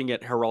they're looking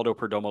at Geraldo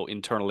Perdomo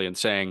internally and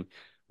saying,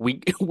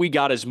 we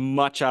got as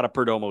much out of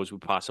Perdomo as we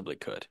possibly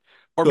could.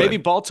 Or maybe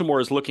Baltimore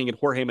is looking at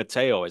Jorge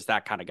Mateo as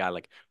that kind of guy.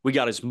 Like, we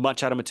got as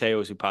much out of Mateo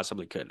as we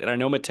possibly could. And I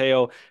know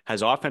Mateo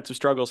has offensive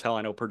struggles. Hell,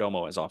 I know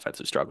Perdomo has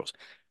offensive struggles.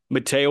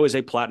 Mateo is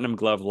a platinum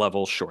glove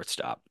level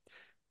shortstop.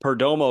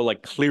 Perdomo,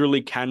 like,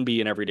 clearly can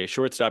be an everyday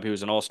shortstop. He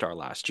was an all-star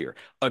last year.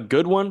 A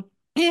good one?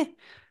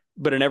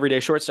 But an everyday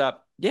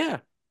shortstop? Yeah,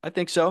 I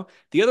think so.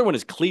 The other one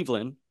is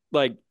Cleveland.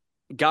 Like,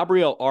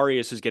 Gabriel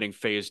Arias is getting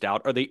phased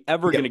out. Are they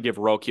ever going to give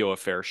Rocchio a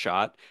fair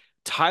shot?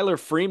 Tyler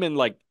Freeman,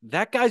 like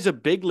that guy's a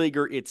big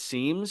leaguer, it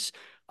seems.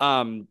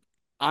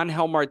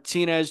 Angel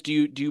Martinez,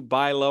 do you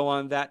buy low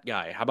on that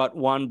guy? How about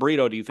Juan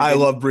Brito? Do you think I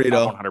love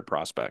Brito? 100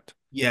 prospect?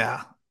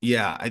 Yeah.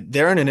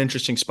 They're in an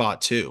interesting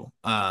spot too.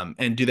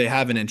 And do they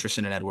have an interest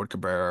in an Edward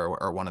Cabrera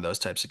or one of those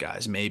types of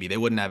guys? Maybe they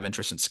wouldn't have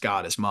interest in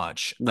Scott as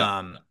much.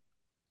 No.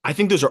 I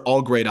think those are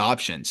all great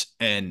options.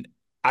 And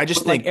I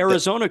just think like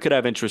Arizona could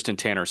have interest in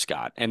Tanner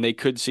Scott, and they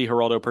could see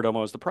Geraldo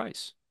Perdomo as the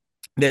price.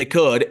 They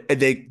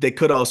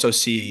could also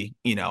see,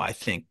 I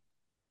think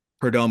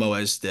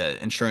Perdomo as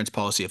the insurance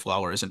policy if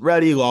Lawler isn't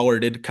ready. Lawler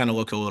did kind of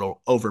look a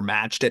little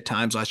overmatched at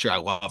times last year. I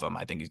love him.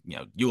 I think,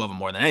 you love him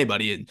more than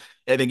anybody. And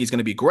I think he's going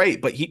to be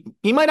great, but he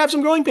might have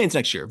some growing pains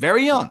next year.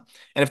 Very young.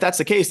 And if that's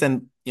the case,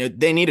 then,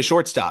 they need a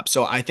shortstop.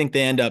 So I think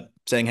they end up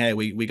saying, hey,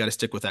 we got to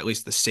stick with at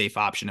least the safe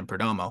option in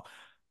Perdomo.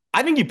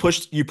 I think you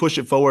push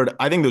it forward.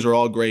 I think those are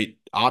all great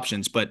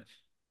options, but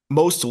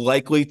most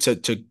likely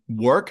to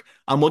work,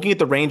 I'm looking at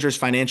the Rangers'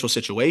 financial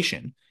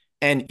situation.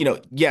 And,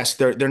 yes,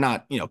 they're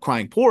not,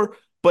 crying poor,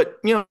 but,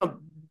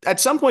 at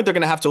some point they're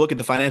going to have to look at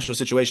the financial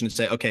situation and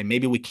say, okay,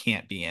 maybe we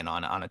can't be in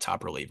on a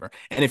top reliever.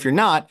 And if you're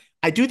not,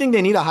 I do think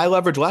they need a high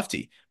leverage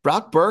lefty.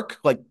 Brock Burke,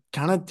 like,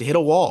 kind of hit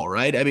a wall,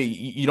 right? I mean,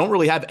 you don't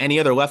really have any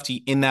other lefty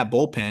in that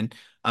bullpen.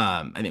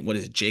 I think, what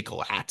is it, Jake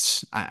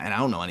Latz? And I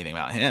don't know anything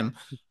about him.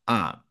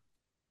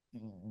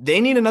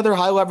 They need another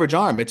high leverage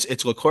arm.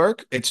 It's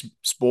Leclerc, it's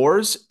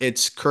Spores,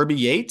 it's Kirby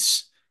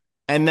Yates,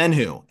 and then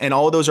who? And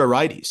all of those are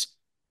righties.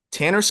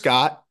 Tanner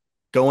Scott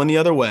going the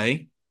other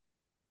way.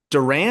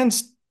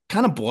 Duran's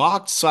kind of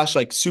blocked /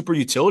 like super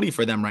utility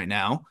for them right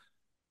now.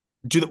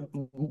 Do the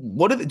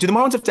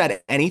Marlins have to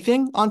add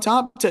anything on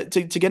top to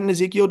get an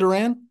Ezekiel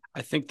Duran?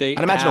 I think I'd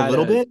imagine a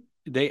little bit.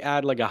 they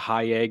add like a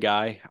high A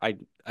guy.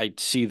 I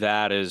see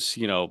that as,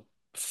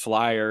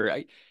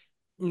 flyer.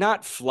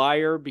 Not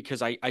flyer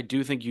because I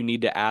do think you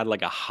need to add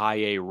like a high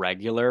A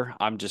regular.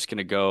 I'm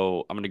gonna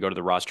go to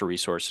the roster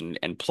resource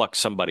and pluck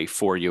somebody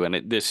for you.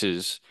 And this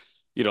is,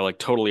 like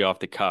totally off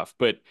the cuff.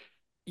 But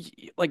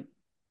like,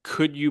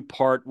 could you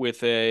part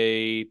with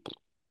a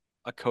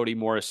Cody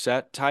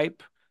Morissette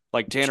type?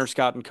 Like Tanner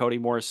Scott and Cody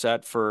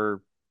Morissette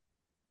for,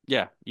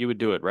 yeah, you would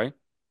do it, right?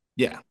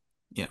 Yeah.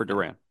 Yeah. For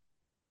Duran.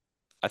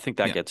 I think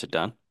that Yeah. gets it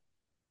done.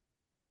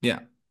 Yeah.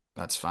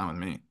 That's fine with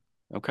me.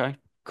 Okay,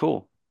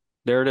 cool.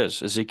 There it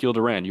is. Ezekiel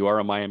Duran, you are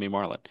a Miami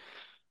Marlin.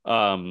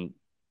 Um,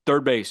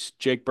 Third base,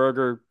 Jake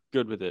Berger,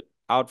 good with it.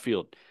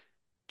 Outfield,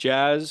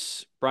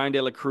 Jazz, Brian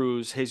De La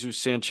Cruz, Jesus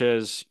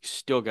Sanchez. You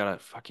still gotta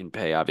fucking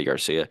pay Avi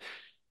Garcia.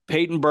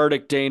 Peyton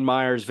Burdick, Dane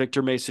Myers,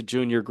 Victor Mesa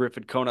Jr.,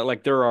 Griffin Conine.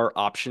 Like there are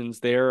options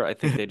there. I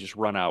think they just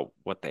run out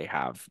what they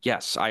have.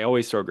 Yes, I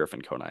always throw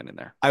Griffin Conine in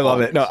there. I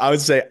love it. No, Always. I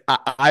would say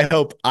I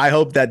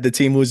hope that the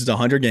team loses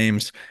 100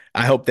 games.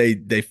 I hope they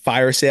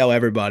fire sale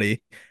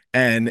everybody,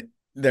 and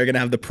they're gonna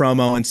have the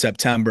promo in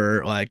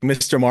September. Like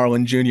Mr.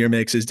 Marlin Jr.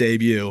 makes his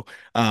debut.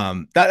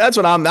 That's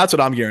what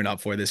I'm gearing up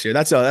for this year.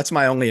 That's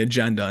my only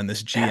agenda in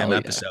this GM Hell yeah.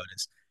 episode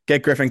is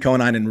get Griffin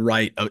Conine and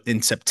right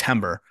in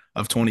September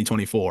of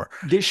 2024.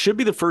 This should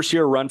be the first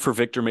year run for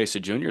Victor Mesa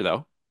Jr.,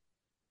 though.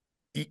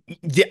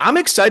 Yeah, I'm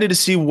excited to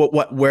see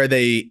where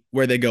they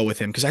go with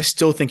him because I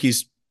still think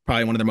he's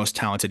probably one of the most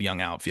talented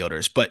young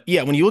outfielders. But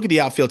yeah, when you look at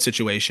the outfield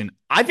situation,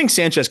 I think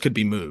Sanchez could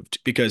be moved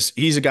because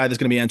he's a guy that's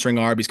going to be entering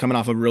ARB. He's coming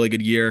off a really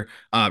good year,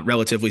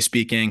 relatively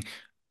speaking.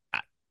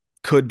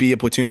 Could be a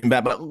platoon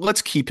bat, but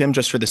let's keep him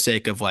just for the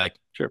sake of like,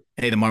 Sure.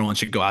 hey, the Marlins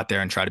should go out there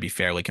and try to be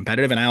fairly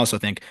competitive. And I also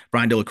think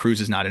Brian De La Cruz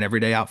is not an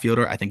everyday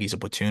outfielder. I think he's a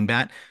platoon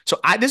bat. So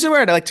this is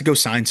where I'd like to go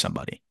sign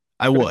somebody.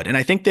 I Okay. would, and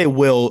I think they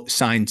will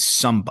sign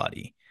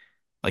somebody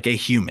like a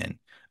human.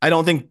 I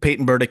don't think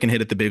Peyton Burdick can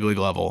hit at the big league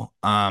level.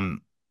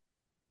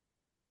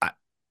 I,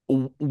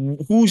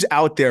 who's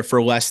out there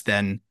for less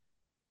than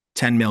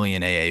 10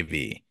 million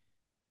AAV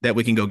that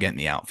we can go get in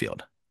the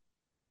outfield?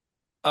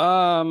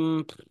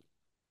 Um,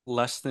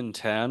 Less than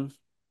 10.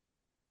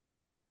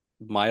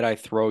 Might I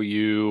throw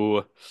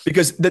you?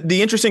 Because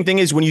the interesting thing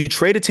is when you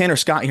trade a Tanner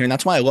Scott here, and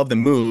that's why I love the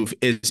move,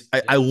 is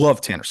I love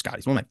Tanner Scott.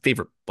 He's one of my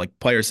favorite like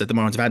players that the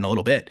Marlins have had in a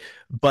little bit.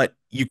 But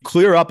you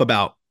clear up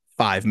about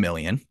 5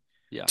 million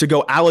Yeah. to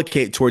go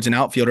allocate towards an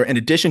outfielder in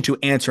addition to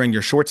answering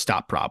your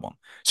shortstop problem.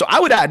 So I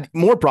would add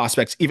more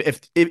prospects,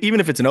 even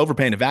if it's an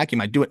overpay in a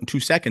vacuum, I'd do it in 2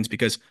 seconds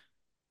because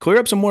clear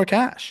up some more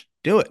cash.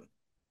 Do it.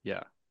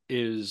 Yeah.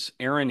 Is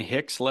Aaron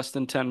Hicks less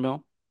than 10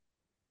 mil?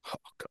 Oh,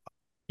 God.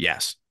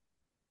 Yes.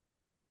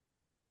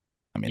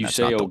 I mean, You that's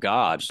say, not oh the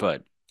God, worst.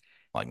 but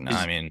Like, no,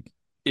 I is mean,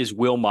 is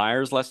Will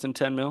Myers less than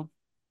 10 mil?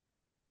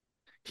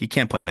 he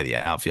can't play the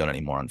outfield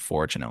anymore,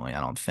 unfortunately,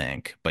 I don't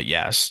think. But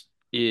yes.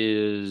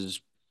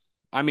 Is,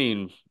 I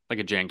mean, like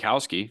a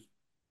Jankowski.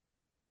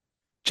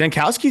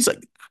 Jankowski's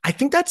like, I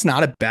think that's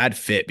not a bad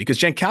fit because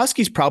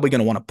Jankowski's probably going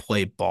to want to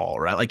play ball,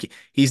 right? Like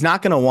he's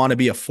not going to want to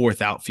be a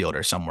fourth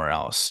outfielder somewhere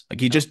else. Like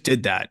he No. just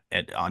did that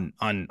on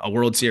a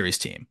World Series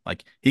team.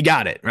 Like he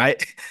got it,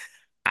 right?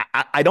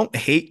 I don't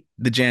hate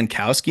the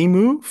Jankowski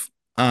move.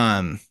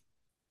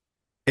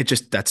 It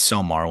just that's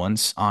so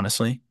Marlins,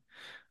 honestly.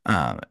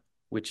 Um,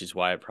 Which is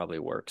why it probably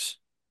works.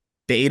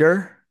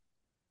 Bader,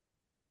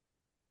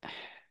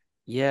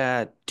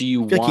 Yeah. Do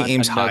you I feel like he want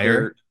aims higher.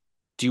 another?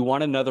 Do you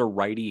want another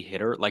righty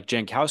hitter? Like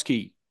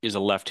Jankowski is a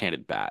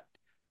left-handed bat.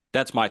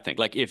 That's my thing.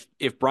 Like if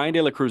Brian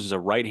De La Cruz is a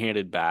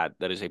right-handed bat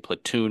that is a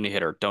platoon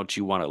hitter, don't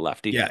you want a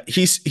lefty? Yeah,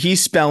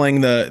 he's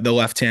spelling the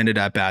left-handed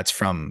at bats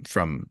from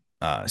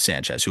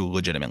Sanchez, who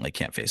legitimately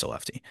can't face a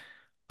lefty.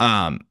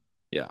 Um,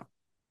 Yeah.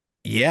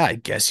 yeah, I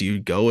guess you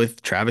go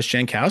with Travis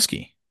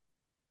Jankowski.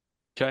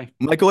 Okay.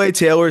 Michael A.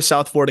 Taylor,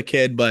 South Florida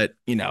kid, but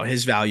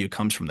his value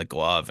comes from the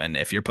glove. And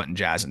if you're putting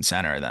Jazz in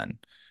center, then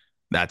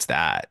that's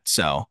that.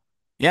 So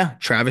yeah,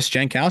 Travis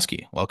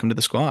Jankowski, welcome to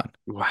the squad.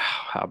 Wow.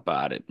 How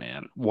about it,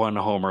 man? One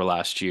homer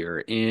last year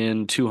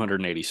in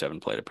 287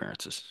 plate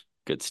appearances.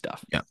 Good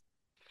stuff. Yeah,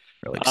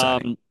 really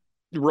exciting. Um,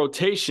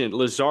 Rotation: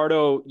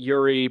 Luzardo,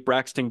 Yuri,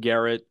 Braxton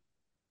Garrett,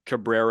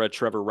 Cabrera,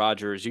 Trevor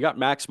Rogers. You got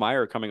Max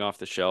Meyer coming off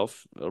the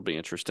shelf. It'll be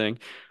interesting.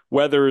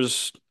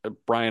 Weathers,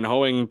 Brian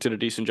Hoeing did a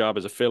decent job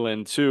as a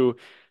fill-in too.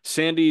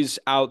 Sandy's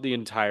out the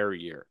entire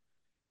year.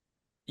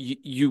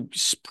 You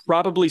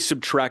probably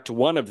subtract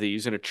one of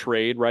these in a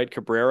trade, right?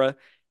 Cabrera.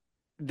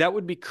 That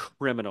would be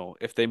criminal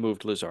if they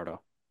moved Luzardo.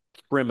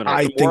 Criminal.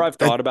 I The more think I've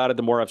thought about it,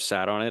 the more I've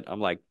sat on it. I'm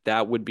like,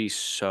 that would be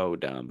so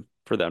dumb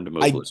for them to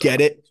move I get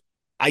Luzardo. it.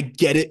 I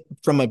get it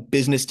from a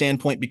business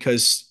standpoint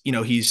because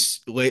he's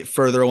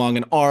further along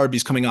in ARB.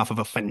 He's coming off of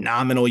a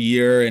phenomenal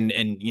year, and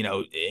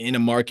in a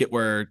market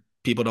where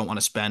people don't want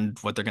to spend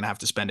what they're going to have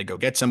to spend to go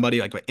get somebody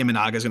like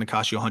Imanaga is going to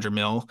cost you 100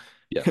 mil.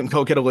 Yeah.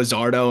 Go get a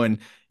Luzardo, and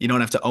you don't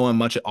have to owe him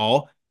much at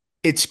all.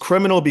 It's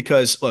criminal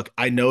because look,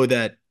 I know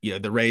that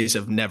the Rays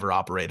have never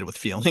operated with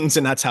feelings,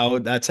 and that's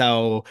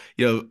how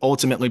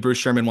ultimately Bruce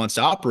Sherman wants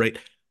to operate.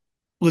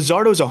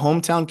 Luzardo's a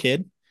hometown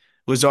kid.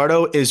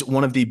 Luzardo is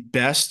one of the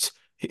best.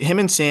 Him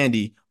and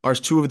Sandy are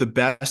two of the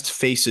best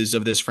faces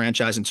of this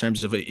franchise in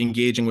terms of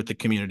engaging with the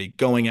community,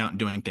 going out and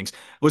doing things.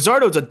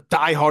 Luzardo's a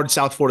diehard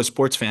South Florida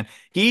sports fan.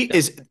 He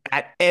is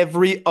at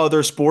every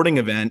other sporting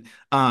event,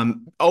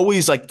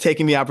 always like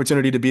taking the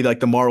opportunity to be like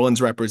the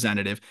Marlins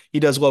representative.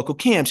 He does local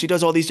camps. He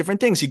does all these different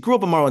things. He grew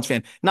up a Marlins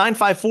fan.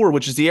 954,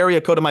 which is the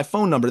area code of my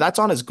phone number. That's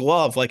on his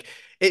glove. Like,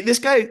 this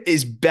guy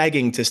is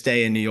begging to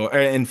stay in New York,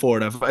 in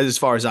Florida, as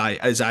far as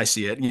I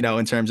see it.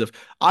 In terms of,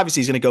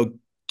 obviously he's going to go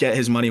get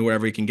his money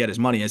wherever he can get his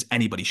money, as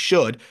anybody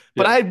should.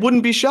 But I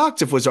wouldn't be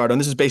shocked if Luzardo, and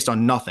this is based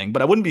on nothing,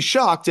 but I wouldn't be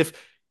shocked if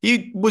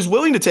he was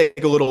willing to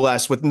take a little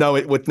less with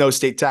no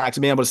state tax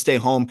and being able to stay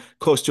home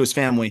close to his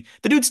family.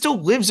 The dude still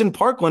lives in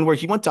Parkland, where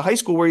he went to high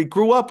school, where he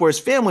grew up, where his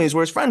family is,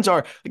 where his friends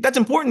are. Like, that's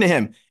important to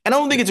him. And I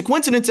don't think it's a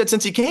coincidence that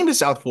since he came to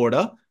South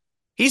Florida,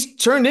 he's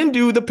turned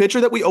into the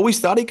pitcher that we always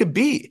thought he could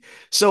be.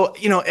 So,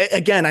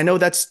 again, I know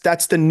that's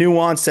the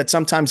nuance that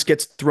sometimes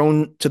gets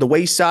thrown to the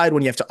wayside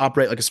when you have to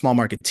operate like a small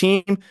market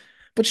team.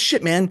 But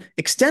shit, man,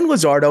 extend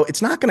Luzardo.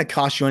 It's not going to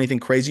cost you anything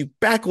crazy.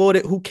 Backload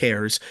it. Who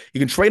cares? You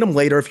can trade him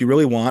later if you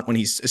really want, when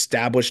he's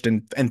established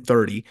and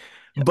 30.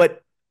 Yeah.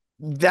 But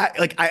that,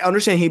 like, I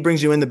understand he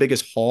brings you in the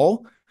biggest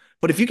haul,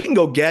 but if you can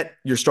go get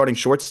your starting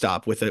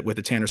shortstop with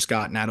a Tanner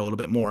Scott and add a little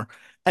bit more,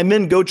 and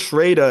then go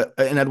trade an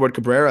Edward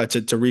Cabrera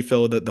to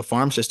refill the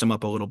farm system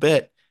up a little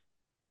bit,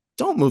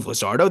 don't move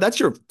Luzardo. That's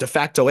your de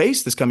facto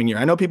ace this coming year.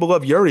 I know people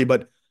love Yuri,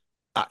 but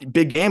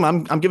big game.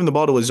 I'm giving the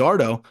ball to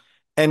Luzardo.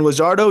 And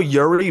Luzardo,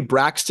 Yuri,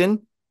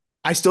 Braxton,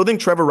 I still think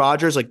Trevor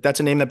Rogers, like,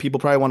 that's a name that people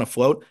probably want to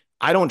float.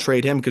 I don't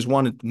trade him because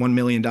 $1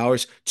 million.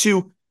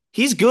 Two,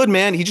 he's good,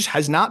 man. He just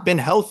has not been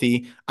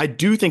healthy. I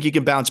do think he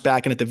can bounce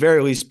back and at the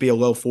very least be a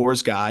low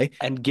fours guy.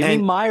 And give me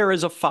Meyer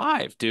as a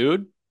 5,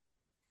 dude.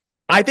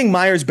 I think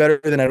Meyer's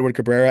better than Edward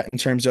Cabrera in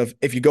terms of,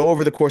 if you go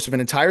over the course of an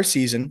entire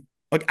season,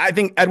 like, I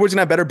think Edward's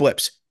gonna have better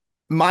blips.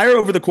 Meyer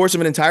over the course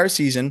of an entire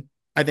season,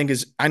 I think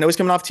I know he's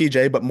coming off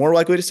TJ, but more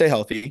likely to stay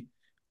healthy.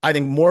 I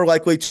think more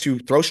likely to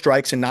throw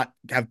strikes and not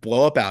have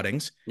blow up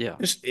outings. Yeah.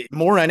 Just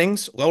more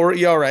innings, lower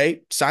ERA,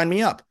 sign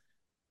me up.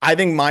 I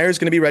think Meyer's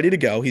going to be ready to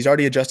go. He's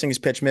already adjusting his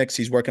pitch mix.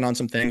 He's working on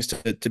some things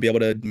to be able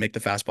to make the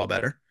fastball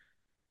better.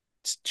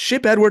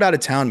 Ship Edward out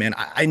of town, man.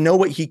 I know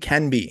what he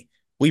can be.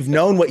 We've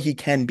known what he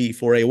can be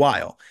for a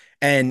while.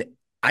 And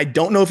I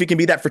don't know if he can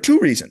be that for two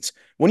reasons.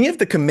 When you have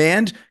the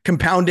command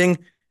compounding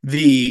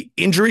the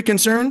injury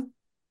concern,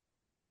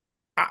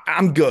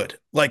 I'm good.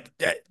 Like,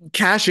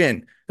 cash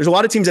in. There's a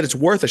lot of teams that it's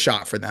worth a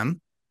shot for them.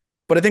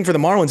 But I think for the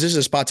Marlins, this is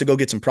a spot to go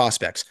get some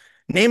prospects.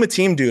 Name a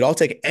team, dude. I'll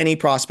take any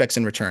prospects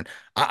in return.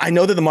 I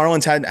know that the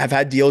Marlins have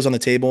had deals on the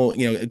table,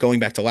 going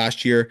back to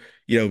last year,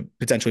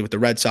 potentially with the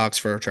Red Sox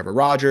for Trevor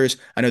Rogers.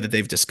 I know that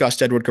they've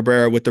discussed Edward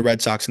Cabrera with the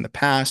Red Sox in the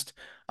past.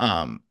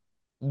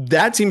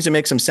 That seems to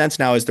make some sense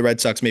now as the Red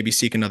Sox maybe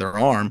seek another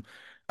arm.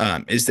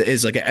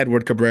 Is like an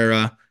Edward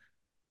Cabrera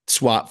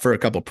swap for a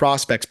couple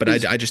prospects, but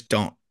I just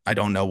don't. I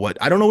don't know what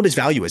his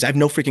value is. I have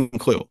no freaking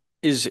clue.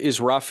 Is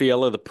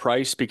Rafaela the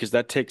price? Because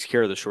that takes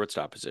care of the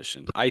shortstop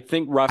position. I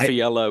think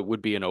Rafaela would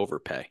be an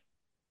overpay.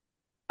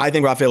 I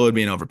think Rafaela would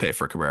be an overpay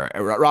for Cabrera.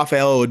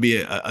 Rafaela would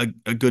be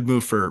a good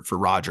move for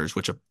Rogers,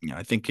 which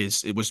I think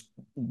it was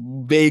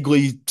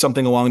vaguely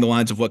something along the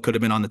lines of what could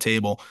have been on the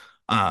table,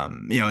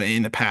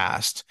 in the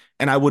past.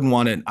 And I wouldn't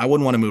want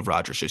to move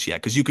Rogers just yet,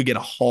 because you could get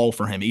a haul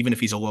for him, even if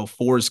he's a low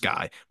fours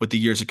guy with the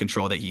years of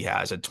control that he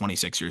has at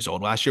 26 years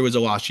old. Last year was a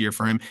lost year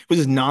for him. It was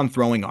his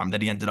non-throwing arm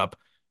that he ended up,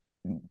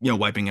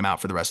 wiping him out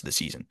for the rest of the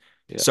season.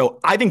 Yeah. So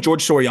I think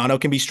George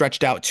Soriano can be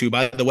stretched out too.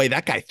 By the way,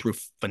 that guy threw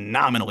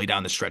phenomenally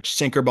down the stretch.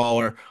 Sinker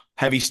baller,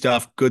 heavy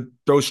stuff, good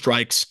throw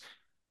strikes.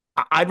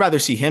 I'd rather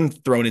see him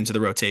thrown into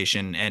the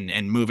rotation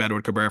and move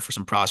Edward Cabrera for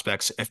some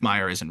prospects if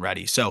Meyer isn't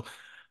ready. So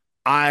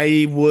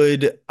I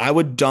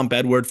would dump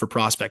Edward for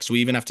prospects. Do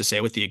we even have to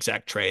say what the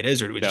exact trade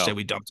is, or do we just say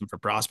we dumped him for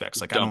prospects?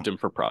 Like, dumped him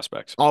for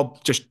prospects. I'll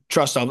just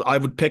trust. I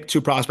would pick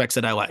two prospects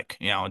that I like.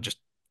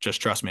 Just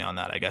trust me on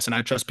that, I guess. And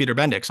I trust Peter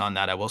Bendix on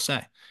that, I will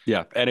say.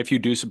 Yeah. And if you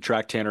do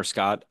subtract Tanner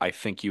Scott, I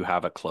think you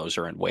have a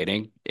closer in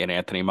waiting in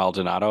Anthony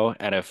Maldonado.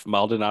 And if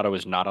Maldonado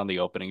is not on the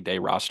opening day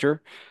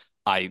roster,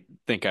 I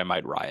think I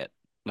might riot.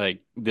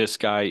 Like, this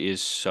guy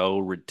is so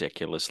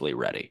ridiculously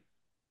ready.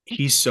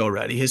 He's so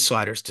ready. His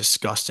slider's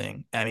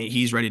disgusting. I mean,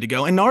 he's ready to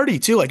go. And Nardi,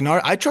 too. Like,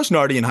 I trust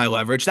Nardi in high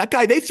leverage. That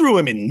guy, they threw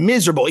him in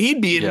miserable.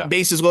 He'd be in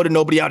bases loaded,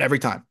 nobody out every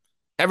time.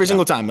 Every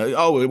single time.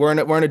 Oh, we're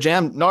in a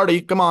jam.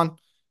 Nardi, come on.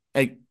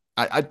 Hey,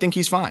 I think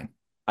he's fine.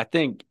 I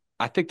think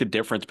the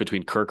difference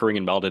between Kerkering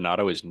and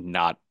Maldonado is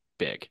not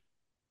big.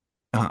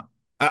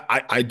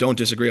 I don't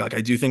disagree. Like,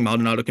 I do think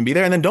Maldonado can be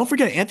there. And then don't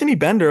forget Anthony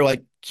Bender.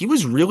 Like, he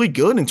was really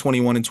good in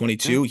 21 and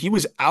 22. He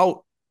was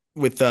out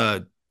with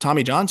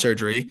Tommy John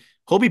surgery.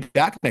 He'll be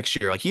back next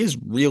year. Like, he is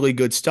really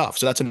good stuff.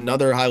 So that's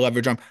another high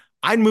leverage arm.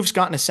 I'd move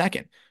Scott in a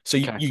second. So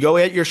you go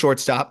at your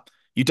shortstop.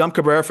 You dump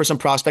Cabrera for some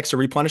prospects to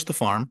replenish the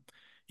farm.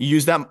 You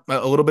use that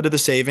a little bit of the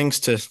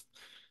savings to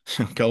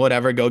go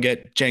whatever. Go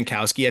get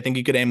Jankowski. I think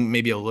you could aim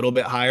maybe a little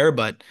bit higher,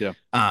 but Yeah.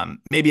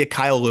 maybe a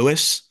Kyle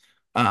Lewis.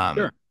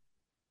 Sure.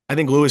 I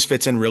think Lewis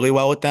fits in really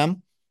well with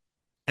them.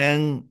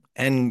 And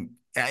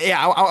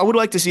yeah, I would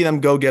like to see them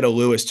go get a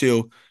Lewis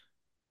too.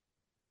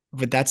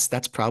 But that's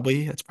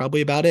probably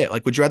about it.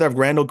 Like, would you rather have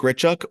Randall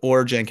Grichuk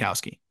or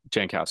Jankowski?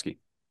 Jankowski.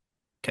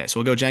 Okay, so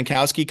we'll go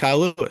Jankowski, Kyle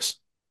Lewis,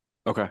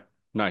 Okay.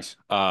 Nice.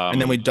 and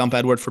then we dump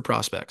Edward for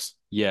prospects.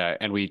 Yeah,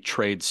 and we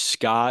trade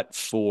Scott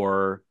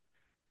for.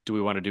 Do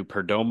we want to do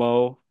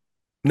Perdomo? Do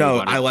we No,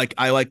 want to?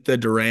 I like the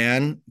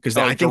Duran because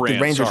Oh, I think the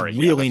Duran. Rangers Sorry.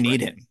 Yeah, really that's right.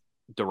 need him.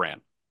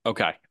 Duran.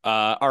 Okay.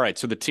 All right.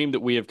 So the team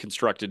that we have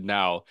constructed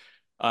now,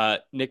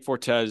 Nick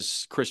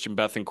Fortes, Christian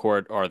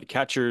Bethancourt are the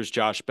catchers.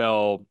 Josh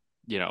Bell,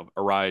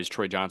 Arise,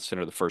 Troy Johnston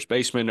are the first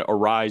baseman.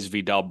 Arise,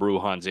 Vidal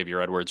Brujan,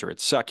 Xavier Edwards are at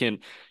second.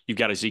 You've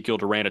got Ezekiel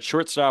Duran at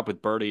shortstop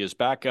with Birdie as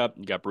backup.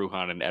 You got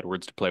Brujan and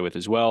Edwards to play with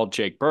as well.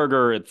 Jake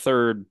Berger at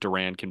third.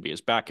 Duran can be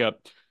his backup.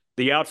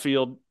 The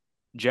outfield,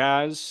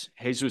 Jazz,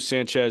 Jesus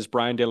Sanchez,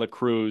 Brian De La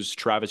Cruz,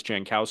 Travis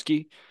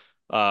Jankowski,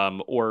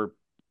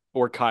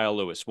 or Kyle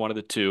Lewis, one of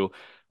the two.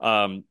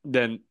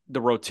 Then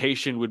the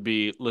rotation would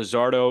be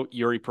Luzardo,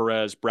 Yuri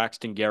Perez,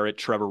 Braxton Garrett,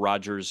 Trevor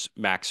Rogers,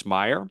 Max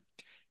Meyer.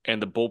 And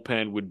the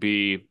bullpen would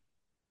be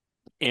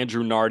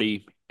Andrew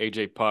Nardi,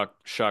 AJ Puck,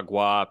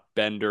 Chagua,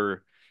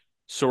 Bender,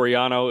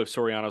 Soriano. If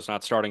Soriano's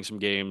not starting some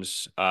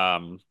games,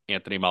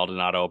 Anthony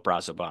Maldonado,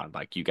 Brazoban.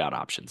 Like, you got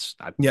options.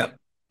 Yeah.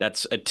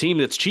 That's a team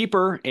that's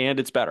cheaper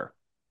and it's better.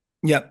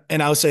 Yeah.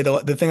 And I would say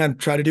the thing I'd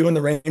try to do in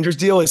the Rangers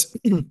deal is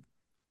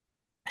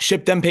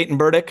ship them Peyton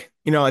Burdick.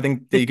 I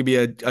think that he could be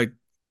a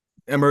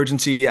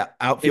emergency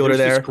outfielder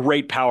There's there. this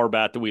great power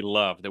bat that we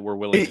love that we're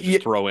willing to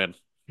just throw in.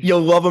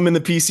 You'll love them in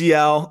the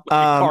PCL.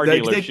 Car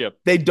dealership.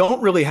 They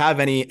don't really have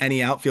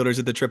any outfielders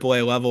at the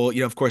AAA level.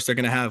 Of course, they're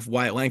going to have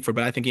Wyatt Langford,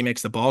 but I think he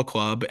makes the ball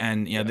club.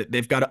 And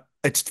they've got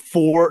it's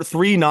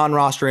three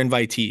non-roster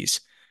invitees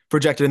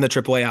projected in the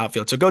AAA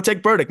outfield. So go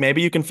take Burdick.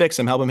 Maybe you can fix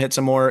him, help him hit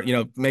some more,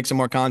 make some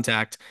more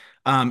contact.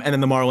 And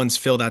then the Marlins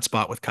fill that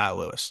spot with Kyle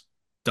Lewis.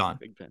 Done.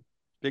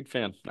 Big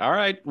fan. All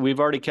right.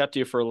 We've already kept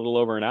you for a little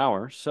over an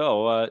hour.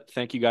 So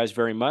thank you guys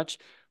very much.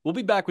 We'll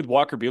be back with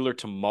Walker Buehler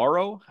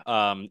tomorrow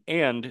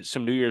and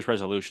some New Year's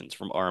resolutions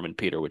from Arm and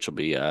Peter, which will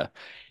be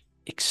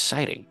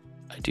exciting.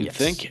 I do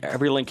think.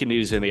 Every link you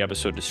need is in the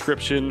episode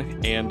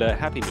description. And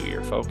Happy New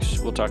Year, folks.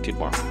 We'll talk to you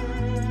tomorrow.